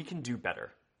 we can do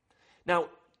better. Now,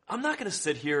 I'm not going to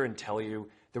sit here and tell you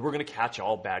that we're going to catch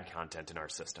all bad content in our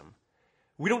system.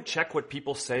 We don't check what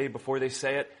people say before they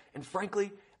say it, and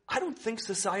frankly, I don't think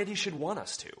society should want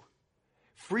us to.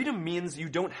 Freedom means you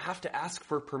don't have to ask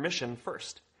for permission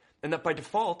first, and that by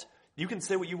default, you can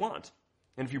say what you want.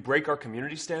 And if you break our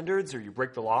community standards or you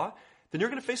break the law, then you're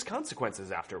going to face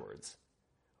consequences afterwards.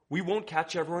 We won't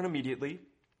catch everyone immediately,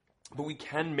 but we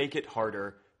can make it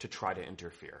harder to try to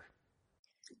interfere.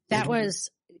 That was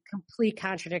complete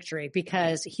contradictory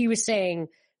because he was saying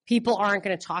people aren't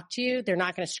going to talk to you. They're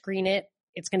not going to screen it.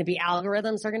 It's going to be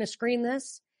algorithms that are going to screen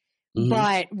this,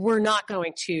 but we're not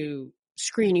going to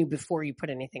screen you before you put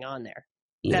anything on there.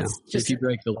 That's just if you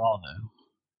break the law, though.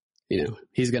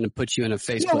 He's going to put you in a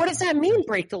Facebook. Yeah, what does that mean,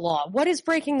 break the law? What is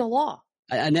breaking the law?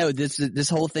 I know this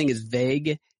whole thing is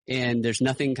vague and there's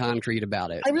nothing concrete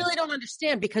about it. I really don't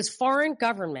understand because foreign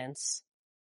governments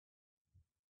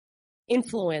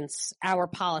influence our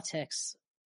politics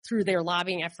through their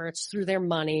lobbying efforts, through their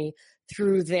money,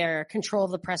 through their control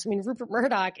of the press. I mean, Rupert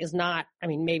Murdoch is not,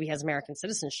 maybe he has American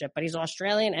citizenship, but he's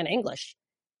Australian and English.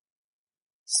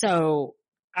 So,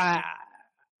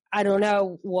 I don't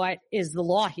know what is the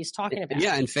law he's talking about.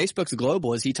 Yeah, and Facebook's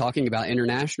global. Is he talking about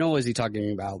international? Is he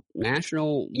talking about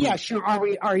national? Yeah, sure.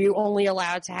 Are you only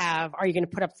allowed to are you going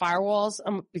to put up firewalls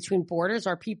between borders?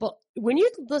 When you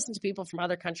listen to people from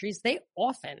other countries, they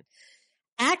often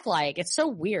act like, it's so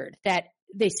weird that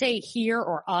they say here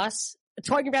or us,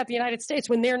 talking about the United States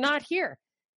when they're not here.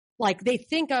 Like they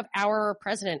think of our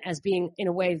president as being, in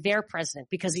a way, their president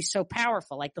because he's so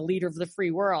powerful, like the leader of the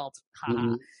free world.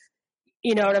 Mm-hmm.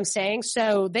 You know what I'm saying?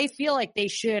 So they feel like they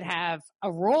should have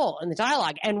a role in the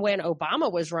dialogue. And when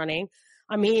Obama was running,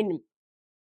 I mean,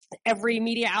 every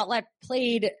media outlet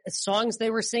played songs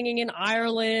they were singing in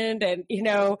Ireland and, you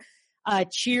know,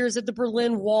 cheers at the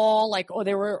Berlin Wall. Like, oh,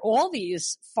 there were all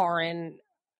these foreign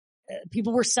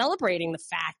people were celebrating the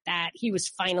fact that he was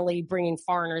finally bringing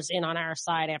foreigners in on our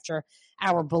side after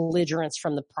our belligerence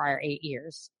from the prior 8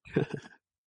 years. You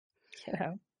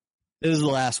know? This is the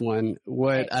last one.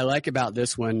 What I like about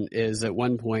this one is at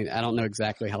one point, I don't know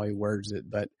exactly how he words it,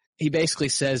 but he basically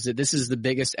says that this is the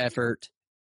biggest effort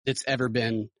that's ever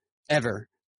been, ever,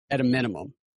 at a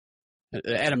minimum.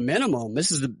 At a minimum,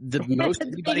 this is the most.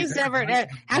 The biggest effort.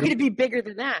 How could it be bigger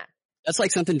than that? That's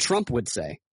like something Trump would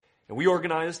say. And we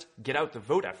organized Get Out the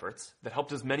Vote efforts that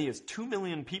helped as many as 2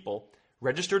 million people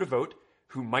register to vote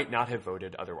who might not have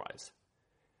voted otherwise.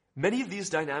 Many of these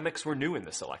dynamics were new in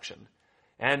this election,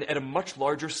 and at a much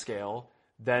larger scale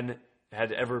than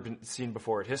had ever been seen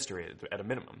before in history, at a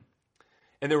minimum.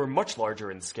 And they were much larger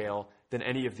in scale than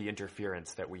any of the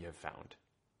interference that we have found.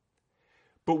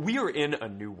 But we are in a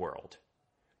new world.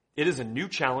 It is a new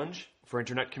challenge for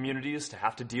internet communities to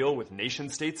have to deal with nation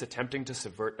states attempting to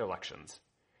subvert elections.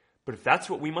 But if that's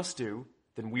what we must do,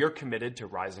 then we are committed to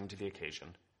rising to the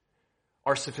occasion.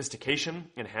 Our sophistication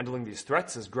in handling these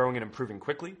threats is growing and improving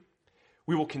quickly.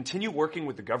 We will continue working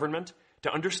with the government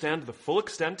to understand the full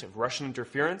extent of Russian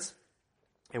interference,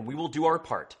 and we will do our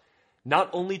part,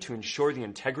 not only to ensure the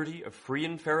integrity of free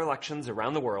and fair elections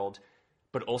around the world,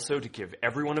 but also to give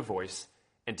everyone a voice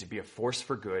and to be a force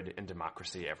for good in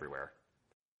democracy everywhere.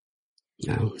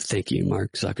 Oh, thank you,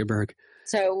 Mark Zuckerberg.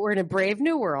 So we're in a brave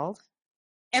new world.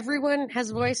 Everyone has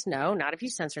a voice. No, not if you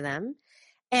censor them.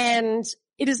 And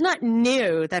it is not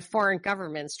new that foreign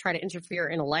governments try to interfere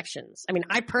in elections. I mean,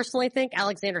 I personally think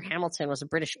Alexander Hamilton was a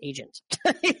British agent.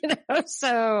 You know,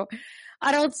 so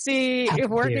I don't see it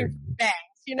working for banks.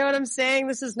 You know what I'm saying?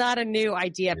 This is not a new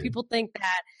idea. Yeah. People think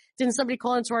that, didn't somebody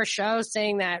call into our show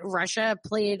saying that Russia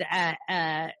played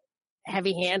a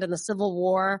heavy hand in the Civil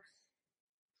War?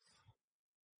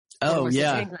 Oh,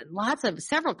 yeah.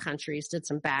 Several countries did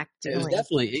some back dealing. It was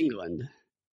definitely England.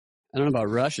 I don't know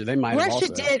about Russia. They might have also.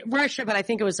 Russia, but I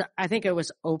think it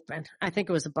was open. I think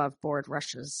it was above board,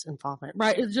 Russia's involvement.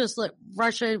 Right. It's just like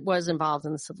Russia was involved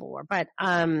in the Civil War. But,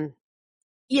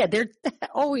 yeah, there's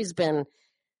always been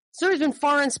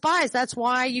foreign spies. That's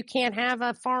why you can't have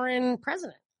a foreign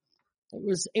president.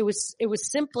 It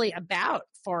was simply about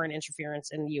foreign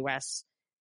interference in the U.S.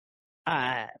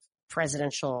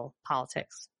 Presidential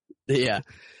politics. Yeah.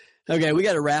 Okay, we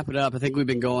got to wrap it up. I think we've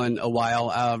been going a while.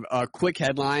 A quick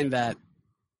headline that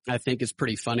I think is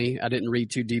pretty funny. I didn't read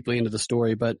too deeply into the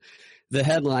story, but the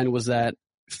headline was that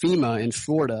FEMA in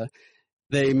Florida,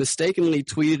 they mistakenly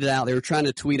tweeted out, they were trying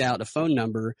to tweet out a phone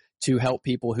number to help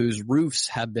people whose roofs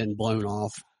have been blown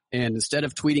off. And instead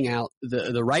of tweeting out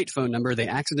the right phone number, they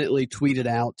accidentally tweeted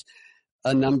out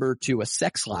a number to a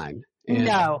sex line. And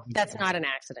no, that's not an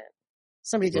accident.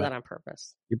 Somebody did that on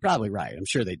purpose. You're probably right. I'm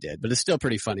sure they did, but it's still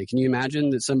pretty funny. Can you imagine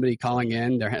that somebody calling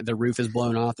in, their roof is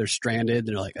blown off, they're stranded, and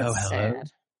they're like, "Oh, hello. Sad.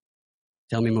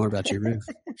 Tell me more about your roof."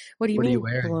 What do you mean are you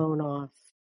wearing? Blown off?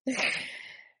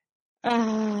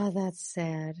 That's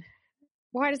sad.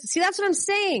 Why does see? That's what I'm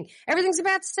saying. Everything's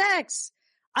about sex.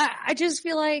 I just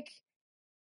feel like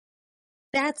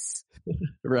that's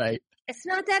right. It's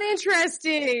not that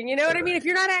interesting. You know what I mean? If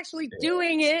you're not actually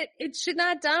doing it, it should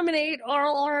not dominate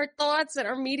all our thoughts and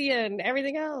our media and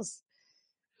everything else.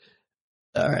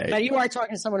 All right. Now, you are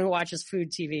talking to someone who watches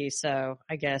food TV, so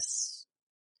I guess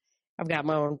I've got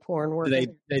my own porn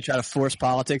working. They try to force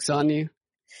politics on you?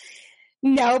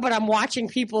 No, but I'm watching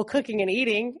people cooking and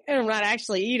eating, and I'm not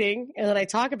actually eating, and then I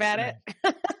talk about it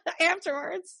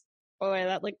afterwards. Boy,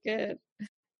 that looked good.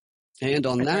 And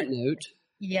on that note...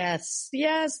 Yes.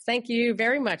 Thank you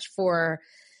very much for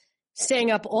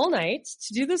staying up all night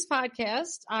to do this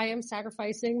podcast. I am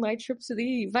sacrificing my trip to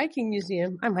the Viking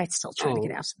Museum. I might still try to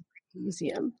get out to the Viking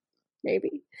Museum,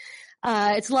 maybe.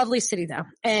 It's a lovely city, though,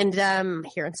 and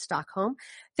here in Stockholm.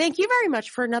 Thank you very much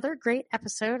for another great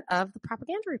episode of the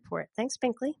Propaganda Report. Thanks,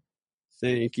 Binkley.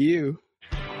 Thank you.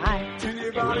 Bye.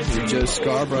 Joe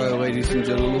Scarborough, ladies and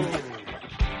gentlemen.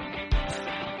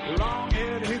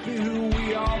 Long-haired hippie who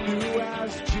we all knew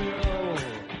as Joe.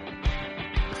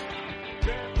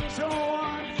 So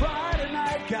on Friday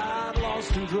night, got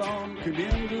lost and drunk and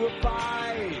into a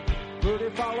fight, but he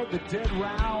followed the dead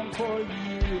round for a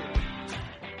year.